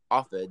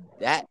off of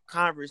that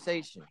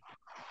conversation,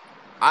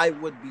 I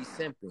would be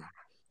simping.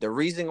 The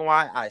reason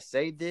why I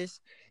say this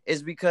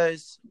is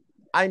because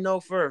I know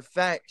for a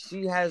fact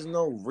she has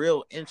no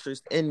real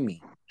interest in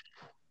me.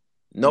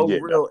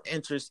 Real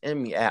interest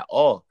in me at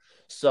all.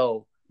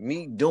 So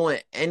me doing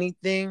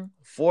anything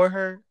for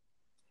her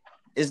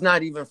is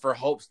not even for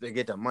hopes to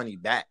get the money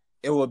back.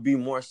 it would be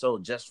more so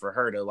just for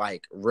her to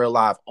like real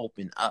life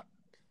open up.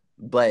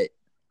 But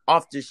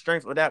off the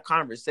strength of that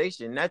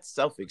conversation, that's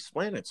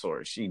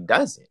self-explanatory. She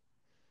doesn't.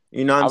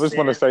 You know what I'm I was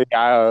going to say,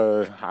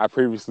 I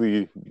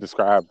previously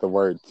described the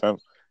word simp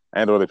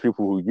and or the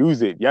people who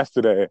use it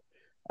yesterday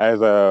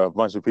as a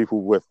bunch of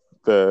people with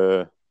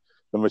the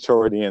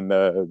maturity and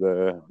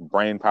the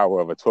brain power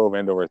of a 12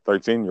 and or a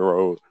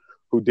 13-year-old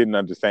who didn't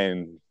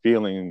understand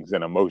feelings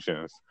and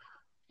emotions.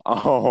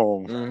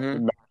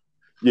 Mm-hmm.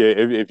 Yeah,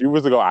 if you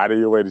was to go out of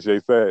your way to say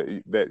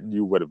that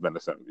you would have been a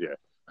simp. Yeah.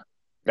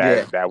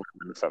 That would have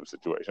been a simp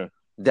situation.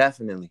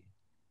 Definitely.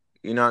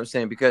 You know what I'm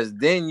saying? Because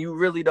then you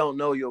really don't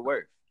know your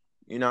worth.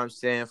 You know what I'm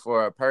saying?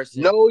 For a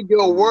person. Know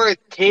your worth,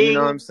 King. You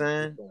know what I'm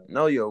saying?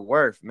 Know your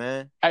worth,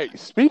 man. Hey,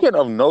 speaking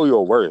of know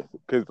your worth,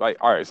 because like,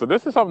 all right, so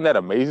this is something that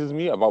amazes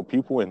me about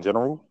people in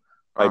general.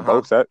 Like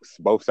both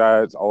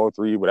sides, all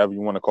three, whatever you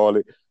want to call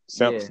it,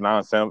 simps,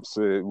 non-simps,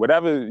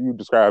 whatever you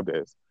described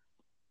as.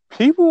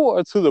 People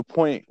are to the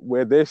point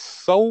where they're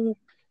so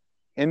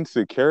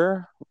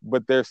insecure,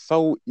 but they're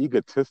so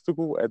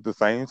egotistical at the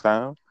same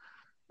time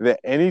that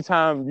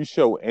anytime you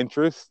show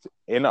interest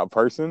in a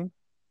person,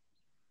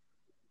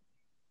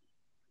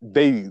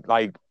 they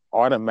like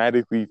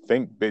automatically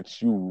think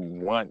that you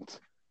want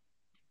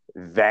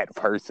that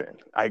person.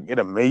 Like, it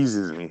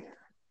amazes me.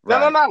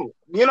 No.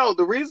 You know,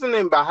 the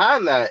reasoning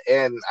behind that,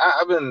 and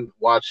I've been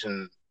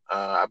watching,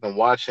 I don't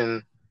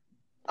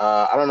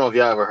know if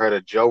y'all ever heard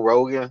of Joe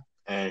Rogan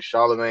and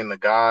Charlemagne the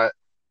God.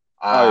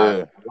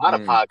 A lot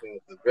of podcasts,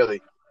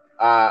 really.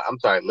 I'm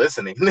sorry,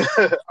 listening. I've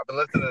been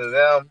listening to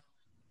them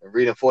and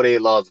reading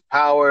 48 Laws of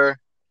Power.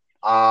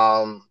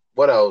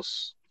 What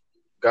else?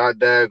 God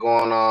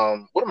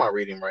daggone, what am I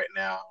reading right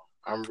now?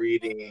 I'm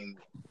reading,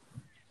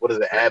 what is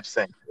it,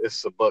 Absent.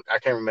 It's a book. I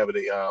can't remember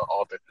the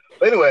author.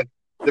 But anyway,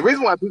 the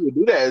reason why people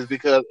do that is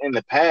because in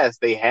the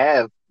past they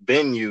have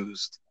been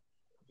used,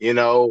 you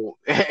know,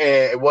 and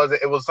it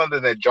was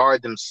something that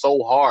jarred them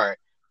so hard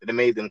that it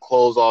made them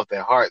close off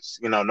their hearts,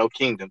 you know, no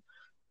kingdom.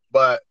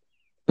 But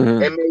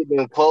it made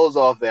them close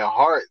off their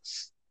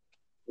hearts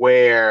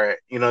where,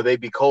 you know, they'd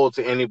be cold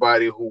to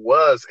anybody who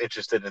was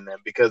interested in them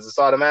because it's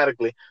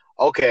automatically,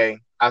 okay,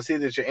 I see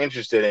that you're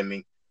interested in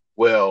me.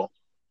 Well,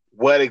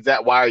 why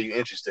are you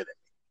interested in me?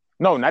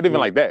 No, not even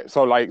like that.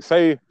 So like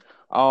say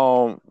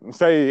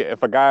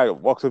if a guy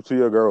walks up to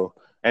your girl,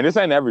 and this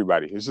ain't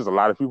everybody, it's just a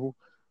lot of people.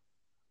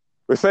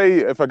 But say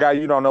if a guy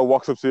you don't know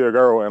walks up to your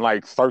girl and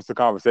like starts the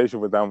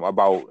conversation with them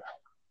about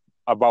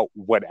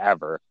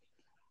whatever,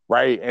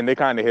 right? And they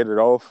kind of hit it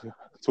off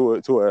to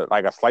a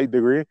like a slight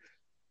degree,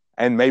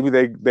 and maybe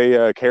they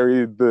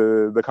carry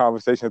the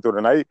conversation through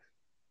the night,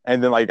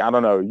 and then like I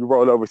don't know, you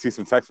roll over, see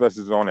some text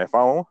messages on their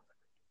phone,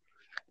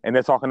 and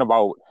they're talking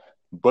about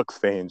books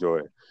they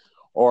enjoy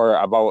or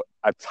about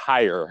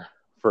attire,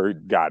 for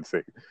God's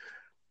sake.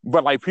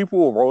 But like people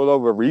will roll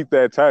over, read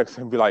that text,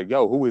 and be like,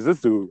 "Yo, who is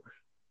this dude?"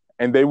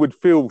 And they would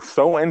feel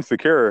so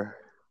insecure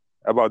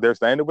about their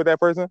standing with that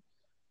person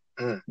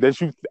that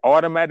you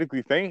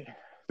automatically think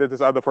that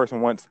this other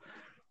person wants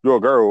your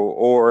girl,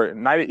 or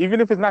not.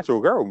 Even if it's not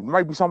your girl, it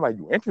might be somebody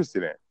you're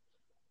interested in,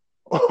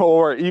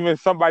 or even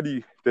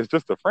somebody that's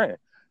just a friend.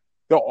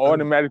 They'll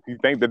automatically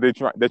think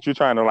that you're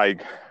trying to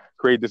like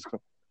create this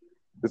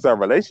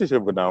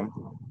relationship with them.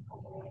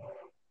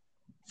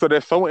 So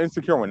they're so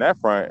insecure on that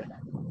front,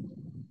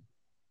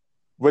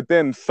 but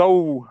then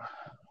so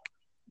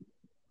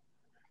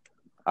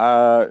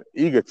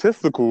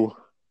egotistical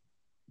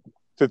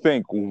to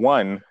think,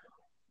 one,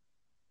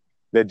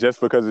 that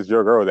just because it's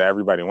your girl that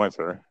everybody wants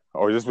her,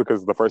 or just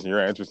because the person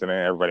you're interested in,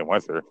 everybody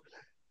wants her.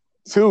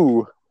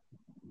 Two,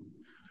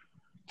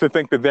 to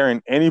think that they're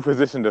in any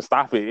position to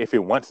stop it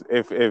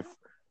if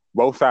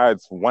both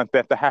sides want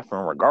that to happen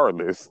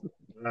regardless,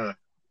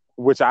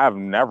 which I've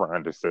never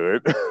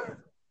understood.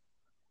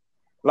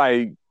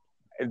 Like,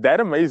 that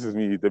amazes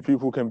me that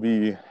people can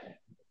be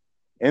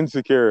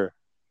insecure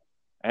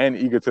and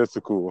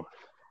egotistical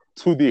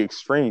to the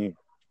extreme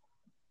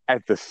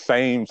at the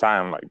same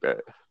time like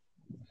that.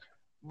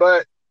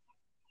 But,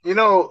 you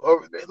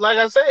know, like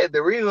I said,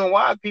 the reason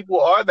why people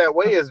are that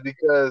way is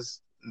because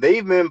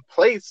they've been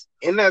placed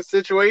in that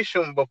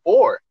situation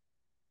before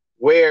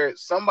where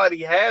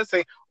somebody has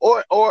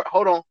or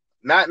hold on,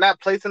 not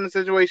placed in the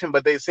situation,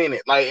 but they've seen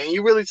it. Like, and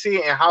you really see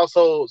it in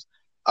households.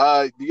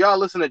 Do y'all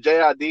listen to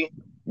JID?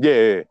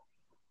 Yeah.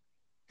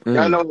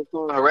 Y'all know the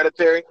song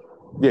Hereditary?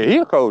 Yeah, he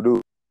a cold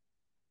dude.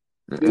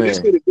 Did you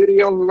see the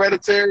video of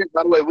Hereditary?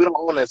 By the way, we don't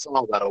own that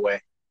song, by the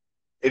way.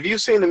 If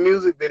you've seen the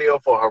music video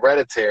for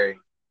Hereditary,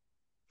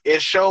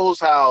 it shows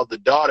how the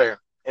daughter,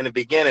 in the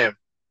beginning,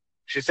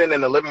 she's sitting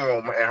in the living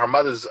room, and her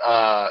mother's,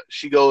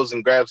 she goes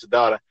and grabs the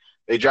daughter.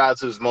 They drive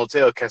to his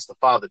motel, catch the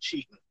father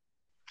cheating.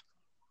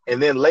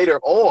 And then later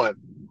on,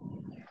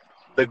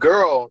 the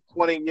girl,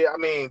 10,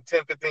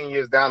 15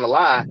 years down the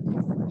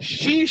line,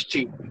 she's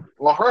cheating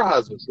on her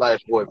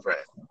husband/boyfriend.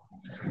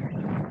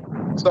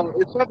 So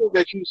it's something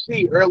that you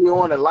see early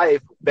on in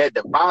life that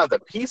defines a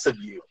piece of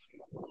you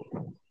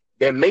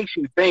that makes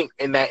you think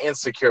in that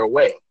insecure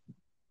way.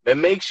 That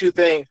makes you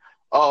think,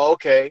 oh,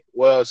 okay,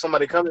 well,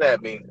 somebody coming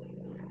at me,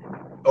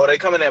 or they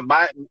coming at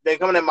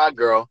my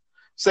girl.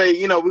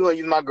 Say, we're gonna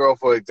use my girl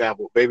for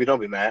example. Baby,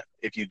 don't be mad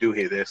if you do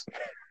hear this.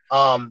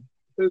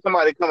 There's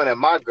somebody coming at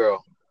my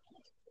girl.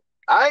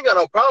 I ain't got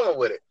no problem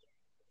with it.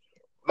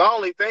 My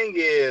only thing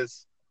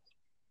is,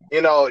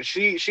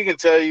 she can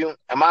tell you,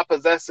 am I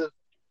possessive?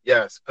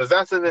 Yes,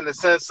 possessive in the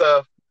sense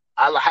of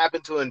I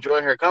happen to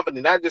enjoy her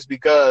company, not just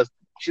because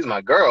she's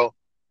my girl,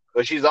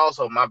 but she's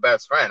also my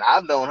best friend.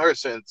 I've known her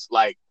since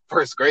like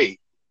first grade.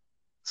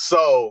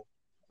 So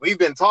we've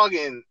been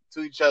talking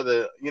to each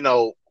other,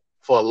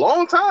 for a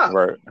long time.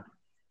 Right.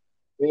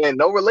 And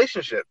no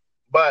relationship.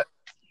 But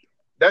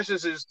that's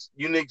just his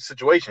unique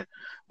situation.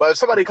 But if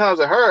somebody comes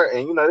to her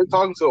and, they're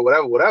talking to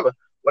her,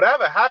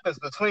 whatever happens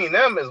between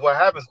them is what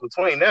happens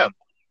between them.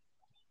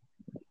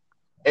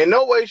 In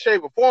no way,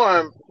 shape, or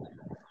form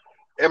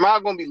am I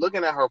going to be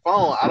looking at her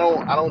phone. I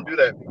don't do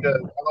that because I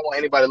don't want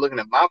anybody looking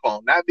at my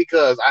phone. Not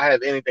because I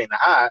have anything to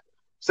hide,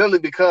 simply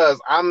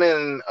because I'm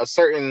in a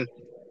certain,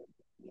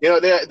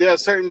 there are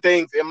certain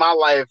things in my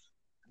life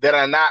that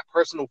are not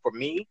personal for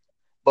me,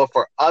 but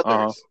for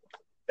others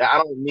that I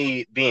don't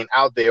need being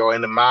out there or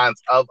in the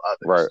minds of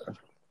others. Right.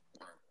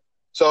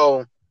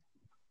 So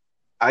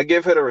I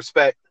give her the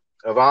respect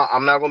of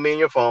I'm not going to be in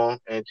your phone,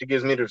 and she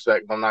gives me the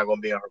respect if I'm not going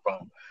to be on her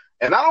phone.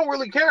 And I don't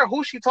really care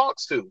who she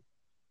talks to.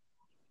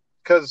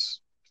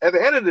 Because at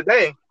the end of the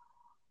day,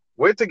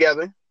 we're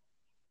together.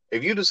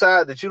 If you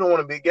decide that you don't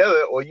want to be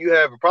together or you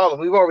have a problem,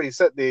 we've already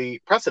set the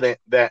precedent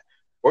that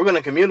we're going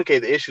to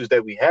communicate the issues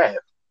that we have.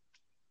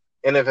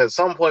 And if at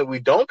some point we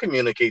don't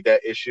communicate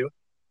that issue,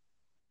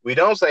 we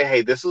don't say,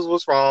 hey, this is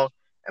what's wrong,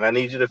 and I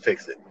need you to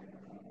fix it.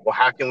 Well,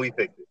 how can we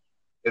fix it?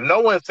 If no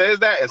one says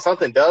that and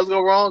something does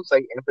go wrong,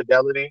 say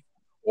infidelity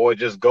or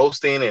just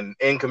ghosting and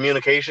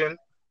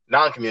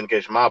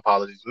non-communication, my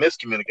apologies,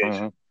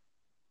 miscommunication,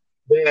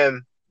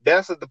 then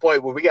that's at the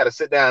point where we got to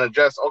sit down and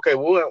address, okay,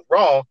 we went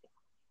wrong.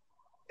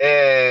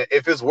 And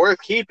if it's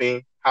worth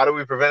keeping, how do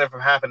we prevent it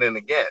from happening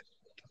again?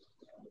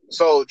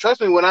 So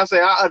trust me when I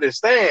say I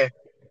understand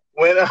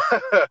when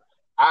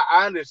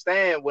I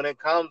understand when it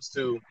comes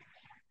to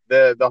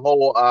the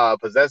whole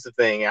possessive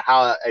thing and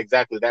how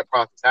exactly that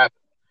process happens.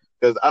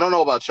 Because I don't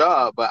know about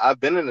y'all, but I've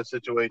been in a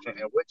situation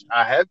in which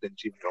I have been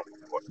cheated on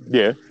before.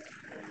 Yeah.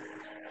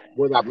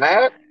 Was I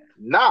mad?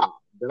 Nah.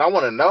 Did I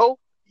want to know?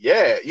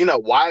 Yeah.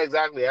 Why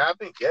exactly it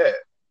happened? Yeah.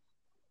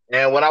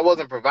 And when I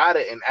wasn't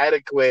provided an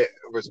adequate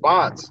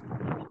response,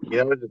 I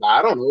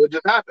don't know, it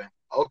just happened.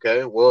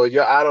 Okay, well,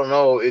 I don't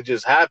know, it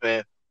just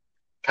happened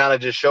kind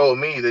of just showed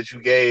me that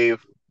you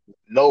gave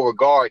no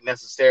regard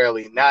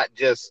necessarily, not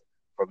just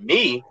for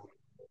me,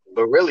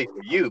 but really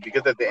for you.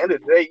 Because at the end of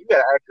the day, you got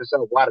to ask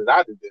yourself, why did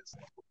I do this?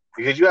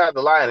 Because you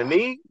either lying to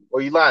me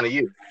or you lying to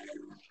you.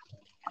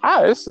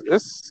 I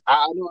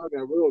know I've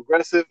been real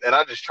aggressive and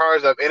I just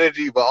charged up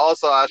energy, but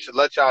also I should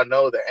let y'all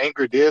know that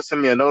Anchor did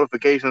send me a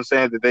notification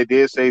saying that they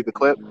did save the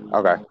clip.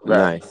 Okay.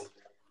 Nice.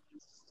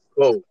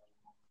 Cool.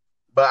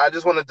 But I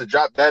just wanted to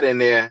drop that in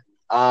there.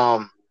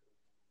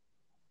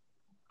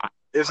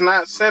 It's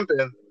not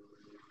simping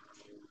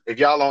if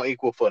y'all on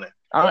equal footing.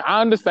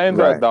 I understand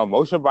the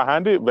emotion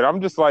behind it, but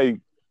I'm just like,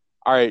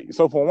 all right,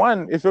 so for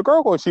one, if your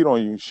girl gonna cheat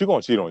on you, she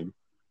gonna cheat on you.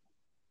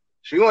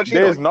 She gonna cheat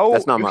on you.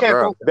 That's not my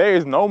girl. There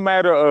is no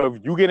matter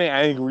of you getting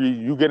angry,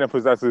 you getting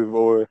possessive,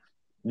 or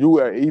you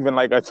are even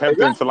like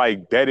attempting to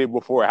like dead it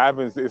before it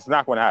happens. It's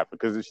not gonna happen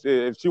because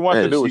if she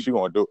wants to do it, she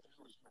gonna do it.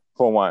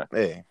 For one.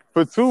 Hey.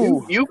 For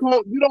two, you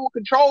don't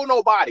control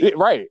nobody.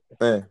 Right.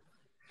 Hey.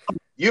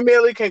 You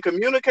merely can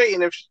communicate,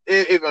 and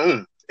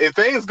if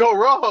things go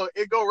wrong,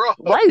 it go wrong.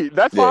 Right.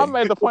 That's why I'm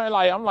at the point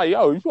I'm like,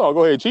 yo, if you want to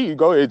go ahead and cheat,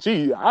 go ahead and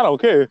cheat. I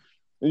don't care.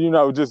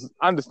 Just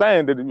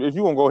understand that if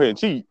you want to go ahead and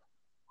cheat,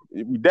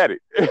 we dead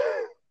it.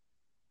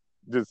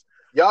 Just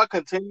y'all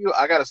continue.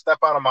 I gotta step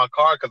out of my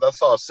car because I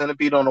saw a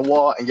centipede on the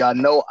wall, and y'all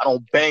know I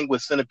don't bang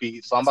with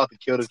centipedes, so I'm about to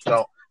kill this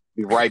joint.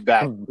 Be right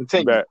back.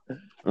 Continue.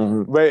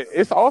 But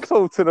it's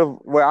also to the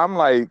where I'm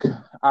like,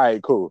 all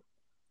right, cool.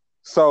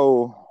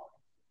 So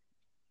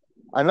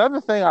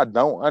another thing I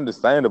don't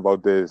understand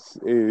about this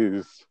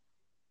is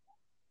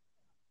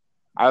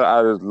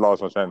I just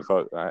lost my train of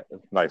thought.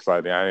 Like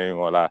slightly, I ain't even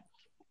gonna lie.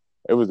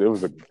 It was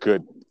a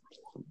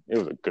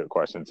good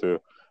question too.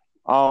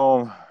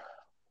 But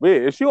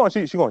yeah, if she gonna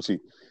cheat, she gonna cheat.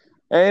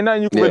 Ain't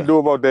nothing you can really do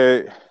about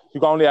that. You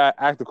can only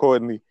act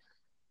accordingly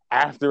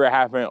after it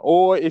happened,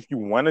 or if you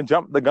want to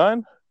jump the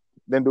gun,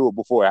 then do it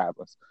before it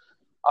happens.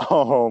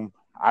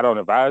 I don't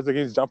advise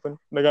against jumping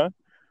the gun,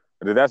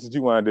 but if that's what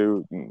you want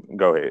to do,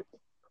 go ahead.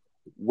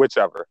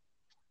 Whichever.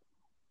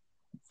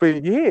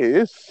 But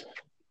yeah,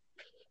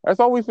 that's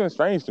always been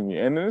strange to me.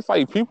 And then it's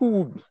like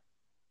people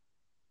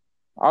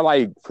are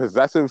like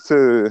possessive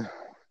to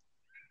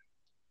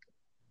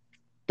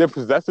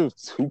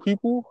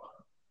people.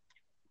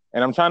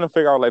 And I'm trying to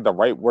figure out like the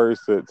right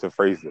words to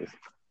phrase this.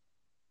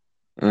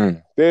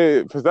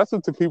 They're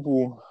possessive to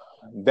people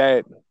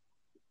that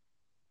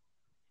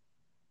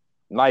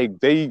like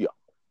they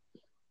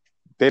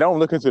don't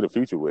look into the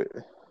future with.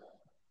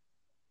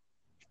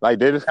 Like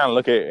they just kind of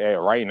look at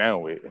right now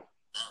with.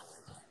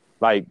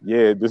 Like,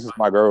 yeah, this is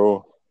my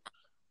girl.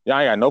 Y'all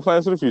ain't got no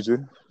plans for the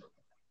future.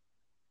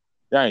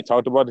 Y'all ain't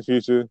talked about the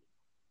future.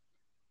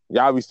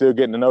 Y'all be still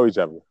getting to know each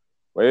other.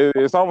 But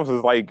it's almost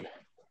as like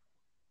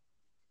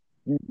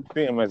you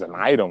see him as an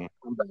item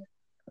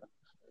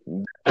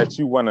that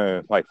you want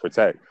to like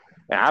protect.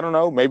 And I don't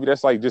know, maybe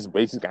that's like just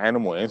basic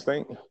animal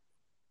instinct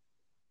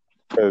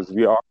because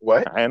we are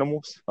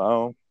animals.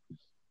 For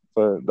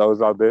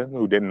those out there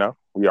who didn't know,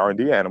 we are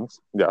indeed animals.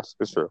 Yes,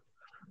 it's true.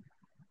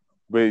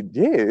 But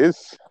yeah,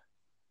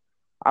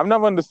 I've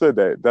never understood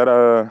that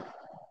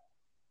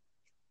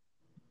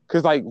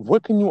because like,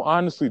 what can you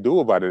honestly do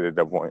about it at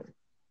that point?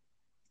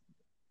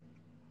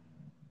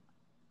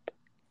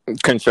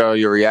 Control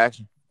your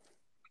reaction.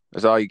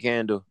 That's all you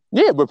can do.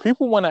 Yeah, but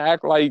people want to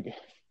act like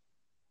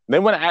they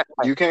want to act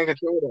like you can't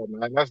control that,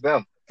 man. That's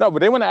them. No, but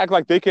they want to act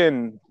like they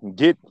can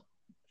get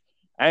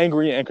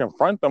angry and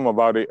confront them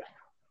about it,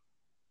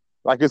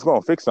 like it's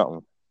gonna fix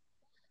something.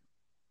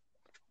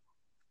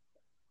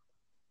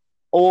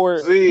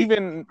 Or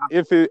even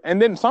if it,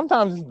 and then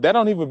sometimes that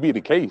don't even be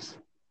the case.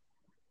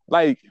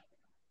 Like,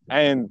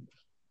 and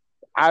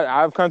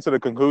I've come to the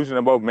conclusion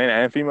that both men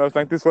and females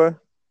think this way.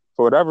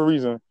 For whatever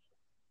reason,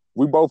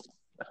 we both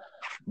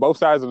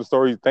sides of the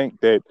story think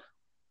that,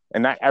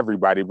 and not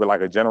everybody, but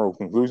like a general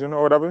conclusion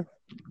or whatever.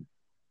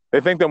 They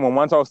think that when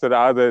one talks to the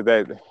other,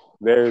 that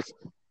there's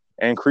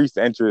increased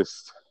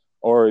interest,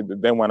 or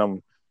they want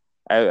them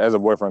as a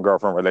boyfriend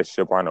girlfriend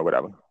relationship partner or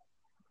whatever.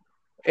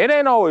 It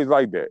ain't always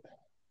like that.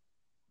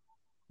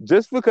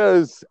 Just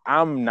because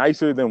I'm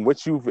nicer than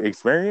what you've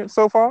experienced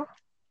so far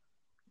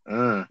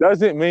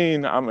doesn't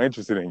mean I'm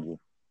interested in you.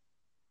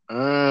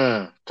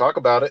 Talk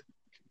about it.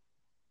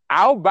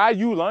 I'll buy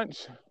you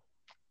lunch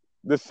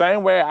the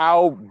same way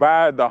I'll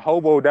buy the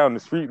hobo down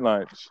the street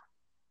lunch.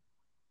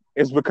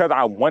 It's because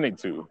I wanted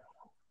to.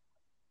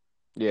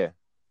 Yeah.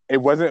 It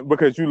wasn't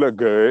because you look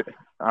good.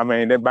 I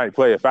mean, that might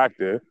play a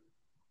factor.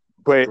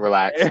 But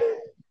relax.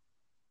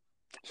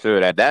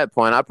 Sure, at that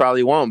point, I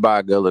probably won't buy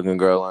a good-looking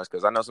girl lunch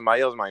because I know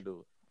somebody else might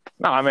do it.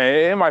 No, I mean,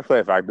 it might play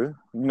a factor.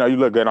 You know, you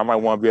look good, I might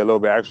want to be a little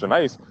bit extra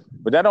nice.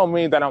 But that don't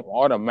mean that I'm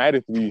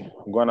automatically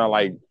going to,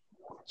 like,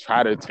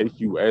 try to take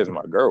you as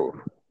my girl.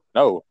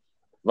 No.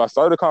 If I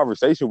start a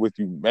conversation with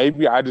you,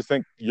 maybe I just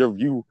think your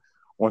view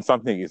on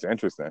something is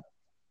interesting.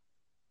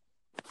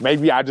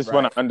 Maybe I just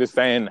want to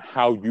understand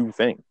how you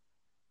think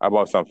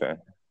about something.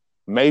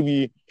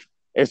 Want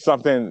it's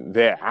something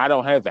that I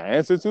don't have the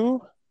answer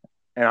to,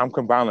 and I'm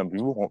combining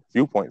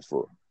viewpoints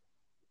for.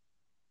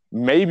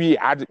 Maybe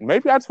I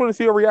just want to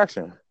see a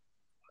reaction.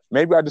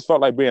 Maybe I just felt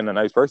like being a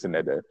nice person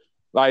that day.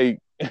 Like,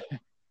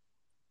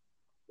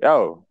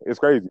 yo, it's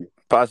crazy.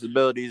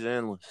 Possibilities are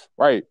endless.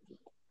 Right.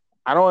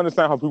 I don't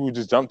understand how people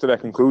just jump to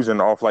that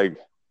conclusion off like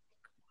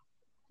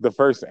the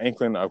first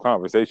inkling of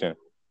conversation,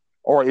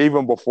 or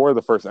even before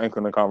the first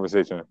inkling of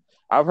conversation.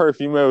 I've heard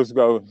females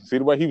go, "See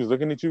the way he was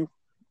looking at you?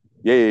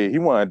 Yeah, he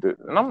wanted to,"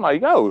 and I'm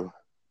like, "Yo,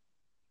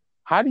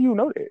 how do you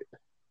know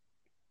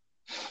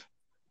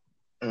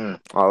that?"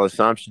 All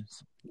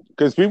assumptions.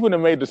 Because people that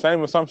made the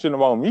same assumption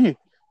about me,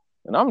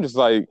 and I'm just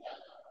like,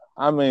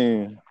 I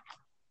mean,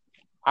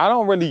 I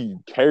don't really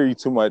carry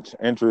too much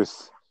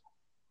interest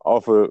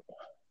off of.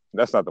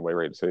 That's not the way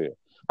to say it.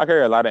 I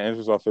carry a lot of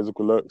interest off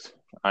physical looks.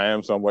 I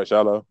am somewhat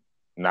shallow.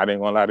 Not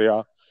even gonna lie to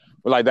y'all,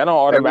 but like that don't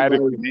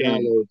automatically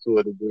mean to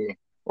a degree.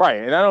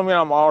 Right, and that don't mean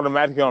I'm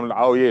automatically on.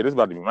 Oh yeah, this is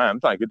about to be mine. I'm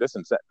trying to get this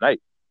in set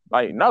night.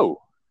 Like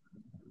no.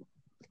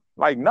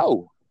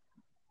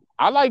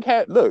 I like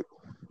look.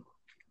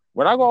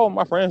 When I go out with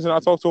my friends and I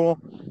talk to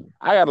them,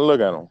 I gotta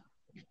look at them.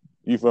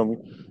 You feel me?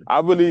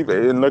 I believe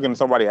in looking at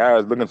somebody's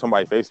eyes, looking at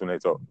somebody's face when they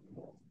talk.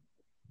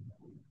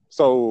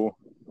 So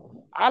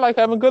I like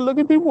having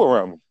good-looking people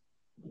around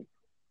me.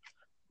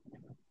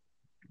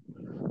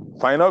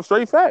 Plain up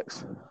straight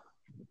facts.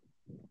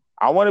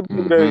 I want to be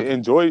able to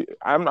enjoy.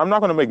 I'm not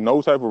going to make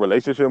no type of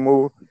relationship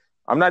move.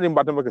 I'm not even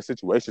about to make a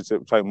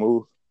situationship type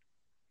move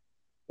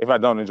if I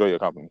don't enjoy your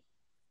company.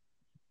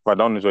 If I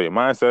don't enjoy your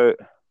mindset,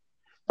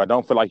 if I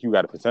don't feel like you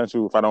got a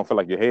potential, if I don't feel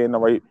like you're heading the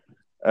right,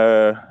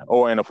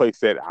 or in a place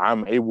that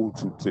I'm able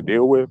to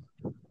deal with.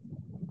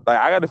 Like,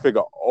 I got to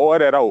figure all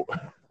that out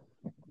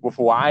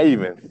before I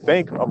even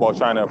think about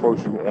trying to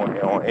approach you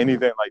on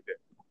anything like that.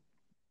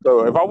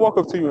 So if I walk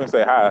up to you and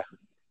say hi,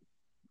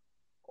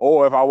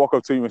 or if I walk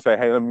up to you and say,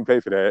 "Hey, let me pay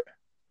for that,"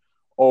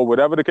 or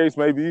whatever the case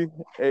may be,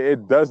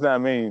 it does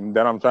not mean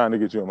that I'm trying to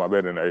get you in my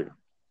bed tonight.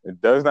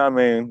 It does not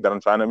mean that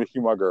I'm trying to make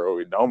you my girl.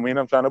 It don't mean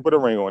I'm trying to put a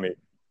ring on it.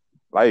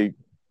 Like,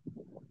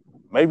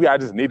 maybe I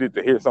just needed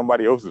to hear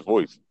somebody else's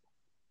voice.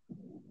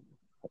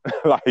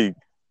 Like,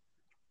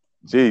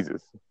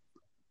 Jesus.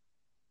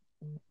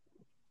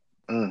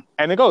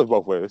 And it goes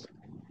both ways.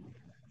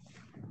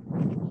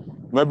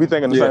 Maybe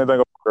thinking the same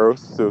thing about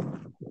girls, too.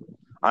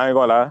 I ain't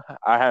gonna lie.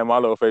 I had my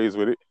little phase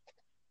with it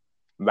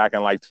back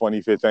in, like,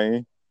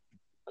 2015.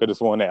 Could have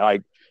sworn that,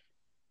 like,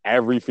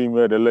 every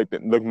female that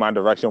looked my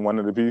direction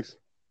wanted a piece.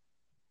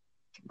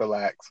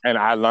 Relax. And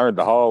I learned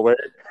the hard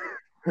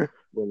way.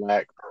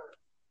 Relax.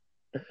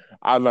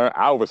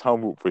 I was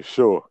humbled for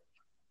sure.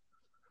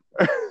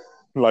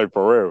 Like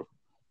for real.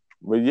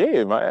 But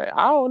yeah, man,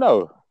 I don't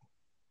know.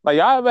 Like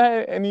y'all ever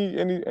had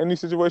any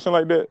situation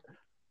like that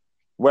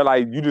where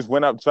like you just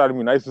went up to try to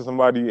be nice to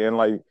somebody and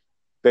like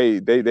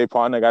they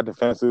partner got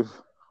defensive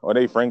or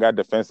they friend got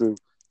defensive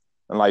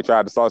and like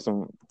tried to start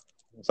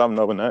something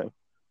overnight?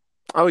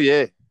 Oh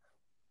yeah.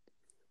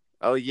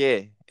 Oh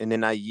yeah. And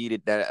then I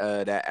yeeted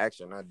that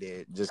action I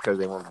did just because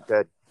they want to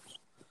cut.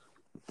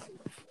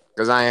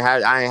 Because I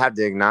ain't have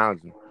to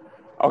acknowledge them.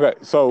 Okay,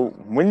 so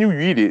when you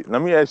eat it,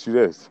 let me ask you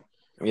this.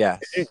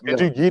 Yes. Did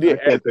you eat it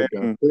as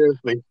in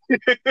seriously?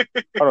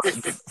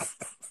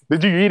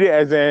 Did you eat it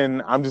as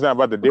in I'm just not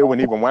about to deal with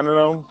even one of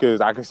them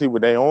because I can see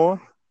what they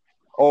on?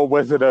 Or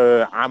was it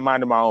I'm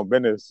minding my own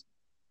business?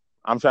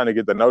 I'm trying to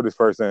get to know this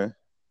person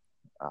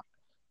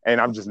and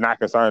I'm just not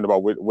concerned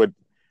about what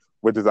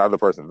this other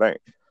person think.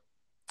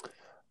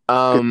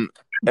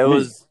 It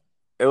was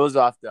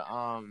off the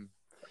I'm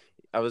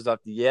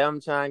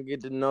trying to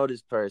get to know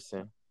this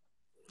person.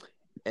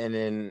 And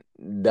then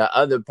the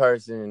other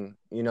person,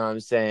 you know what I'm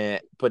saying,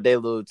 put their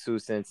little 2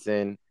 cents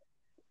in.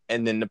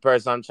 And then the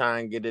person I'm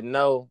trying to get to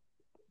know,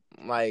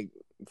 like,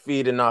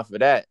 feeding off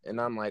of that.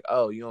 And I'm like,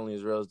 oh, you only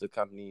as real as the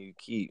company you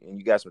keep. And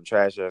you got some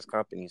trash-ass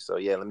companies. So,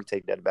 yeah, let me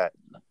take that back.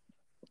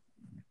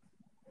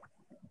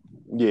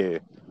 Yeah.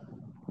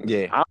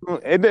 Yeah.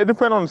 It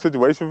depends on the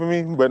situation for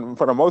me. But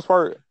for the most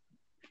part,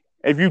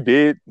 if you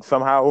did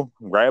somehow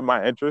grab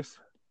my interest,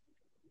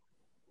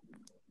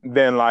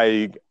 then,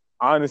 like,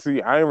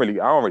 honestly, I don't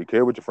really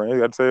care what your friends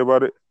got to say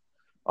about it.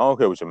 I don't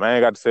care what your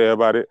man got to say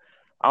about it.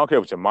 I don't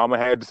care what your mama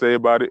had to say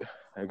about it,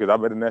 because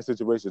I've been in that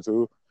situation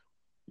too.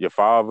 Your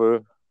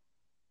father,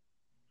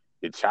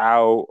 your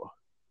child,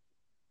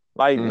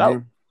 like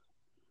no.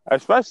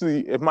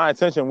 Especially if my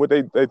intention, what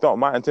they thought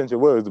my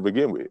intention was to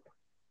begin with.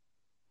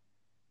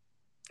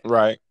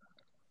 Right.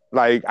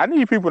 Like I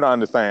need people to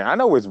understand. I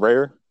know it's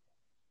rare.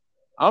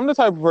 I'm the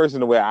type of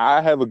person where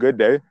I have a good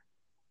day.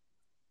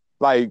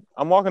 Like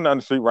I'm walking down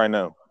the street right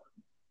now.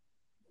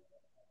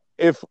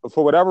 If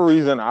for whatever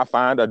reason I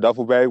find a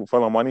duffel bag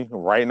full of money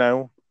right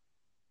now,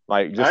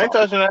 like just I ain't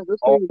touching that.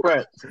 Just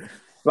fingerprints.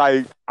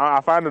 Like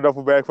I find a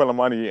duffel bag full of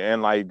money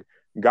and like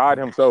God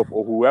himself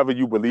or whoever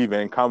you believe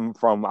in come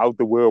from out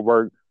the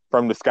woodwork,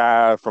 from the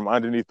sky, from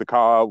underneath the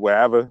car,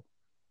 wherever,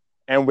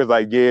 and was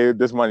like, yeah,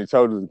 this money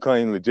totally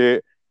clean,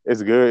 legit.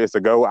 It's good. It's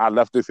a go. I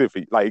left this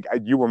iffy. Like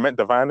you were meant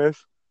to find this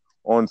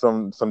on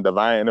some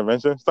divine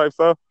intervention type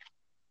stuff.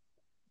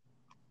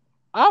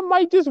 I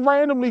might just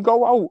randomly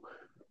go out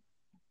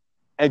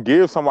and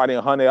give somebody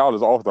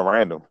 $100 off the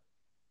random.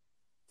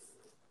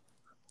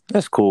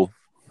 That's cool.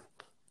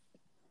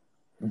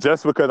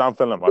 Just because I'm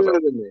feeling myself.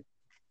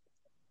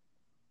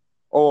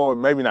 Or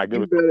maybe not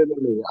give it. Better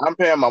than me. I'm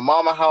paying my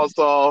mama house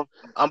off.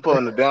 I'm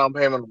putting the down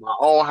payment on my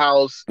own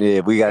house.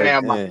 Yeah, we got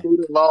paying my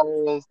student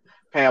loans,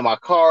 paying my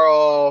car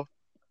off.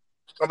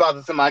 I'm about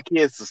to send my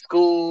kids to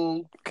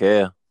school.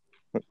 Okay.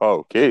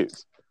 Oh,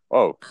 kids.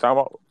 Oh, time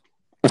out.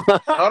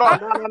 Hold on,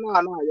 no.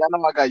 Y'all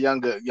know I got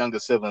younger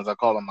siblings. I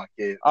call them my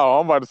kids. Oh,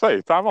 I'm about to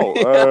say, time out.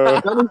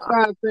 Sunny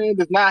Fan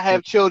does not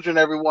have children,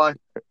 everyone.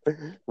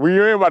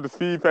 We ain't about to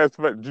speed past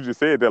the fact you just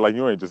said that like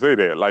you ain't just say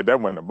that. Like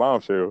that wasn't a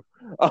bombshell.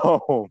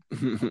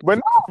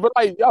 But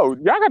like, yo,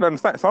 y'all gotta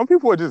understand, some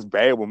people are just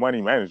bad with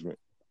money management.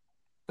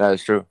 That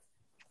is true.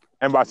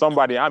 And by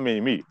somebody, I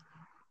mean me.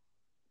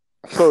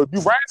 So if you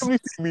randomly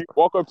see me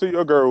walk up to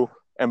your girl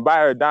and buy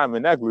her a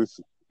diamond necklace,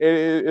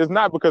 it's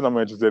not because I'm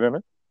interested in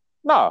it.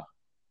 Nah.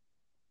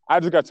 I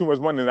just got too much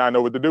money and I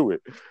know what to do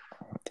with.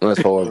 That's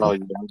horrible.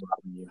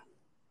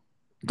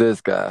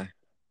 This guy.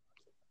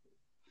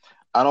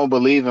 I don't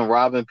believe in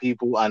robbing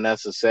people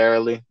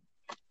unnecessarily.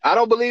 I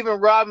don't believe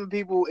in robbing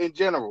people in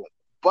general.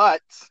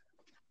 But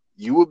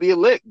you would be a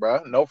lick,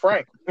 bro. No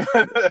Frank.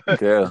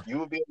 Yeah. You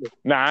would be a lick.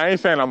 Nah, I ain't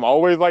saying I'm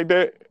always like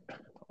that.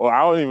 Or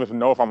I don't even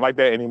know if I'm like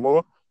that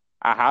anymore.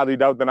 I highly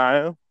doubt that I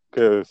am.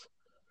 Because,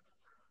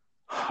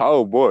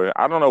 oh boy,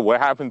 I don't know what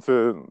happened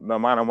to the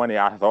amount of money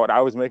I thought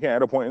I was making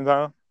at a point in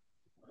time.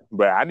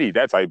 But I need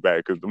that type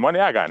back because the money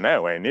I got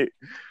now ain't it.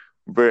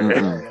 But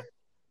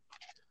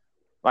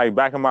like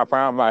back in my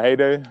prime, my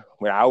heyday,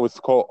 when I was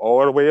caught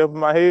all the way up in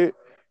my head,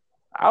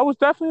 I was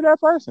definitely that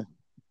person.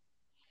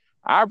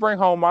 I bring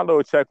home my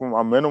little check with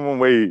my minimum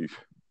wage.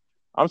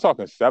 I'm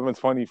talking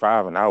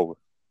 $7.25 an hour.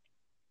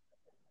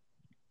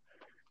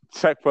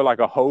 Check for like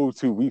a whole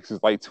 2 weeks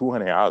is like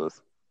 $200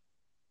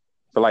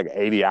 for like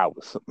 80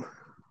 hours.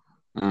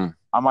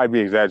 I might be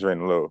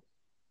exaggerating a little.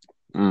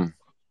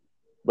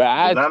 But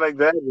I'm not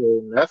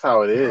exaggerating. That's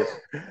how it is.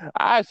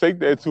 I take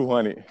that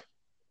 200,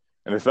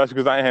 and especially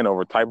because I ain't had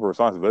no type of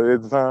responsibility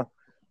at the time,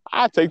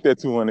 I take that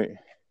 200,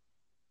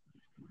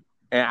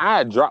 and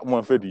I drop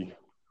 150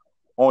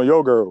 on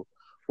your girl,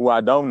 who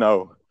I don't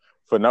know,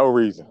 for no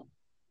reason,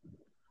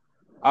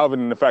 other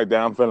than the fact that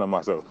I'm feeling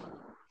myself.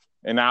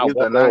 And I These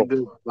are not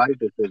good life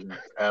decisions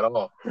at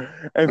all.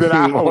 And then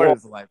I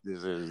life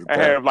decisions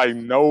and have like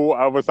no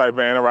other type of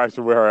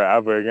interaction with her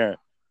ever again.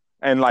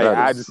 And like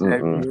I just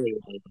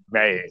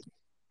mad.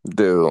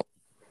 Dude.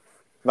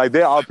 Like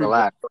there are people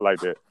like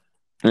that.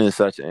 You're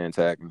such an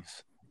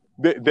antagonist.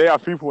 there are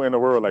people in the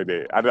world like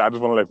that. I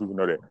just want to let people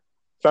know that.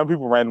 Some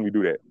people randomly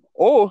do that.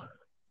 Or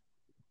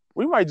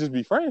we might just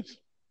be friends.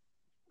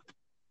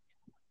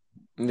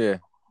 Yeah.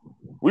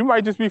 We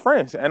might just be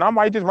friends. And I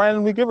might just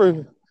randomly give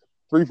her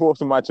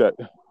 3/4 of my check.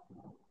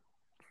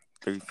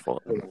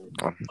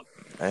 3/4.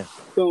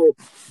 So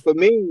for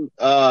me,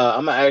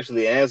 I'm gonna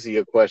actually answer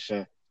your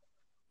question.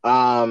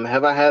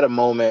 Have I had a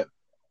moment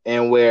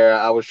in where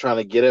I was trying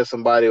to get at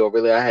somebody, or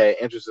really I had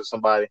interest in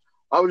somebody?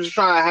 I was just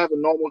trying to have a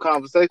normal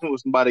conversation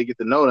with somebody, get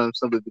to know them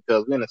simply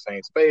because we're in the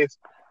same space.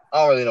 I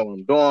don't really know what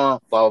I'm doing,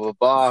 blah, blah,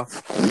 blah.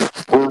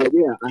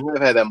 Yeah, I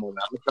have had that moment.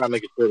 I'm trying to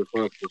make it short as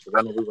possible because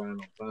I know we're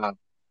running on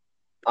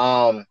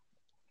time.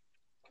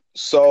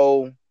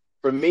 So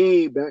for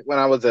me, back when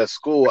I was at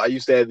school, I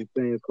used to have these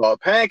things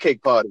called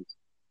pancake parties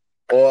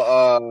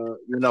or,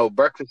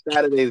 breakfast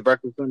Saturdays,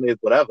 breakfast Sundays,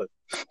 whatever.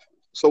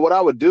 So what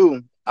I would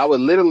do, I would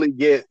literally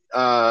get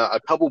a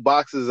couple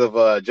boxes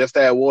of Just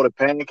Add Water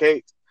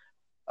pancakes,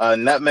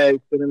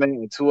 nutmeg, cinnamon,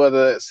 and 2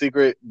 other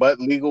secret but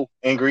legal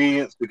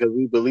ingredients because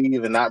we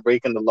believe in not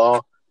breaking the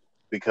law.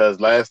 Because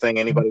last thing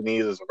anybody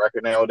needs is a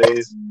record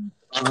nowadays.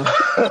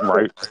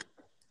 Right.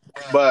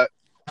 But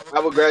I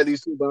would grab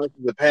these 2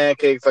 boxes of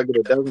pancakes. I get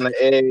a dozen of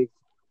eggs.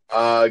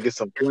 Get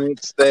some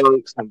flank steak,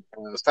 some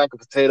stack of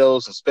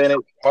potatoes, some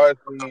spinach,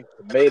 parsley,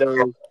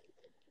 tomatoes.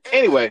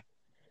 Anyway,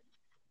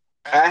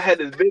 I had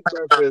this big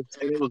breakfast,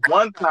 and it was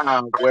one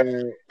time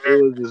where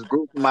it was this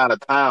group from out of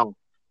town.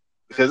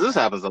 Because this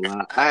happens a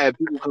lot. I had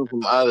people come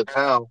from out of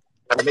town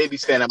and maybe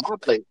stand at my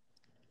plate.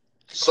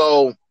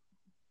 So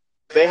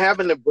they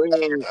happened to bring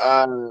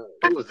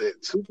who was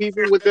it? 2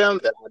 people with them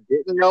that I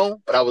didn't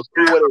know, but I was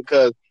cool with it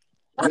because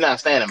you're not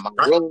staying in my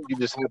room. You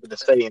just happen to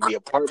stay in the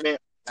apartment,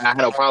 and I had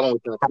no problem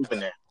with y'all sleeping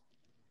there.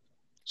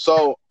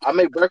 So I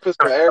make breakfast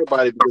for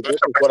everybody because this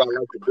is what I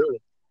like to do.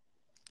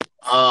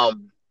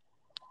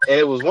 And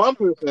it was one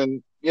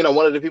person,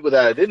 one of the people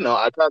that I didn't know.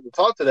 I tried to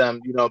talk to them,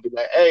 be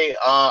like, hey,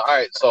 all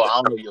right, so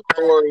I don't know your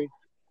story.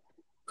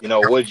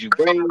 What'd you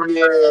bring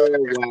here?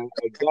 Why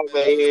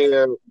exactly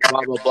here?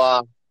 Blah, blah,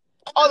 blah.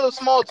 All the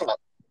small talk.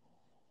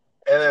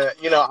 And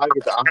then, I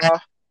get the,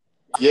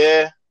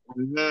 yeah,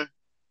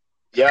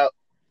 yep.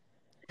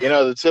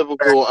 The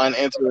typical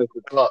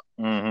uninterested talk.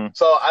 Mm-hmm.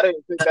 So I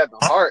didn't take that to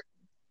heart.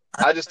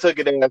 I just took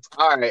it as,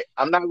 all right,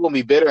 I'm not going to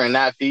be bitter and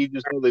not feed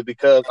you simply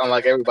because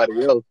unlike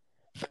everybody else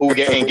who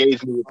get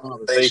engaged in the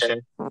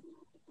conversation,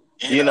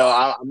 I'm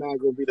not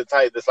going to be the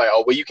type that's like,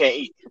 oh, well, you can't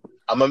eat.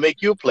 I'm going to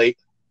make you a plate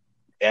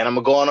and I'm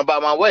going to go on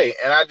about my way.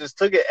 And I just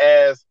took it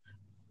as,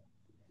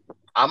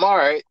 I'm all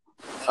right.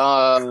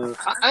 I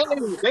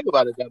didn't even think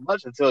about it that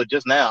much until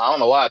just now. I don't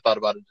know why I thought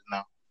about it just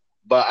now.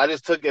 But I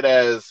just took it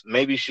as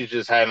maybe she's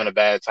just having a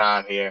bad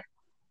time here,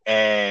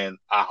 and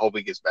I hope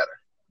it gets better.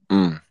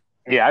 Mm.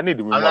 Yeah, I need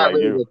to be more like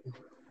you.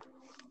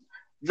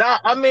 Nah,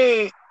 I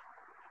mean,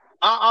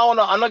 I don't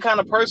know. I'm the kind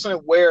of person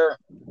where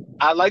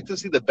I like to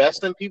see the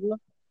best in people,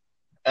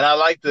 and I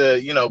like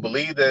to,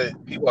 believe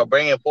that people are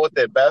bringing forth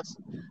their best.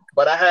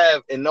 But I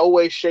have in no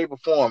way, shape, or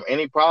form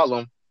any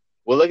problem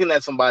with looking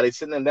at somebody,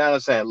 sitting them down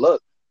and saying,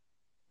 look,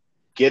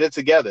 get it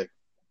together.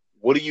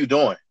 What are you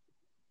doing?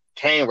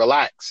 Kane,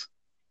 relax.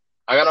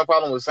 I got no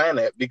problem with saying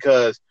that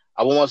because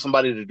I would want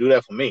somebody to do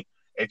that for me.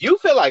 If you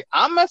feel like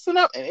I'm messing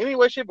up in any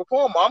way, shape, or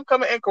form, or I'm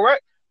coming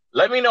incorrect,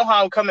 let me know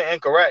how I'm coming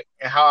incorrect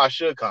and how I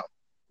should come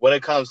when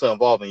it comes to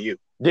involving you.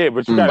 Yeah,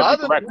 but you got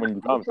to be correct when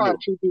you come to. I try to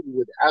treat people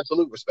with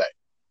absolute respect.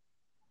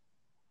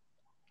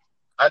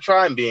 I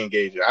try and be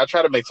engaging. I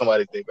try to make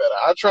somebody think better.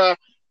 I try.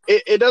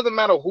 It doesn't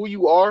matter who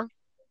you are.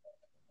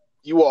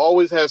 You will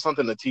always have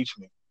something to teach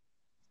me.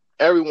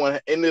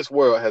 Everyone in this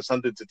world has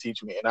something to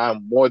teach me, and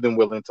I'm more than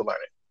willing to learn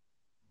it.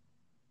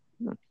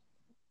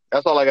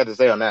 That's all I got to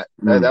say on that.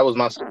 That was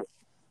my story.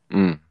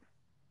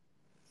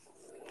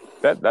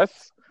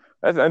 That's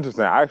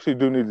interesting. I actually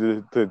do need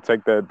to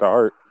take that to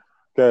heart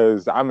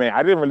because I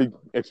didn't really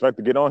expect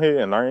to get on here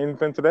and learn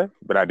anything today,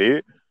 but I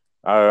did.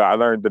 I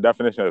learned the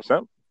definition of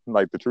simp,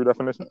 like the true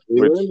definition,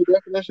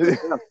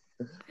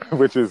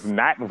 which is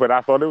not what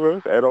I thought it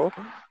was at all.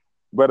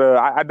 But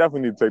I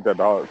definitely need to take that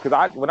to heart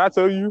because when I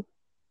tell you,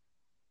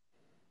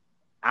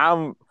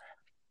 I'm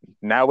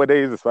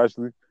nowadays,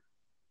 especially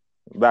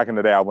back in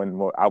the day, I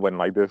wasn't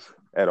like this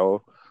at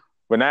all.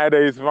 But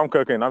nowadays, if I'm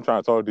cooking and I'm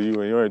trying to talk to you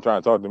and you ain't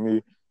trying to talk to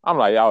me, I'm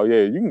like, oh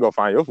yeah, you can go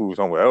find your food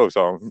somewhere else.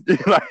 So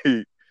like,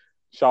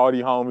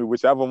 shawty, homie,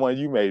 whichever one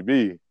you may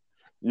be,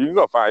 you can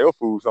go find your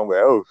food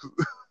somewhere else.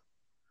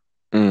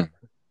 Oh,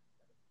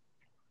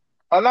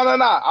 no.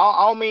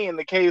 I don't mean in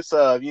the case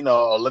of,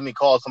 let me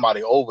call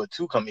somebody over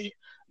to come eat.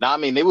 No, I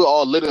mean, they were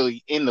all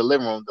literally in the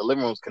living room. The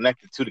living room's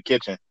connected to the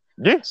kitchen.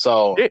 Yeah.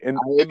 So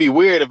it'd be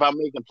weird if I'm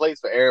making plates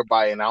for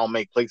everybody and I don't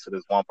make plates for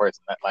this one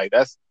person.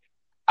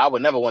 I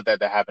would never want that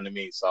to happen to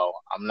me. So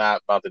I'm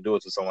not about to do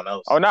it to someone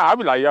else. Oh, no, I'd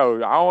be like, yo,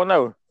 I don't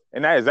know.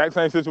 In that exact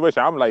same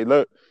situation, I'm like,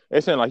 look,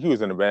 it seemed like you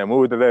was in a bad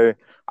mood today.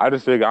 I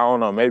just figured, I don't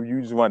know, maybe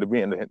you just wanted to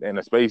be in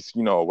a space,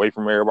 away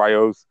from everybody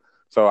else.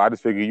 So I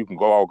just figured you can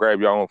go out, grab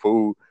your own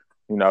food,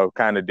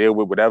 kind of deal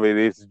with whatever it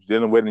is you're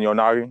dealing with in your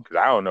noggin, because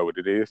I don't know what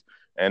it is.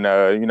 And,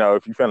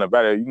 if you're feeling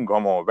better, you can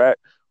come on back.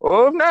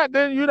 Or if not,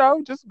 then,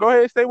 just go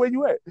ahead and stay where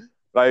you at.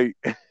 Like,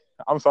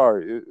 I'm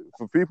sorry.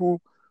 For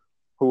people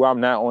who I'm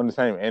not on the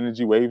same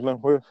energy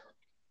wavelength with,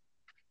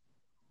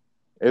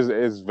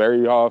 it's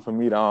very hard for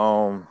me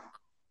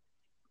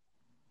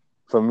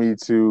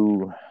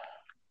to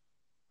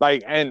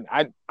like, and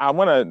I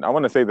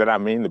wanna say that I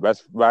mean the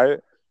best by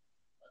it,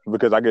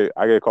 because I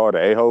get called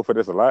an a-hole for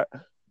this a lot.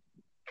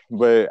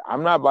 But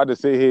I'm not about to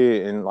sit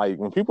here and, like,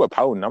 when people are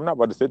pouting, I'm not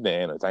about to sit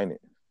there and entertain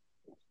it.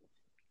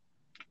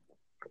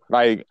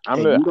 Like,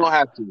 you don't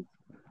have to.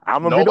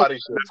 I'm gonna be the one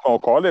that's gonna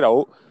call it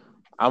out.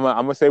 I'm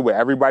gonna say what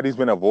everybody's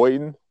been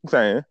avoiding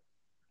saying,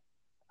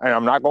 and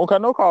I'm not gonna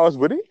cut no calls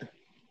with it.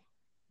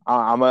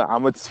 I'm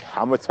gonna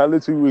tell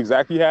it to you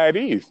exactly how it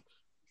is.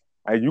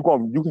 And you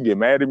can get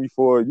mad at me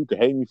for it, you can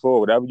hate me for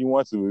it, whatever you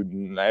want to.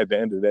 And at the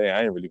end of the day,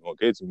 I ain't really gonna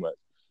care too much.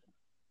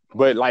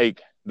 But,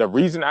 like, the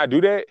reason I do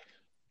that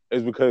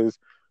is because,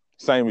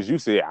 same as you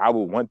said, I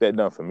would want that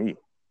done for me.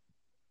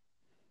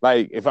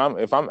 Like, if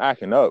I'm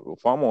acting up,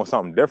 if I'm on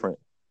something different,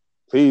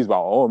 please, by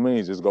all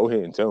means, just go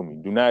ahead and tell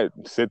me. Do not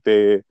sit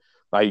there.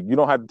 Like, you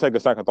don't have to take a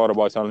second thought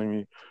about telling me.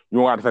 You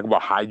don't have to think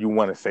about how you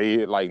want to say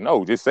it. Like,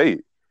 no, just say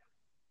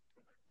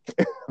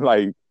it.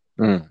 Like,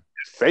 just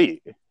say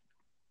it.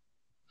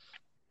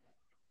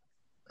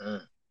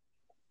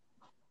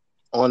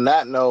 On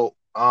that note,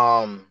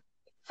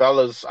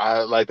 fellas,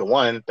 I like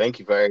to thank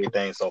you for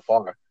everything so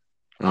far.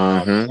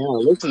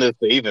 Listeners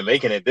to even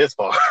making it this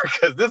far,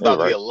 because this is going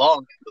to be a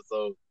long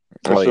episode.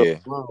 Yeah.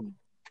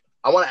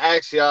 I want to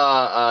ask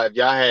y'all if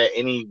y'all had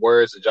any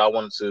words that y'all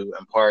wanted to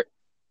impart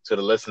to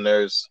the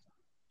listeners,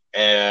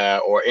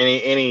 or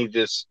any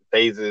just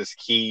phases,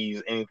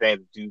 keys, anything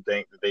that you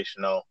think that they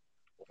should know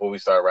before we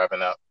start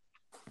wrapping up.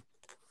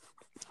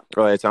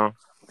 Go ahead, Tom.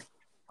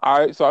 All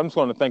right, so I'm just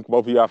going to thank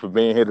both of y'all for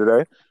being here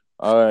today.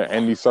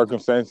 In these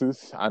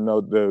circumstances, I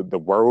know the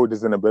world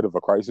is in a bit of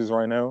a crisis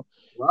right now.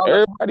 Wow.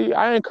 Everybody,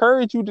 I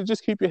encourage you to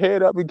just keep your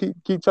head up and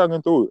keep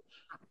chugging through it.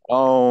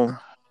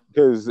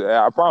 Because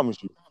I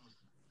promise you,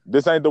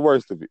 this ain't the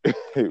worst of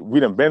it. We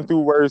done been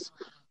through worse,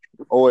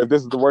 or if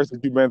this is the worst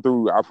that you've been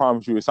through, I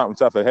promise you it's something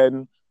tough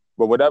ahead.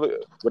 But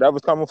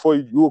whatever's coming for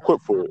you, you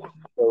equipped for it.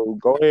 So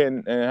go ahead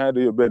and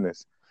handle your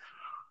business.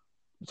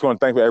 Just want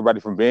to thank everybody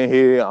for being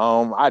here.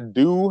 I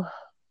do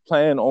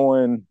plan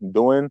on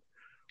doing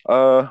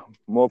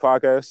more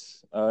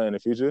podcasts in the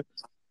future,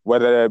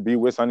 whether that be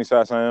with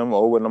Sunnyside Sam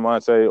or with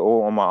Lamonte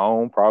or on my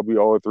own, probably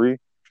all three.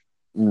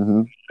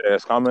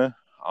 That's coming.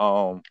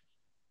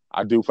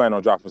 I do plan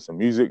on dropping some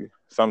music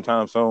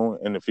sometime soon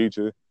in the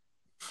future.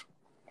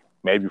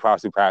 Maybe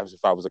perhaps if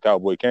I was a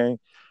Cowboy King.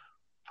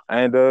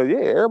 And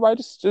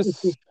everybody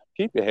just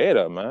keep your head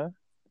up, man.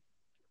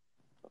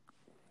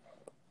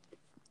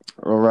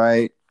 All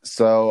right.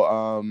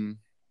 So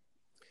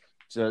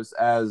just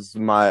as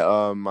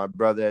my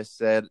brother has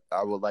said,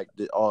 I would like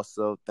to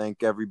also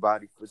thank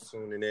everybody for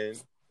tuning in.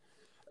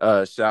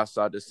 Shouts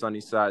out to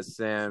Sunnyside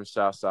Sam.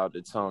 Shouts out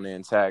to Tone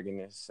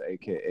Antagonist,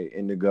 aka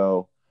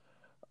Indigo.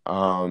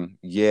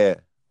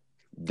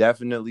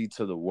 Definitely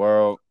to the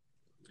world.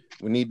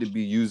 We need to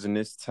be using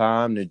this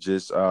time to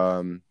just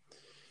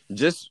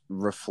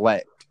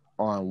reflect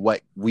on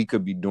what we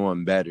could be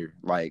doing better,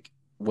 like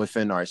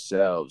within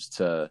ourselves,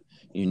 to,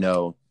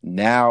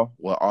 now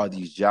with all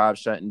these jobs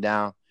shutting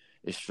down,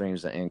 it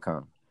streams of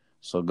income.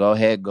 So go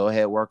ahead,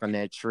 work on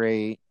that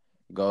trade.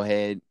 Go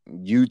ahead,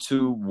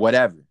 YouTube,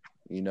 whatever,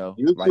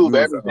 YouTube, like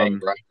everything,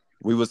 right?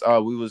 We was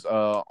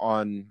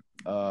on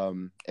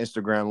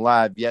Instagram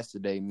Live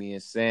yesterday, me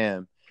and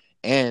Sam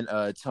and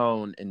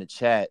Tone in the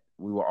chat.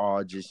 We were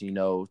all just,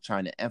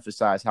 trying to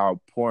emphasize how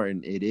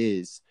important it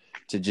is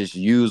to just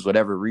use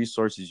whatever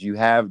resources you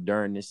have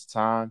during this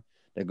time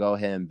to go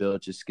ahead and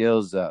build your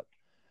skills up.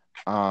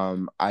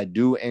 I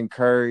do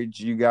encourage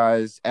you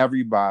guys,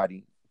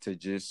 everybody, to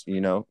just,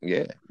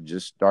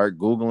 just start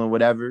Googling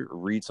whatever,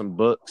 read some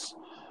books.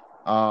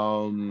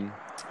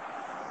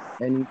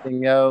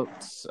 Anything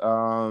else?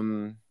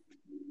 And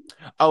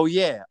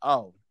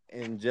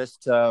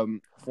just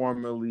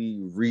formally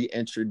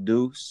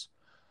reintroduce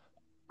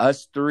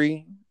us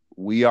three.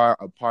 We are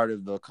a part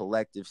of the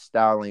collective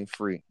Styling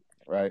Free,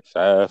 right?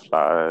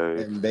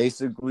 And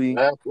basically,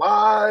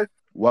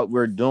 what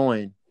we're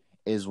doing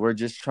is we're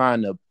just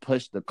trying to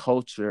push the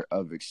culture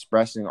of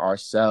expressing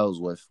ourselves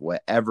with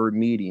whatever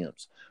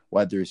mediums,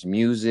 whether it's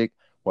music,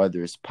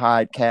 whether it's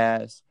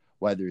podcasts,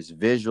 whether it's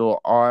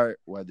visual art,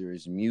 whether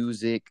it's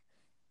music,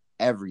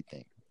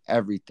 everything.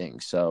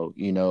 So,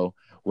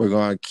 we're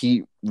going to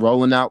keep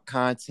rolling out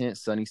content.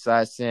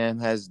 Sunnyside Sam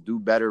has Do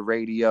Better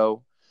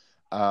Radio.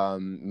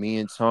 Me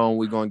and Tone,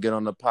 we're going to get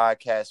on the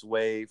podcast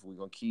wave. We're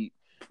going to keep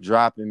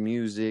dropping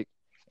music.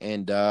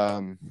 And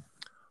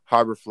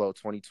Harbor Flow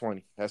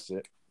 2020. That's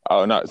it.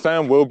 Oh, no,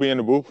 Sam will be in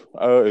the booth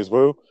as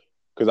well,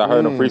 because I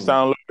heard him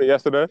freestyle a little bit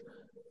yesterday.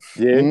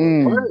 Yeah.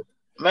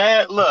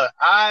 Man, look,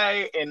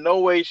 I in no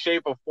way,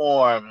 shape, or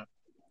form,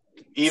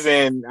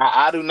 even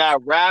I do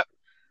not rap.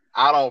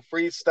 I don't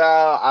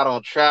freestyle. I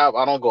don't trap.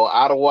 I don't go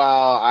out a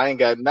while. I ain't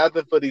got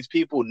nothing for these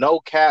people. No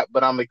cap,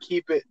 but I'm gonna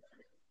keep it.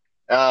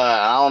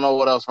 I don't know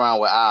what else wrong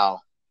with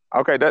Al.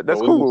 Okay, that's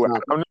cool.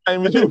 I'm the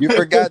same as you. You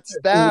forgot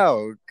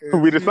style.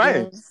 We the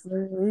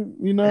same.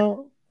 You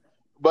know.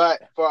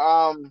 But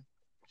for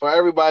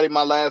everybody,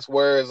 my last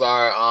words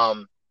are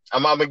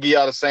I'm gonna give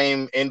y'all the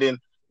same ending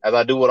as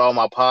I do with all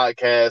my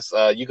podcasts.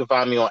 You can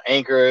find me on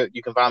Anchor.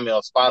 You can find me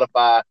on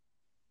Spotify.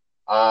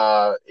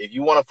 If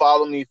you want to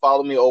follow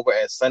me over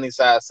at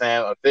Sunnyside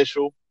Sam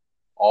Official,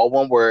 all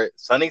one word,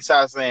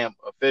 Sunnyside Sam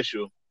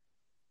Official,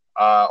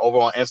 over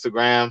on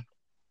Instagram.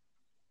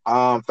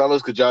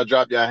 Fellas, could y'all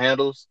drop your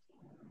handles?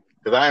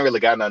 Because I ain't really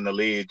got nothing to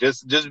leave.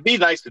 Just be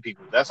nice to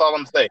people. That's all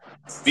I'm saying.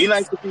 Be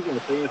nice to people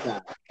at the same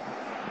time.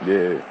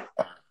 Yeah.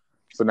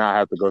 So now I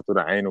have to go through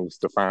the anals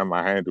to find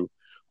my handle.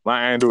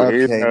 My handle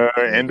is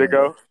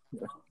Indigo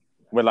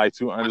with like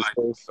 2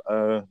 underscores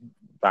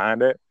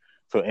behind it.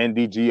 So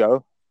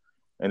NDGO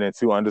and then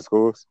 2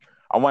 underscores.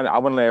 I want to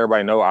let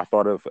everybody know I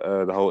thought of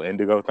the whole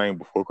Indigo thing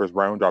before Chris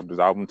Brown dropped his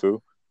album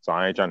too. So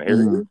I ain't trying to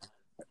hear it.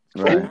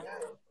 Right.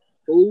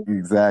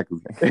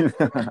 Exactly.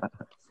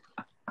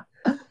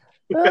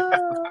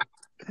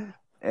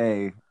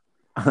 Hey,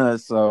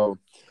 so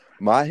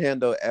my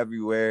handle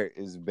everywhere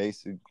is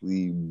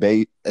basically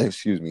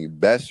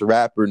best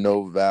rapper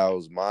no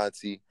vowels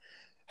Monty.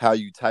 How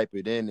you type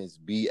it in is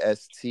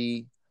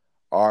BSTRPPRM0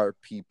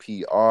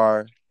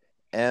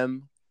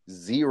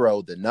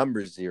 the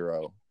number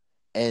 0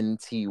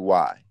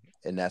 NTY,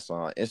 and that's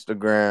on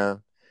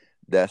Instagram,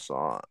 that's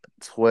on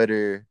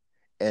Twitter,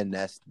 and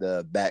that's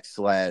the /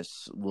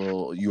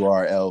 little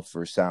URL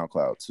for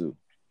SoundCloud too.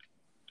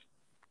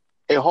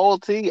 A whole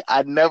T,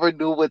 I never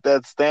knew what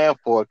that stand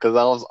for because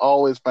I was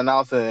always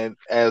pronouncing it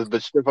as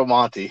Bishoppa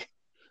Monty.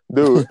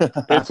 Dude,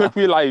 it took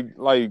me like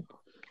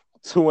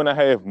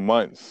 2.5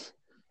 months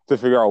to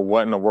figure out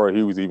what in the world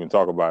he was even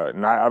talking about.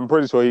 And I'm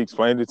pretty sure he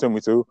explained it to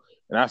me too,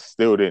 and I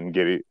still didn't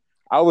get it.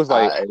 I was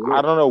like,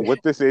 I don't know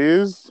what this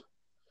is,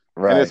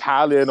 right? And it's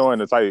highly annoying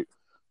to type.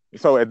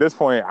 So at this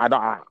point,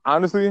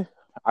 honestly,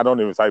 I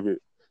don't even type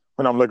it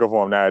when I'm looking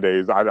for him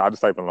nowadays. I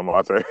just type in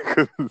Lamonte.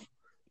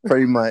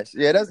 Pretty much.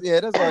 Yeah, that's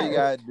all you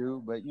gotta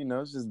do. But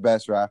it's just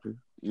best rapper.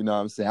 You know what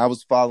I'm saying? I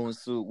was following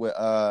suit with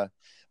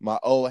my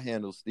old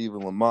handle, Stephen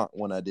Lamont,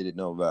 when I did it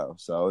no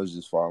vowels. So I was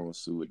just following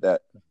suit with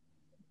that.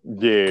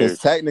 Yeah. Because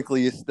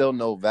technically it's still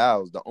no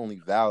vowels. The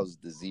only vowel is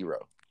the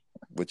 0,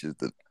 which is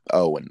the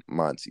O in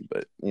Monty,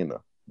 but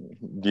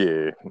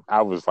Yeah.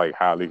 I was like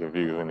highly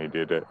confused when he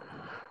did that.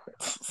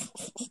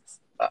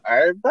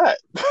 I bet.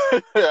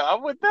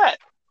 I'm with that.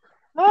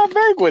 I'm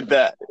big with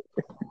that.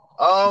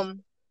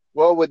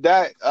 Well, with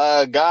that,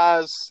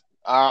 guys,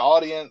 our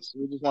audience,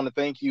 we just want to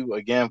thank you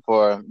again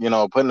for,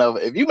 putting up.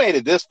 If you made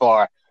it this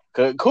far,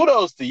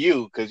 kudos to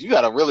you because you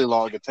got a really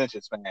long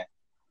attention span.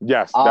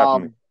 Yes,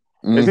 definitely.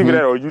 It's either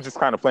that or you just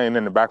kind of playing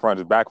in the background,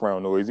 just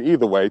background noise.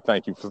 Either way,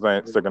 thank you for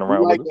sticking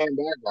around with us.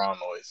 Background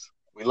noise.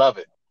 We love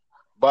it.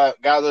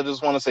 But, guys, I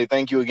just want to say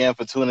thank you again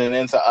for tuning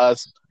in to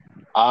us.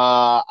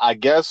 I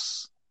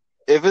guess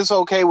if it's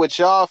okay with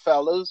y'all,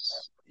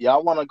 fellas,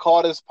 y'all want to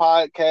call this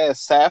podcast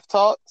Saf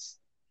Talks?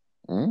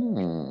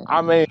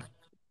 I mean,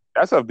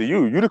 that's up to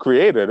you. You the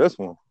creator of this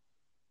one.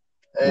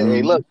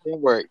 Hey, look,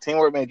 teamwork.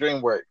 Teamwork made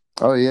dream work.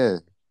 Oh, yeah.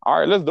 All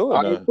right, let's do it.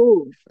 All right,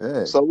 cool.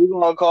 Yeah. So we're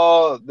going to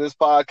call this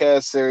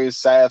podcast series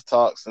Saf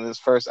Talks in this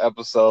first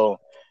episode.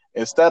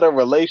 Instead of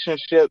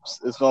relationships,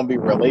 it's going to be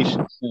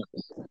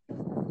relationships.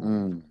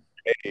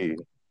 Hey,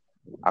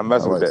 I'm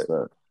messing with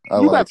that. I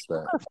like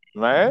that.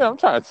 Man, I'm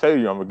trying to tell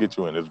you I'm going to get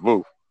you in this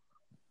booth.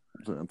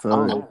 I'm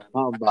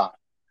about.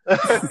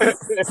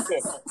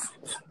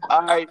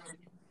 All right.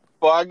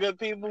 For our good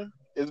people,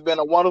 it's been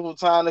a wonderful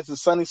time. This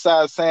is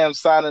Sunnyside Sam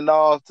signing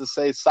off to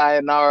say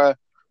sayonara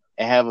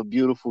and have a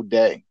beautiful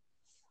day.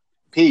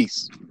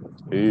 Peace.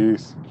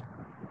 Peace.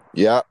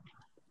 Yep.